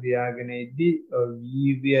ඉස්සරහට තියාගෙන ඉද්දි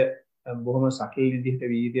වීර්ය බොහොම සකල් විදිහට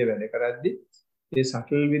වීර්ය වැඩ කරද්දී ඒ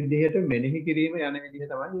සකල් විදිහට මෙනෙහි කිරීම යන විදිහ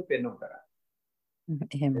තමයි මේ පෙන්වන්න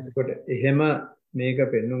කරන්නේ. එතකොට එහෙම මේක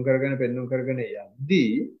පෙන්වන්න කරගෙන යද්දී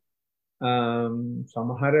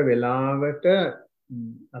සමහර වෙලාවට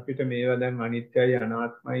අපිට මේවා දැන් අනිත්‍යයි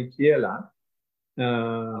අනාත්මයි කියලා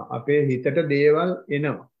අපේ හිතට දේවල්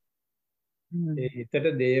එනවා. ඒ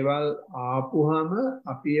හිතට දේවල් ආපුහම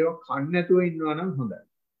අපි ඒව කන්න නැතුව ඉන්නවා නම් හොඳයි.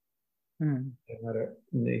 අර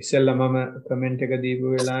ඉස්සෙල්ලා මම කමෙන්ට් එක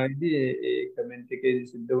දීපු වෙලාවේදී ඒ කමෙන්ට් එකේ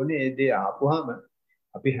සිද්ධ වුණේ ඒ දේ ආපුහම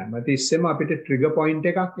අපි හැමතිස්සෙම අපිට ට්‍රිගර් පොයින්ට්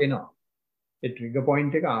එකක් එනවා. ඒ ට්‍රිගර්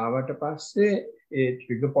පොයින්ට් එක ආවට පස්සේ ඒ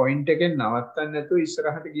ට්‍රිගර් පොයින්ට් එකෙන් නවත්තන්න නැතුව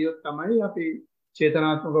ඉස්සරහට ගියොත් තමයි අපි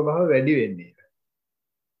චේතනාත්මක භාව වැඩි වෙන්නේ.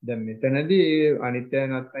 දැන් මෙතනදී අනිත්‍ය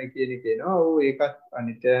අනාත්මයි කියන එක එනවා. ඔව් ඒකත්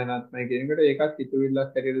අනිත්‍ය අනාත්මයි කියන එකට ඒකත් හිතුවිල්ලක්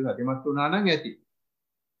හැටියට සතිමත් වුණා නම් ඇති.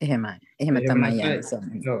 එහෙමයි. එහෙම තමයි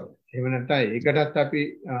යන්නේ. එහෙම නැත්නම් ඒකටත් අපි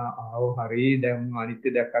ආව හරි දැන්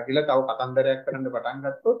අනිත්‍ය දැක්කා කියලා තව කතන්දරයක් කරන්න පටන්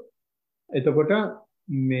ගත්තොත් එතකොට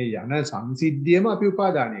මේ යන සංසිද්ධියම අපි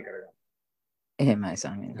උපාදානය කරගන්නවා. එහෙමයි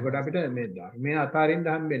ස්වාමීනි. එතකොට අපිට මේ ධර්මයේ අතාරින්න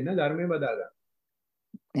හම්බෙන්න ධර්මයේ බදා ගන්න.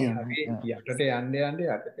 අපි යටට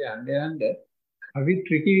යන්න අපි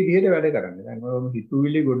ට්‍රිකි විදිහට වැඩ කරන්නේ. දැන් ඔය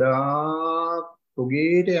හිතුවිලි ගොඩාක්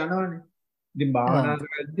තොගේට යනවනේ. ඉතින් භාවනා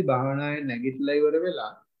කරද්දී භාවනාවේ නැගිටලා ඉවර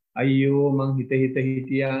වෙලා අයියෝ මං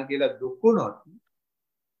හිතියා කියලා දුක් වුණොත්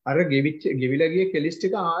අර ගෙවිලා ගිය කෙලිස්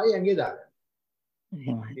ටික ආයෙ ඇඟේ දාගන්න.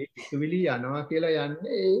 ඒ හිතුවිලි යනවා කියලා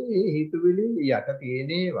යන්නේ ඒ හිතුවිලි යට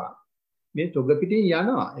තියෙන ඒවා මේ තොග පිටින්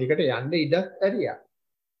යනවා. ඒකට යන්න ඉඩක් ඇරියා.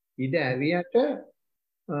 ඉඩ ඇරියට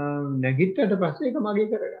නැගිට්ටට පස්සේ ඒක මගේ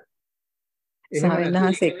කරගන්න.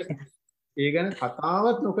 ඒ ගැන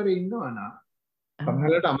කතාවත් නොකර ඉන්නවා නම්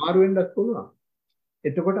සමහරවිට අමාරු වෙන්නත් පුළුවන්.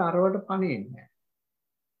 එතකොට අරවට පණින්නේ නැහැ.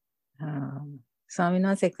 ස්වාමීන්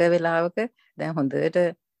වහන්සේ එක වෙලාවක දැන් හොඳට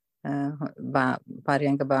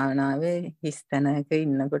පරයන්ක භාවනාවේ හිස් තැනක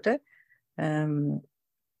ඉන්නකොට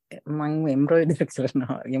මම එම්බ්‍රොයිඩරි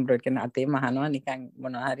කරනවා. එම්බ්‍රොයිඩරි කරන අතේ මහනවා නිකන්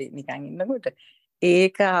මොනවා හරි නිකන් ඉන්නකොට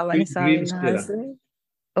ඒක ආවනේ ස්වාමීන් වහන්සේ.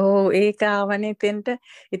 ඔව් ඒක ආවනේ තෙන්ට.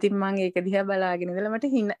 ඉතින් මම ඒක දිහා බලාගෙන ඉඳලා මට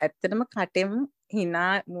ඇත්තටම කටෙන් hina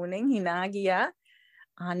මුණෙන් hina ගියා.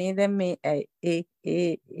 අනේ දැන් මේ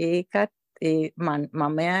ඒකත්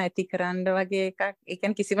මමයා ඇති කරන්න වගේ එකක්. ඒ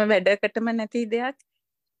කියන්නේ කිසිම වැඩකටම නැති දෙයක්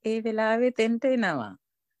ඒ වෙලාවේ තෙන්ට එනවා.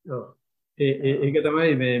 ඔව්. ඒක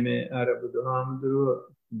තමයි මේ අර බුදුහාමුදුරුව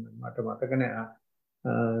මට මතක නෑ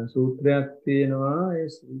සූත්‍රයක් තියෙනවා. ඒ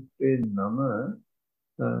සූත්‍රේ නම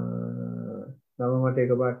නම මට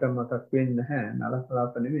එකපාරට මතක් වෙන්නේ නැහැ.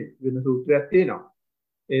 නලකලාප නෙමෙයි. වෙන සූත්‍රයක් තියෙනවා.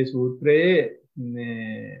 ඒ සූත්‍රයේ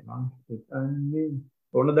මේ මම හිතන්නේ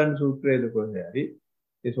සෝනදන් සූත්‍රයේද කොහෙද හරි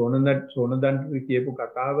ඒ සෝනදන් කියපු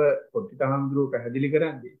කතාව කොට්ටිතහාමුදුරුව පැහැදිලි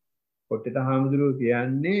කරන්නේ. කොට්ටිතහාමුදුරුව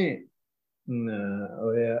කියන්නේ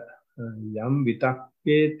ඔය යම්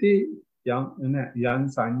විතක්කේති යම්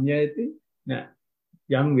සංඤයති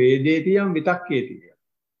යම් වේදේති යම් විතක්කේති.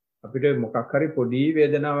 අපිට මොකක් හරි පොඩි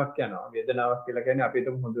වේදනාවක් යනවා. වේදනාවක් කියලා කියන්නේ අපිට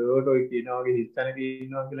හොඳට ඔය කියනවා වගේ හිතනක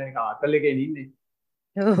ඉන්නවා කියලා නිකන් අතල් එකේ ඉන්නේ.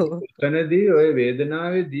 එතනදී ඔය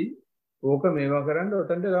වේදනාවේදී ඕක මේවා කරන්න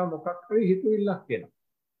උතන්ට මොකක් හරි හිතුවිල්ලක් එනවා.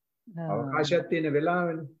 අවකාශයක් තියෙන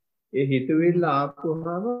වෙලාවෙනේ. ඒ හිතුවිල්ල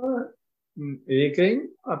ආපුවම ඒකෙන්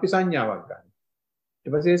අපි සංඥාවක් ගන්නවා.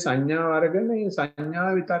 ඊට පස්සේ සංඥාව අරගෙන මේ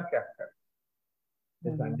සංඥාව විතර්කයක් කරනවා.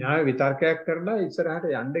 ඒ සංඥාව විතර්කයක් කරලා ඉස්සරහට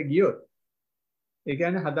යන්න ගියොත් ඒ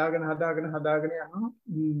කියන්නේ හදාගෙන යනවා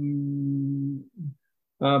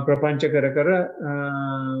ප්‍රපංච කර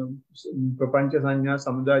ප්‍රපංච සංඥා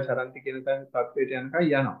සමුදාය චරන්ති කියන තත්ත්වයට යනකම්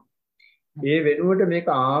යනවා. ඒ වෙනුවට මේක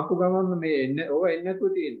ආපු ගමන් මේ එන්නේ ඕක එන්නේ නැතුව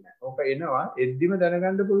තියෙන්නේ. ඕක එනවා එද්දිම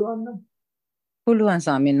දැනගන්න පුළුවන් නම් පුළුවන්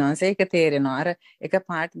ස්වාමීන් වහන්සේ ඒක තේරෙනවා. අර එක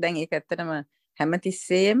පාට දැන් ඒක ඇත්තටම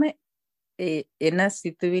හැමතිස්සෙම ඒ එන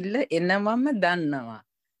සිතුවිල්ල එනවම දන්නවා.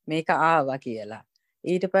 මේක ආවා කියලා.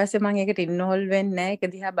 ඊට පස්සේ මම ඒකට ඉන්වෝල්ව් වෙන්නේ නැහැ. ඒක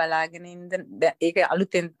දිහා බලාගෙන ඉඳ ඒක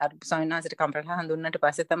අලුතෙන් අර ස්වාමීන් වහන්සේට කම්ප්ලීට් හඳුන්නට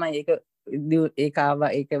පස්සේ තමයි ඒක ආවා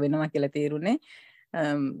ඒක වෙනවා කියලා තේරුනේ.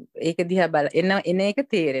 ඒක දිහා බල එන එක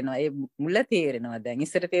තේරෙනවා. ඒ මුල තේරෙනවා. දැන්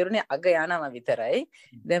ඉස්සර තේරුනේ අග යනවා විතරයි.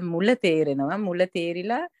 දැන් මුල තේරෙනවා. මුල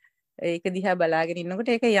තේරිලා ඒක දිහා බලාගෙන ඉන්නකොට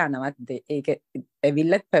ඒක යනවා. ඒක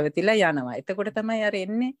ඇවිල්ලත් පැවතිලා යනවා. එතකොට තමයි අර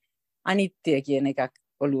එන්නේ අනිත්‍ය කියන එකක්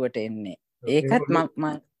ඔළුවට එන්නේ. ඒකත් මම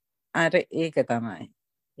අර ඒක තමයි.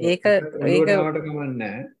 ඒක ඔළුවට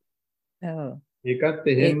කමන්නේ. ඔව්. ඒකත්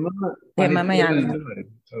එහෙමම යනවා.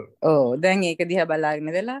 ඔව් දැන් ඒක දිහා බලාගෙන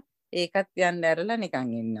ඉඳලා ඒකත් යන්න ඇරලා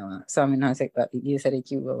නිකන් ඉන්නවා. ස්වාමීන් වහන්සේ ඊසරේ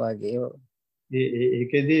කිව්වා වගේ. ඔව්.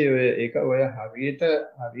 ඒකෙදී ඒක ඔය හරියට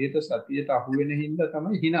සතියට අහු වෙන හින්දා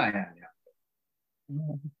තමයි hina යන්නේ.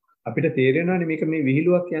 අපිට තේරෙනවානේ මේක මේ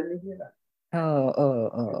විහිළුවක් යන්නේ කියලා.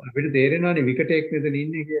 ඔව්. අපිට තේරෙනවානේ විකටයක් මෙතන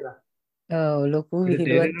ඉන්නේ කියලා. ඔව් ලොකු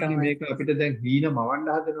විහිළුවක් තමයි. මේක අපිට දැන් හීන මවන්න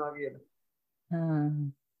හදනවා කියලා.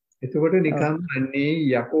 එතකොට නිකන් අන්නේ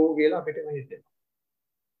යකෝ කියලා අපිට හිතෙනවා.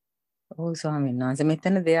 ඔව් ස්වාමීන් වහන්සේ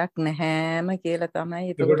මෙතන දෙයක් නැහැම කියලා තමයි.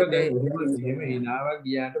 එතකොට දැන් එහෙම hinaවක්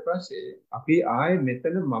ගියාට පස්සේ අපි ආයේ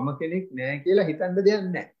මෙතන මම කෙනෙක් නැහැ කියලා හිතන්න දෙයක්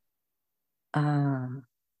නැහැ.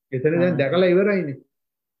 එතන දැන් දැකලා ඉවරයිනේ.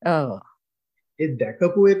 ඔව්. ඒ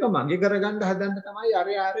දැකපු එක මගේ කරගන්න හදන්න තමයි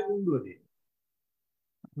අරේ ගුඬුව දෙන්නේ.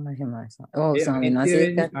 ඔව් ස්වාමීන්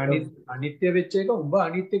වහන්සේ අනිත්‍ය වෙච්ච එක උඹ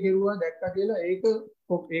අනිත්‍ය කෙරුවා දැක්කා කියලා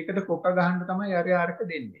ඒකට කොක්ක ගහන්න තමයි අරක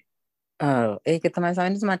දෙන්නේ. ඔව් ඒක තමයි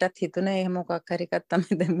ස්වාමීන් වහන්සේ මටත් හිතුණා එහෙම මොකක් හරි එකක්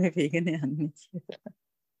තමයි දැන් මේ වේගෙන යන්නේ කියලා.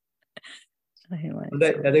 හොඳයි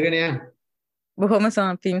ඇදගෙන යන්න. බොහොම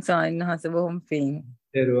ස්වාමීන් වහන්සේ බොහොම පිං.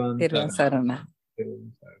 තෙරුවන් සරණයි.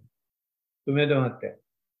 තුමේද මහත්තයා.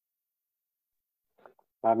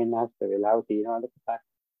 ස්වාමීන් වහන්සේ වෙලාව තියනවාද පුතා?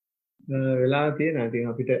 වෙලාව තියෙනවා. ඉතින්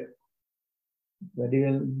අපිට වැඩි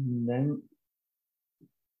දැන්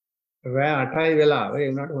රෑ 8යි වෙලාව. ඒ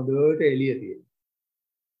වුණාට හොඳට එළිය තියෙනවා.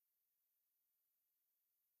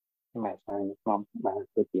 මම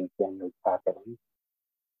කියන්නේ උත්සාහ කරන්නේ.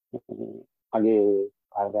 මගේ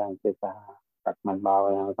ආරම්භය සහ සක්මන්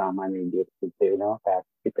භාවනාව සාමාන්‍ය විදිහට සිද්ධ වෙනවා පැයක්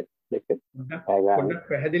විතර දෙක. පොඩ්ඩක්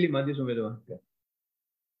පැහැදිලි මදි සුමේද මහත්තයා.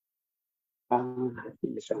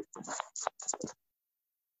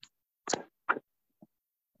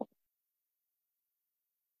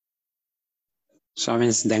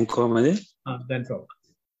 ස්වාමීන් දැන් කොහමද? දැන් කොහොමද?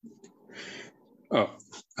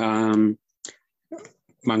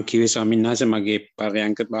 මං කිව්වේ ස්වාමීන් වහන්සේ මගේ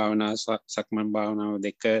පරයන්ක භාවනාව සක්මන් භාවනාව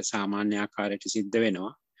දෙක සාමාන්‍ය ආකාරයට සිද්ධ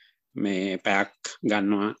වෙනවා. මේ පැයක්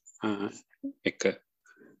ගන්නවා එක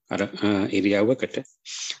අර ඉරියව්වකට.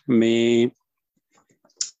 මේ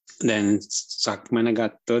දැන් සක්මන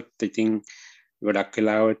ගත්තොත් ඉතින් ගොඩක්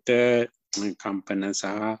වෙලාවට කම්පන සහ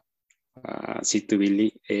සිතුවිලි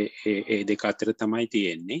ඒ දෙක අතර තමයි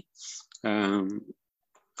තියෙන්නේ.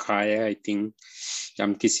 කාය ඉතින්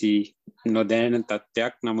යම්කිසි නොදැනෙන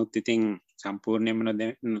තත්ත්වයක්. නමුත් ඉතින් සම්පූර්ණයෙන්ම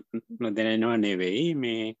නොදැනෙනව නෙවෙයි.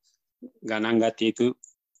 මේ ගණන් ගත යුතු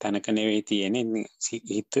තැනක නෙවෙයි තියෙන්නේ.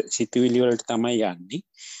 සිතුවිලි වලට තමයි යන්නේ.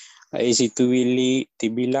 ඒ සිතුවිලි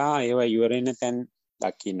තිබිලා ඒවා ඉවර වෙන තැන්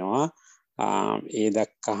දකින්නවා. ඒ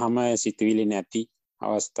දැක්කහම සිතුවිලි නැති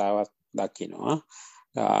අවස්ථාවක් දකින්නවා.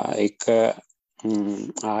 ඒක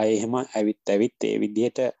ආයේ එහෙම ඇවිත් ඒ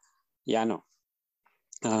විදිහට යනවා.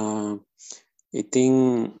 ඉතින්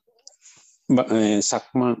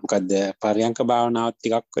සක්මන් මොකද පරයන්ක භාවනාවත්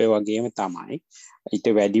ටිකක් ඔය වගේම තමයි. ඊට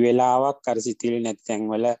වැඩි වෙලාවක් අර සිතිවිලි නැති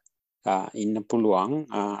තැන්වල ඉන්න පුළුවන්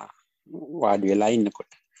වාඩි වෙලා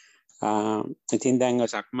ඉන්නකොට. ඉතින් දැන්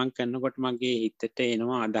සක්මන් කරනකොට මගේ හිතට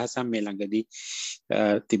එනවා අදහසක් මේ ළඟදී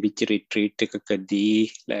තිබිච්ච රිට්‍රීට් එකකදී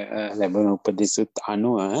ලැබුණ උපදෙසුත්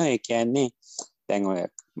අනුව ඒ කියන්නේ දැන් ඔය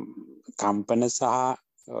කම්පන සහ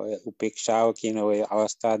උපේක්ෂාව කියන ඔය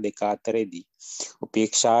අවස්ථා දෙක අතරේදී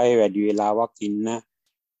උපේක්ෂාවේ වැඩි වෙලාවක් ඉන්න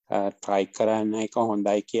try කරන්න එක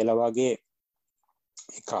හොඳයි කියලා වගේ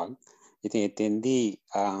එකක්. ඉතින් එතෙන්දී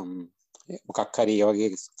මොකක් හරි වගේ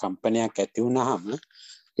කම්පනයක් ඇති වුණාම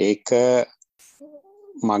ඒක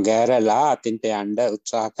මගහැරලා අතින්ට යන්න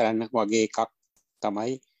උත්සාහ කරන්න වගේ එකක්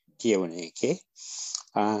තමයි කියවුනේ එකේ.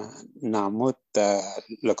 නමුත්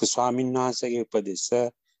ලොකු ස්වාමීන් වහන්සේගේ උපදෙස්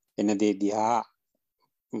එන දේ දිහා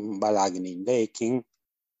බලාගෙන ඉන්න ඒකින්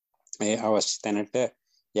මේ අවශ්‍ය තැනට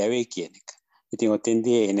යවේ කියන එක. ඉතින්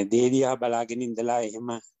ඔතෙන්දී එන දේ දිහා බලාගෙන ඉඳලා එහෙම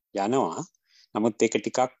යනවා. නමුත් ඒක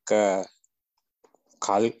ටිකක්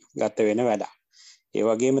කල් ගත වෙන වැඩක්. ඒ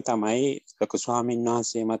වගේම තමයි ලොකු ස්වාමීන්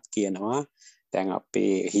වහන්සේමත් කියනවා දැන්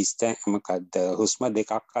අපේ හිස්තැන් මොකද්ද හුස්ම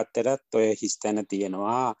දෙකක් අතරත් ඔය හිස්තැන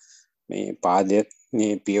තියෙනවා මේ පාදයේ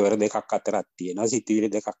මේ පියවර දෙකක් අතරක් තියෙනවා සිතිවිලි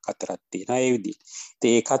දෙකක් අතරක් තියෙනවා ඒ විදිහට.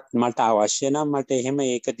 ඉතින් ඒකත් මට අවශ්‍ය නම් මට එහෙම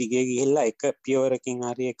ඒක දිගේ ගිහිල්ලා එක පියවරකින්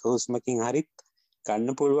හරි එක හුස්මකින් හරි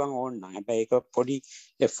ගන්න පුළුවන් ඕන නැහැ. හැබැයි ඒක පොඩි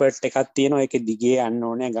එෆර්ට් එකක් තියෙනවා ඒක දිගේ යන්න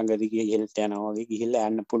ඕනේ ගඟ දිගේ ගෙලට යනවා වගේ ගිහිල්ලා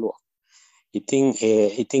යන්න පුළුවන්.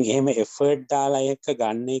 ඉතින් එහෙම එෆර්ට් දාලා එක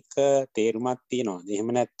ගන්න එක තේරුමක් තියෙනවා. එහෙම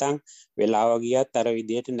නැත්නම් වෙලාව ගියත් අර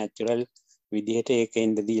විදිහට නැචරල් විදිහට ඒක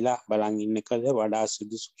ඉඳ දීලා බලන් ඉන්නකද වඩා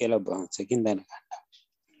සුදුසු කියලා බංසකින් දැනගන්න.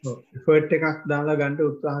 ඔව් එෆර්ට් එකක් දාලා ගන්න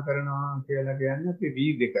උත්සාහ කරනවා කියලා කියන්නේ අපි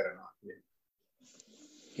වීර්ය කරනවා කියන්නේ.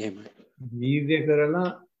 එහෙමයි. වීර්ය කරලා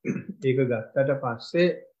ඒක ගත්තට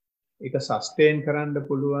පස්සේ ඒක සස්ටේන් කරන්න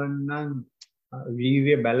පුළුවන් නම්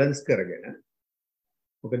වීර්ය බැලන්ස් කරගෙන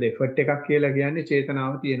මොකද එෆර්ට් එකක් කියලා කියන්නේ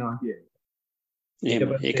චේතනාව තියනවා කියන්නේ.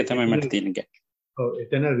 ඒක තමයි මට තියෙන ගැටලුව. ඔව්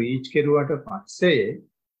එතන රීච් කෙරුවට පස්සේ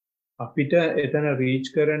අපිට එතන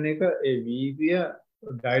රීච් කරන එක ඒ වීර්ය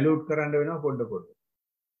ඩයිලූට් කරන්න වෙනවා පොඩ පොඩ.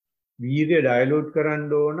 වීර්ය ඩයිලූට් කරන්න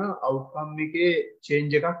ඕන අවුට්කම් එකේ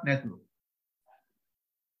චේන්ජ් එකක් නැතුව.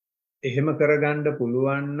 එහෙම කරගන්න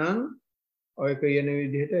පුළුවන් නම් ඔය කියන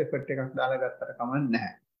විදිහට එෆර්ට් එකක් දාලා ගත්තට කමක්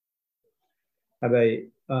නැහැ. හැබැයි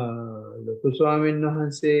ලොකු ස්වාමීන්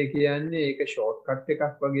වහන්සේ කියන්නේ ඒක ෂෝට්කට්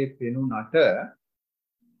එකක් වගේ පෙනුනට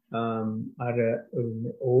අර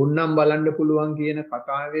ඕන්නම් බලන්න පුළුවන් කියන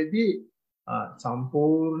කතාවේදී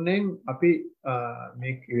සම්පූර්ණයෙන් අපි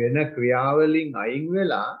මේ වෙන ක්‍රියාවලින් අයින්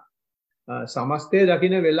වෙලා සමස්තය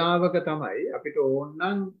දකින්න වෙලාවක තමයි අපිට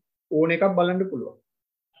ඕන්නම් ඕන එකක් බලන්න පුළුවන්.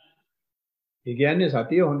 ඒ කියන්නේ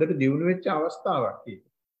සතිය හොඳට දියුණු වෙච්ච අවස්ථාවක් ඒක.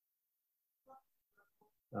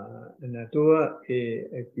 නැතුව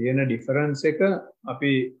ඒ කියන ඩිෆරන්ස් එක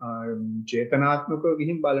අපි චේතනාත්මකව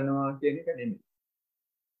ගිහින් බලනවා කියන එක නෙමෙයි.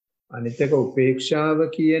 අනිත් එක උපේක්ෂාව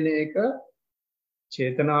කියන එක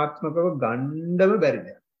චේතනාත්මකව ගන්නම බැරි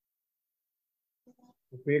දෙයක්.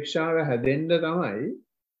 උපේක්ෂාව හැදෙන්න තමයි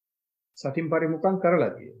සතින් පරිමුඛම්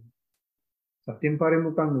කරලා තියෙන්නේ. සතින්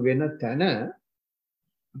පරිමුඛම් වෙන තැන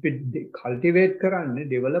අපි කල්ටිවේට් කරන්නේ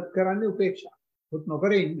ඩෙවලොප් කරන්නේ උපේක්ෂාව. උත්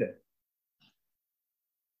නොකර ඉන්න.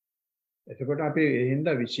 එතකොට අපි එහෙනම්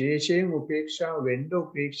විශේෂයෙන් උපේක්ෂා වෙන්න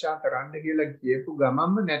උපේක්ෂා කරන්න කියලා කියපු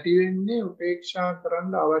ගමන්ම නැති වෙන්නේ උපේක්ෂා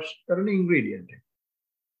කරන්න අවශ්‍ය කරන ඉන්ග්‍රීඩියන්ට් එක.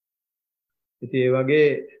 ඉතින් ඒ වගේ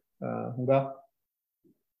හුඟක්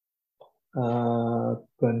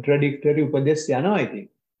කොන්ට්‍රඩික්ටරි උපදේශ යනවා ඉතින්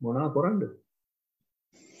මොනවා කරන්නද?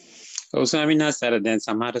 ඔව් ස්වාමීන් වහන්සේ දැන්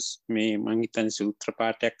සමහර මේ මං හිතන්නේ සූත්‍ර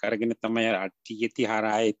පාඨයක් අරගෙන තමයි අට්ඨියති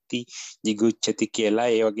හරායති jigucchati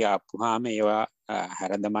කියලා ඒ වගේ ආපුවාම ඒවා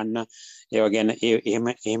හැරදමන්න ඒව ගැන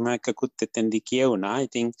එහෙම එකකුත් එතෙන්දී කියවුණා.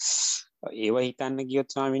 ඉතින් ඒව හිතන්න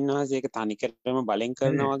ගියොත් ස්වාමීන් වහන්සේ ඒක තනිකරම බලෙන්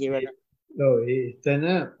කරනවා වගේ වැඩක්. ඔව් එතන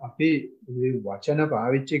අපි වචන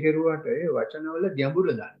පාවිච්චි කරුවට ඒ වචනවල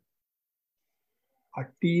ගැඹුර දාන්න.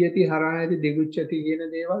 අට්ඨියති හරායති jigucchati කියන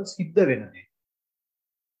දේවල් සිද්ධ වෙනවා.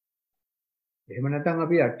 එහෙම නැත්නම්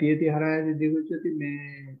අපි අට්ඨියති හරායති jigucchati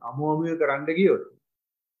මේ අමුමුවේ කරන්න ගියොත්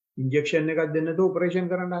ඉන්ජෙක්ෂන් එකක් දෙන්න තෝ ඔපරේෂන්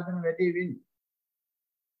කරන්න හදන වැඩේ වෙන්නේ.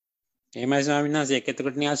 එහෙමයි ස්වාමීන් වහන්සේ ඒක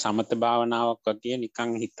එතකොට නිකන් සමත භාවනාවක් වගේ නිකන්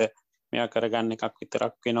හිත මෙයා කරගන්න එකක්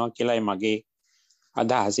විතරක් වෙනවා කියලායි මගේ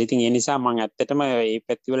අදහස. ඉතින් ඒ නිසා මම ඇත්තටම මේ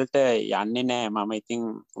පැති වලට යන්නේ නැහැ. මම ඉතින්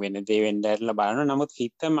වෙන දේ වෙන්න ඇරලා බලනවා. නමුත්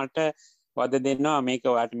හිත මට වද දෙනවා මේක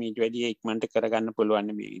ඔයාලට මීට වැඩිය ඉක්මනට කරගන්න පුළුවන්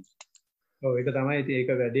මේ විදිහට. ඔව් ඒක තමයි ඉතින්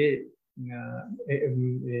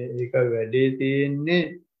ඒක වැඩේ තියෙන්නේ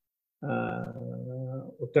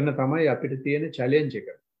උතන තමයි අපිට තියෙන චැලෙන්ජ් එක.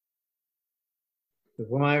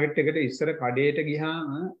 සුපර් මාකට් එකට ඉස්සර කඩේට ගියාම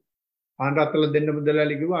පාන් රත්තල දෙන්න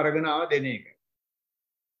මුදලාලි කිව්ව අරගෙන ආව දෙන එක.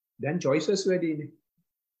 දැන් choices වැඩිනේ.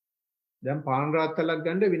 දැන් පාන් රත්තලක්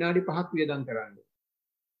ගන්න විනාඩි 5ක් වියදම් කරන්න.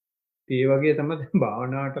 ඒ වගේ තමයි දැන්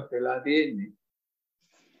භාවනාවටත් වෙලා තියෙන්නේ.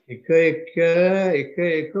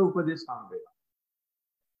 එක උපදෙස්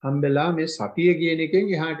හම්බෙලා මේ සතිය කියන එකෙන්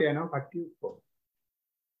එහාට යනවා කට්ටිය ඔක්කොම.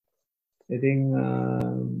 ඉතින්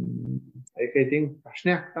ඒක ඉතින්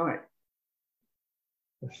ප්‍රශ්නයක් තමයි.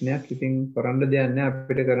 ප්‍රශ්නයක් ඉතින් කරන්න දෙයක් නැහැ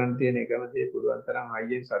අපිට කරන්න තියෙන එකම දේ පුළුවන් තරම්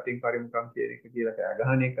අයියෙන් සතින් පරිමුඛම් කියන එක කියලා කෑ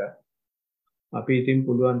ගහන එක. අපි ඉතින්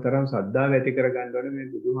පුළුවන් තරම් සද්ධාව ඇති කරගන්න ඕනේ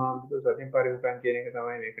මේ බුදුහාමුදුරුවෝ සතින් පරිමුඛම් කියන එක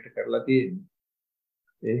තමයි මේකට කරලා තියෙන්නේ.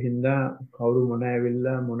 ඒ හින්දා කවුරු මොන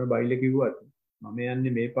ඇවිල්ලා මොන බයිල කිව්වත් මම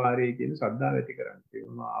යන්නේ මේ පාරේ කියන සද්ධාව ඇති කරගන්න. ඒක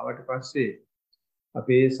ආවට පස්සේ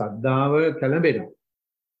අපේ සද්ධාව කැළඹෙනවා.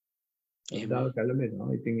 සද්ධාව කැළඹෙනවා.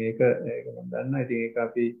 ඉතින් ඒක මම දන්නවා. ඉතින් ඒක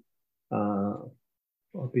අපි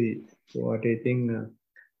ඔයාට ඉතින්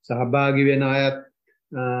සහභාගී වෙන අයත්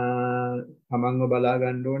තමන්ව බලා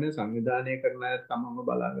ගන්න ඕනේ, සංවිධානය කරන අයත් තමන්ව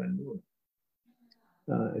බලා ගන්න ඕනේ.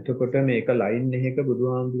 එතකොට මේක ලයින් එකක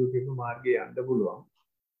බුදුහාමුදුරුවෝ කියපු මාර්ගයේ යන්න පුළුවන්.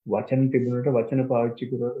 වචන තිබුණට වචන පාවිච්චි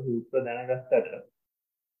කරලා සූත්‍ර දැනගත්තට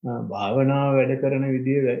භාවනාව වැඩ කරන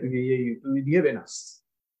විදිය යුතු විදිය වෙනස්.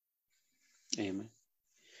 එහෙමයි.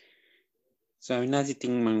 ස්වාමීන් වහන්සේ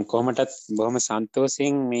ඉතින් මම කොහොමදත් බොහොම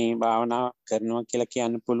සන්තෝෂයෙන් මේ භාවනාව කරනවා කියලා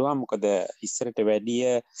කියන්න පුළුවන්. මොකද ඉස්සරට වැඩිය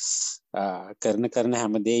කරන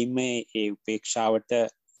හැමදේම ඒ උපේක්ෂාවට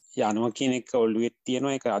යනවා කියන එක ඔළුවේ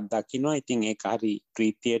තියෙනවා. ඒක අත්දකින්නවා. ඉතින් ඒක හරි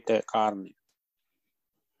ප්‍රීතියට කාරණේ.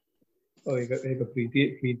 ඒක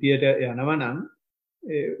ප්‍රීතියට යනවා නම්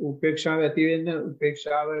ඒ උපේක්ෂාව ඇති වෙන්න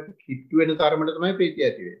උපේක්ෂාව කිට්ටු වෙන තරමට තමයි ප්‍රීතිය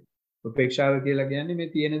ඇති වෙන්නේ. උපේක්ෂාව කියලා කියන්නේ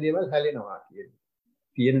මේ තියෙන දේවල් හැලෙනවා කියන්නේ.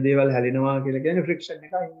 තියෙන දේවල් හැලෙනවා කියලා කියන්නේ ෆ්‍රික්ෂන්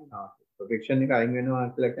එක අයින් වෙනවා. ෆ්‍රික්ෂන් එක අයින් වෙනවා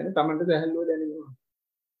කියලා කියන්නේ Tamanට සැහැල්ලුව දැනෙනවා.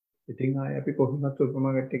 ඉතින් ආයේ අපි කොහොමද සුපර්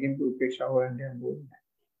මාකට් එකකින් උපේක්ෂාව හොයන්න යන්න ඕනේ.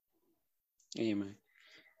 එහෙමයි.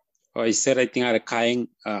 ඔය ඉස්සර ඉතින් අර කයෙන්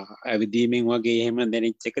ඇවිදීමෙන් වගේ එහෙම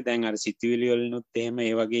දැනෙච්ච එක දැන් අර සිතුවිලි වලිනුත් එහෙම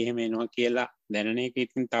ඒ වගේ එහෙම එනවා කියලා දැනන එක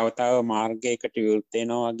ඉතින් තව මාර්ගයකට විවෘත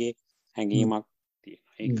වෙනවා වගේ හැඟීමක්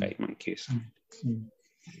තියෙනවා. ඒකයි මම කියන්නේ.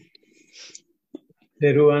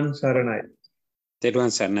 දරුවන් සරණයි.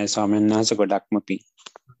 දරුවන් සරණයි ස්වාමීන් වහන්සේ ගොඩක්ම පිං.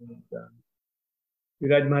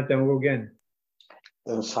 විරාජ් මහත්තයා මොකෝ කියන්නේ?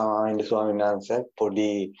 ස්වාමීන් වහන්සේ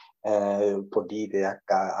පොඩි දෙයක්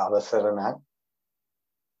අවසර නම්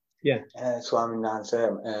ස්වාමීන් වහන්සේ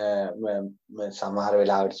සමහර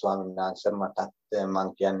වෙලාවට ස්වාමීන් වහන්සේ මටත් මම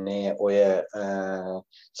කියන්නේ ඔය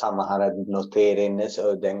සමහර නොතේරෙන්නේ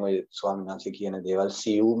දැන් ඔය ස්වාමීන් වහන්සේ කියන දේවල්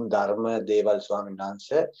සියුම් ධර්ම දේවල් ස්වාමීන්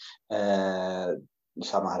වහන්සේ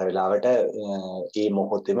සමහර වෙලාවට ඒ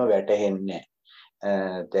මොහොතේම වැටහෙන්නේ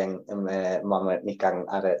දැන් මම නිකන්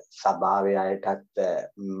අර සභාවේ අයටත්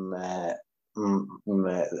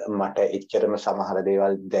මට එච්චරම සමහර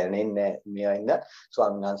දේවල් දැනෙන්නේ මේවින්ද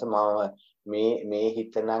ස්වාමීන් වහන්සේ මම මේ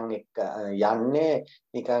හිතනම් එක යන්නේ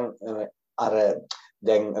නිකන් අර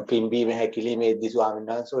දැන් පිම්බීම හැකිලිමේදී ස්වාමීන්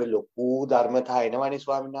වහන්සේ ඔය ලොකු ධර්මතා එනවනේ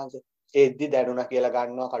ස්වාමීන් වහන්සේ ඒද්දි දැනුණා කියලා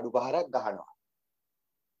ගන්නවා කඩු පහරක් ගහනවා.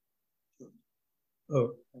 ඔව්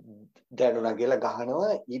දැනුණා කියලා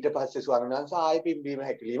ගහනවා ඊට පස්සේ ස්වාමීන් වහන්සේ ආයෙ පිම්බීම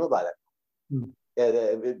හැකිලිම බලනවා.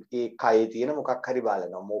 ඒ කයේ තියෙන මොකක් හරි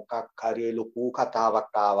බලනවා මොකක් හරි ලොකු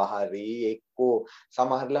කතාවක් ආවා හරි එක්කෝ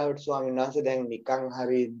සමහරලාවට ස්වාමීන් වහන්සේ දැන් නිකන්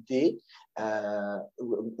හරිද්දී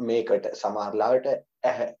මේකට සමහරලාවට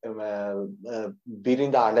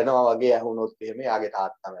බිරිඳ අඬනවා වගේ ඇහුනොත් එහෙම යාගේ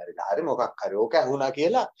තාත්තා මැරිලා හරි මොකක් හරි ඕක ඇහුණා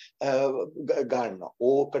කියලා ගන්නවා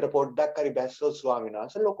ඕකට පොඩ්ඩක් හරි බැස්සොත් ස්වාමීන්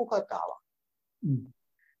වහන්සේ ලොකු කතාවක්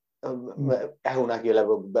ඇහුණා කියලා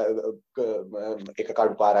එක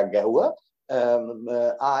කඩු පාරක් ගැහුවා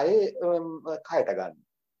ආයේ කයට ගන්න.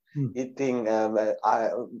 ඉතින්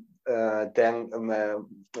දැන්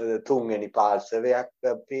තුන්වෙනි පාර්ශවයක්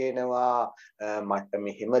පේනවා මට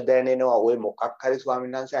මෙහෙම දැනෙනවා ඔය මොකක් හරි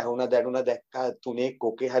ස්වාමීන් වහන්සේ ඇහුණා දැනුණා දැක්කා තුනේ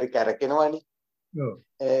කොකේ හරි කැරකෙනවනේ.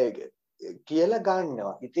 කියලා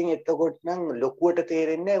ගන්නවා. ඉතින් එතකොට නම් ලොකුවට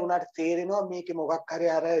තේරෙන්නේ නැහැ උනාට තේරෙනවා මේකේ මොකක් හරි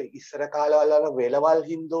අර ඉස්සර කාලවල වෙලවල්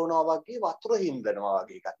හින්දෝනවා වගේ වතුර හින්දනවා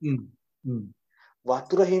වගේ එකක්.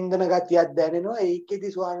 වතුර හින්දන ගතියක් දැනෙනවා ඒකෙදි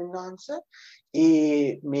ස්වාමීන් වහන්සේ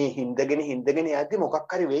මේ හින්දගෙන යද්දි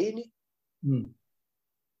මොකක් හරි වෙයිනේ.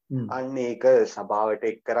 අන්න ඒක සභාවට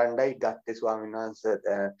එක් කරන්නයි ගත්තේ ස්වාමීන් වහන්සේ.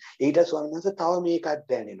 ඊට ස්වාමීන් වහන්සේ තව මේකක්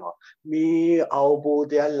දැනෙනවා. මේ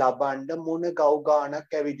අවබෝධයක් ලබන්න මොන ගව්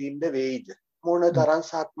ගානක් ඇවිදින්න වෙයිද? මොන තරම්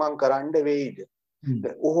සක්මන් කරන්න වෙයිද?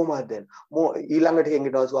 ඔහොමද දැන් ඊළඟට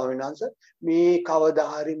කියනවා ස්වාමීන් වහන්සේ මේ කවදා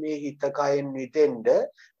හරි මේ හිත කයෙන් නිදෙන්න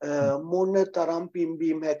මොන තරම්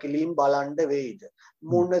පිම්බීම් හැකිලීම් බලන්න වෙයිද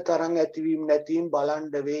මොන තරම් ඇතිවීම නැතිවීම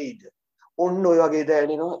බලන්න වෙයිද ඔන්න ඔය වගේ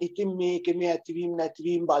දැනෙනවා. ඉතින් මේකේ මේ ඇතිවීම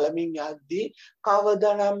නැතිවීම බලමින් යද්දී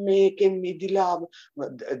කවදානම් මේකෙන් මිදිලා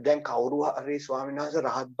දැන් කවුරු හරි ස්වාමීන් වහන්සේ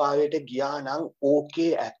රහත් භාවයට ගියා නම් ඕකේ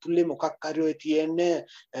ඇතුලේ මොකක් හරි ඔය තියෙන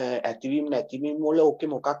ඇතිවීම නැතිවීම වල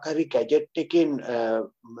ඕකේ මොකක් හරි ගැජට් එකෙන්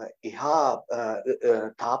එහා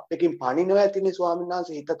තාප් එකකින් පණිනවා ඇතිනේ ස්වාමීන්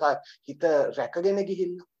වහන්සේ හිත රැකගෙන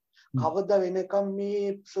ගිහිල්ලා. කවදා වෙනකම් මේ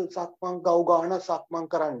සක්මන් ගව් ගාන සක්මන්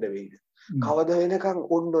කරන්න වෙයිද? කවදා වෙනකම්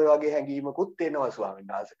ඔන්න ඔය වගේ හැඟීමකුත් එනවා ස්වාමීන්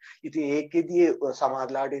වහන්සේ. ඉතින් ඒකෙදී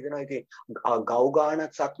සමාධලාට හිතෙනවා ඉතින් ගව්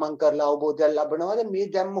ගානක් සක්මන් කරලා අවබෝධයක් ලබනවාද මේ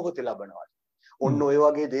දැන් මොහොතේ ලබනවාද? ඔන්න ඔය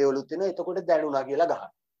වගේ දේවලුත් එනවා. එතකොට දැනුණා කියලා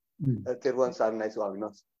ගහනවා. තෙරුවන් සරණයි ස්වාමීන්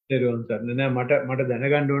වහන්සේ. තෙරුවන් සරණ නෑ මට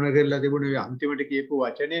දැනගන්න ඕන කරලා තිබුණේ අන්තිමට කියපු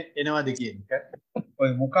වචනේ එනවාද කියන එක.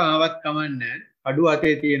 ඔය මුඛ ආවත් කමන්නේ කඩුව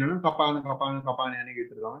අතේ තියෙනවනම් කපාන යන එක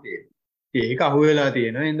විතර තමයි තියෙන්නේ. ඒක අහුවෙලා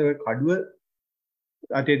තියෙනවා. එහෙනම් ඔය කඩුව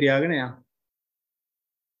අතේ තියාගෙන යන්න.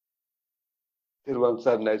 තෙරුවන්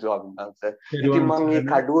සරණයි ස්වාමීන් වහන්සේ. ඉතින් මම මේ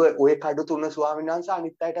කඩුව ඔය කඩු තුන ස්වාමීන් වහන්සේ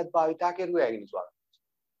අනිත් අයටත් භාවිතා කරුවා ඇගිනි ස්වාමීන් වහන්සේ.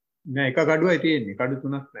 නෑ එක කඩුවයි තියෙන්නේ. කඩු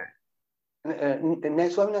තුනක් නෑ. නෑ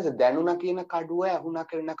ස්වාමීන් වහන්සේ දැනුණා කියන කඩුව ඇහුණා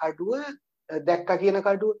කියන කඩුව දැක්කා කියන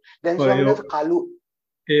කඩුව දැන් ස්වාමීන් වහන්සේ කළු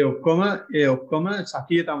ඒ ඔක්කොම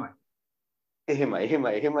සතිය තමයි.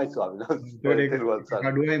 එහෙමයි ස්වාමීන් වහන්සේ. තෙරුවන්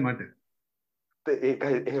සරණයි. කඩුවයි මට.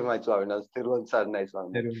 ඒකයි එහෙමයි ස්වාමීන් වහන්සේ. තෙරුවන් සරණයි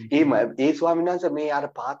ස්වාමීන් වහන්සේ. ඒ ස්වාමීන් වහන්සේ මේ අර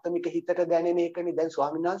පාත්තමික හිතට දැනෙන එකනේ දැන්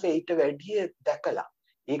ස්වාමීන් වහන්සේ ඊට වැඩිය දැකලා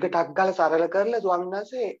ඒක ටක් ගාලා සරල කරලා ස්වාමීන්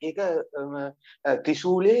වහන්සේ ඒක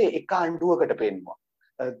ත්‍රිශූලයේ එක අඬුවකට පෙන්නවා.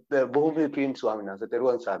 බොහොම පින් ස්වාමීන් වහන්සේ.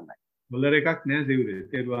 තෙරුවන් සරණයි. මොලර එකක් නෑ සිවුරේ.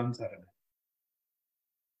 තෙරුවන් සරණයි.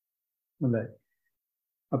 හොඳයි.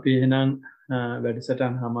 අපි එහෙනම්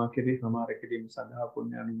වැඩසටහන හමාර කිරීම සඳහා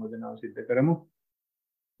පුණ්‍ය අනුමෝදනාව සිදු කරමු.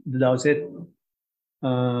 දවසෙත්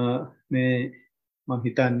මේ මම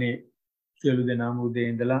හිතන්නේ සියලු දෙනාම උදේ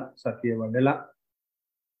ඉඳලා සතිය වඩලා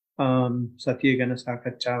සතිය ගැන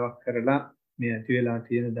සාකච්ඡාවක් කරලා මේ ඇති වෙලා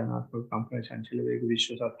තියෙන ධනාත්මක කම්පන චංචල වේග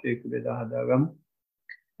විශ්ව සත්‍යයක බෙදා හදාගමු.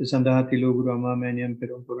 ඒ සඳහා තිලෝගුරු අමාමෑණියන්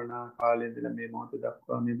පෙරම් පුරණා කාලේ ඉඳලා මේ මොහොත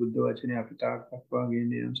දක්වා මේ බුද්ධ වචනේ අපිට දක්වා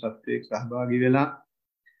ගෙන සත්‍යයක සහභාගී වෙලා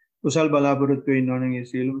කුසල් බලාපොරොත්තු වෙනවනම් ඒ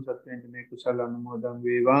සියලුම සත්‍යයන්ට මේ කුසල අනුමෝදන්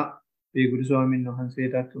වේවා. ඒ ගුරු ස්වාමීන්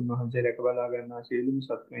වහන්සේටත් උන්වහන්සේ රැක බලා ගන්නා සියලුම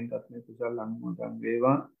සත්වයන්ටත් මේ කුසල අනුමෝදන්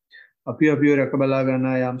වේවා. අපිව රැක බලා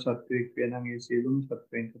ගන්නා යම් සත්වෙක් වෙනනම් ඒ සියලුම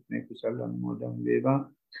සත්වයන්ටත් මේ කුසල අනුමෝදන් වේවා.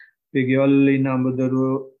 ඒ ගෙවල් ඉන්න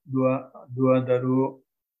අඹදරුවෝ දුව දරුවෝ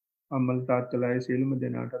අම්මල තාත්තලා සියලුම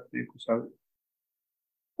දෙනාටත් මේ කුසල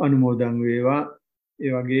අනුමෝදන් වේවා.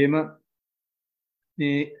 ඒ වගේම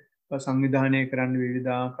මේ සංවිධානය කරන්න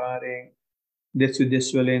විවිධ ආකාරයෙන් දෙස් විදෙස්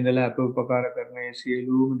වල ඉඳලා අප උපකාර කරන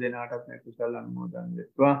සියලුම දෙනාටත් මේ කුසල අනුමෝදන්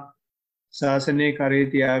වෙත්වා. ශාසනයේ කරේ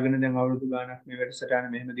තියාගෙන දැන් අවුරුදු ගාණක් මේ වැඩසටහන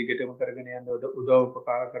මෙහෙම දිගටම කරගෙන යන උදව්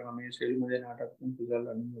උපකාර කරන මේ සියලුම දෙනාටත් මේ කුසල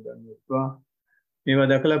අනුමෝදන් වෙත්වා. මේවා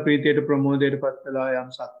දැකලා ප්‍රීතියට ප්‍රමෝදයට පත්වලා යම්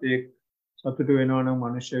සත්‍යයක් සතුටු වෙනවා නම්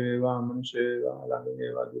මනුෂ්‍ය වේවා අමනුෂ්‍ය වේවා ළඟ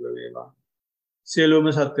වේවා දුර වේවා සියලුම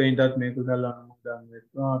සත්වයින්ටත් මේ කුසල අනුමෝදන්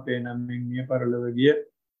වෙත්වා. අපේ නම් මිය පරලොව ගිය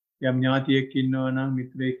යම් ඥාතියෙක් ඉන්නවා නම්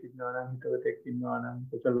මිත්‍රයෙක් ඉන්නවා නම් හිතවතෙක් ඉන්නවා නම්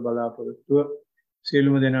කුසල බලාපොරොත්තුව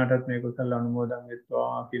සියලුම දෙනාටත් මේ කුසල අනුමෝදන්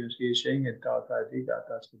වෙත්වා කියන ශීර්ෂයෙන් එත්තාවතාදී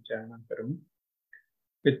ගාථා සජ්ජායනා කරමු.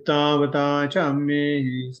 එත්තාවතා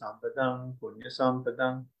චම්මේහි සම්පතං පුඤ්ඤ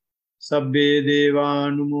සම්පතං සබ්බේ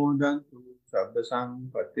දේවානුමෝදන්තු සබ්බ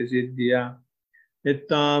සංපත්ති සිද්ධියා.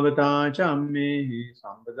 එත්තාවතා චම්මේහි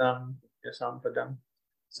සම්පතං පුඤ්ඤ සම්පතං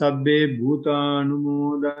සබ්බේ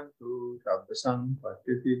භූතානුමෝදන්තු සබ්බ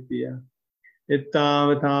සංපත්ති සිද්ධියා.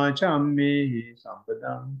 එත්තාවතා චම්මේහි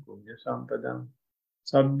සම්පතං පුඤ්ඤ සම්පතං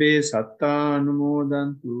සබ්බේ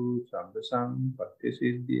සත්තානුමෝදන්තු සබ්බ සංපත්ති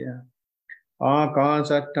සිද්ධියා.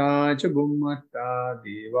 ආකාශට්ටා ච බුම්මට්ටා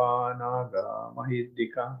දීවා නාග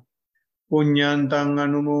මහිද්దికා පුඤ්ඤන්තං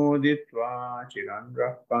අනුමෝදිත්වා චිරන්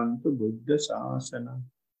රක්ඛන්තු බුද්ධ ශාසනං.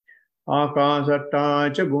 ආකාශට්ටා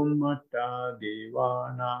ච බුම්මට්ටා දීවා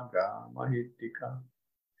නාග මහිද්దికා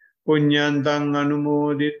පුඤ්ඤන්තං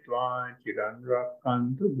අනුමෝදිත්වා චිරන්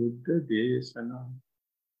රක්ඛන්තු බුද්ධ දේශනං.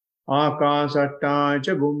 ආකාශට්ටා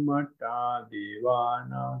ච බුම්මට්ටා දීවා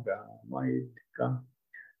නාග මහිද්దికා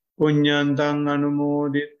පුඤ්ඤන්තං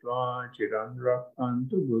අනුමෝදිත්වා චිරන්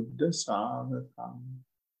රක්ඛන්තු බුද්ධ ශාවකං.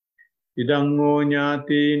 ඉදං හෝ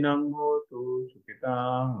ඥාතිනං හෝතු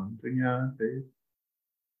සුඛිතා හොන්තු ඥාතේ.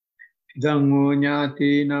 ඉදං හෝ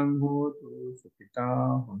ඥාතිනං හෝතු සුඛිතා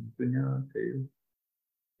හොන්තු ඥාතේ.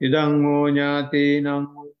 ඉදං හෝ ඥාතිනං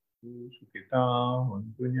හෝතු සුඛිතා සත්තා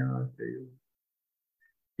හොන්තු ඥාතයෝ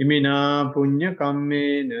ඉමිනා පුඤ්ඤ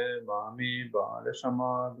කම්මේන මාමේ බාල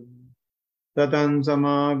සමාගමෝ සතං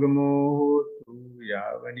සමාගමෝ හෝතු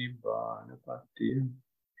යාව නිබ්බානපත්තිය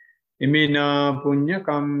ඉමිනා පුඤ්ඤ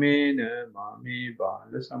කම්මේන මාමේ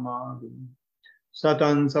බාල සමාගමෝ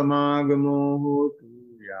සතං සමාගමෝ හෝතු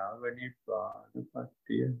යාව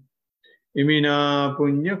නිබ්බානපත්තිය ඉමිනා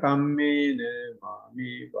පුඤ්ඤ කම්මේන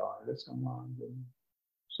මාමේ බාල සමාගමෝ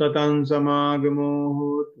සතං සමාගමෝ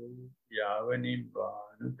හෝතු යාව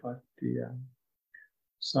නිබ්බානපත්තිය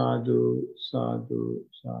සාදු සාදු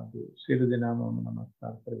සාදු සියලු දෙනාම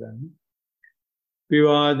නමස්කාර කරගන්න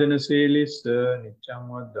විවාදන සීලිස්ස නිච්ඡං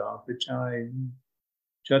වද්දාපචායිනි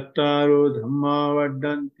චත්තාරෝ ධම්මා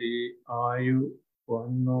වඩ්ඩන්ති ආයු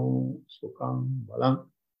වන්නෝ සුඛං බලං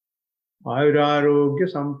ආයුරාෝග්‍ය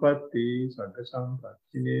සම්පatti සග්ග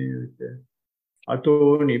සම්පatti නේත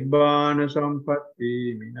අතෝ නිබ්බාන සම්පatti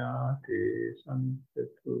මිනාතේ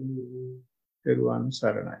සම්පතු පෙරවන්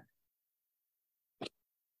සරණයි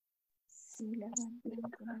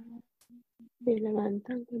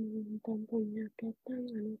Belavantang kuntam punyaketang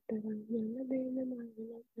anuttarang yana bena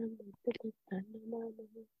mangalang buddha namamo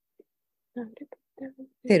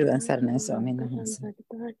තෙරුවන් සරණයි ස්වාමීන් වහන්සේ.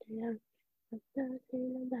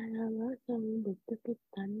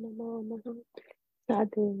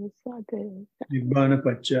 නිබ්බාන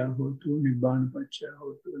පච්චය හෝතු නිබ්බාන පච්චය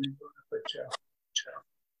හෝතු නිබ්බාන පච්චය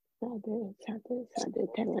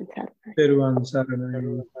තෙරුවන් සරණයි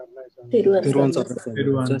තෙරුවන් සරණයි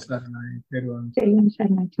තෙරුවන් සරණයි තෙරුවන්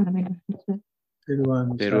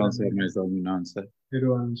සරණයි ස්වාමීන් වහන්සේ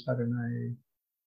තෙරුවන් සරණයි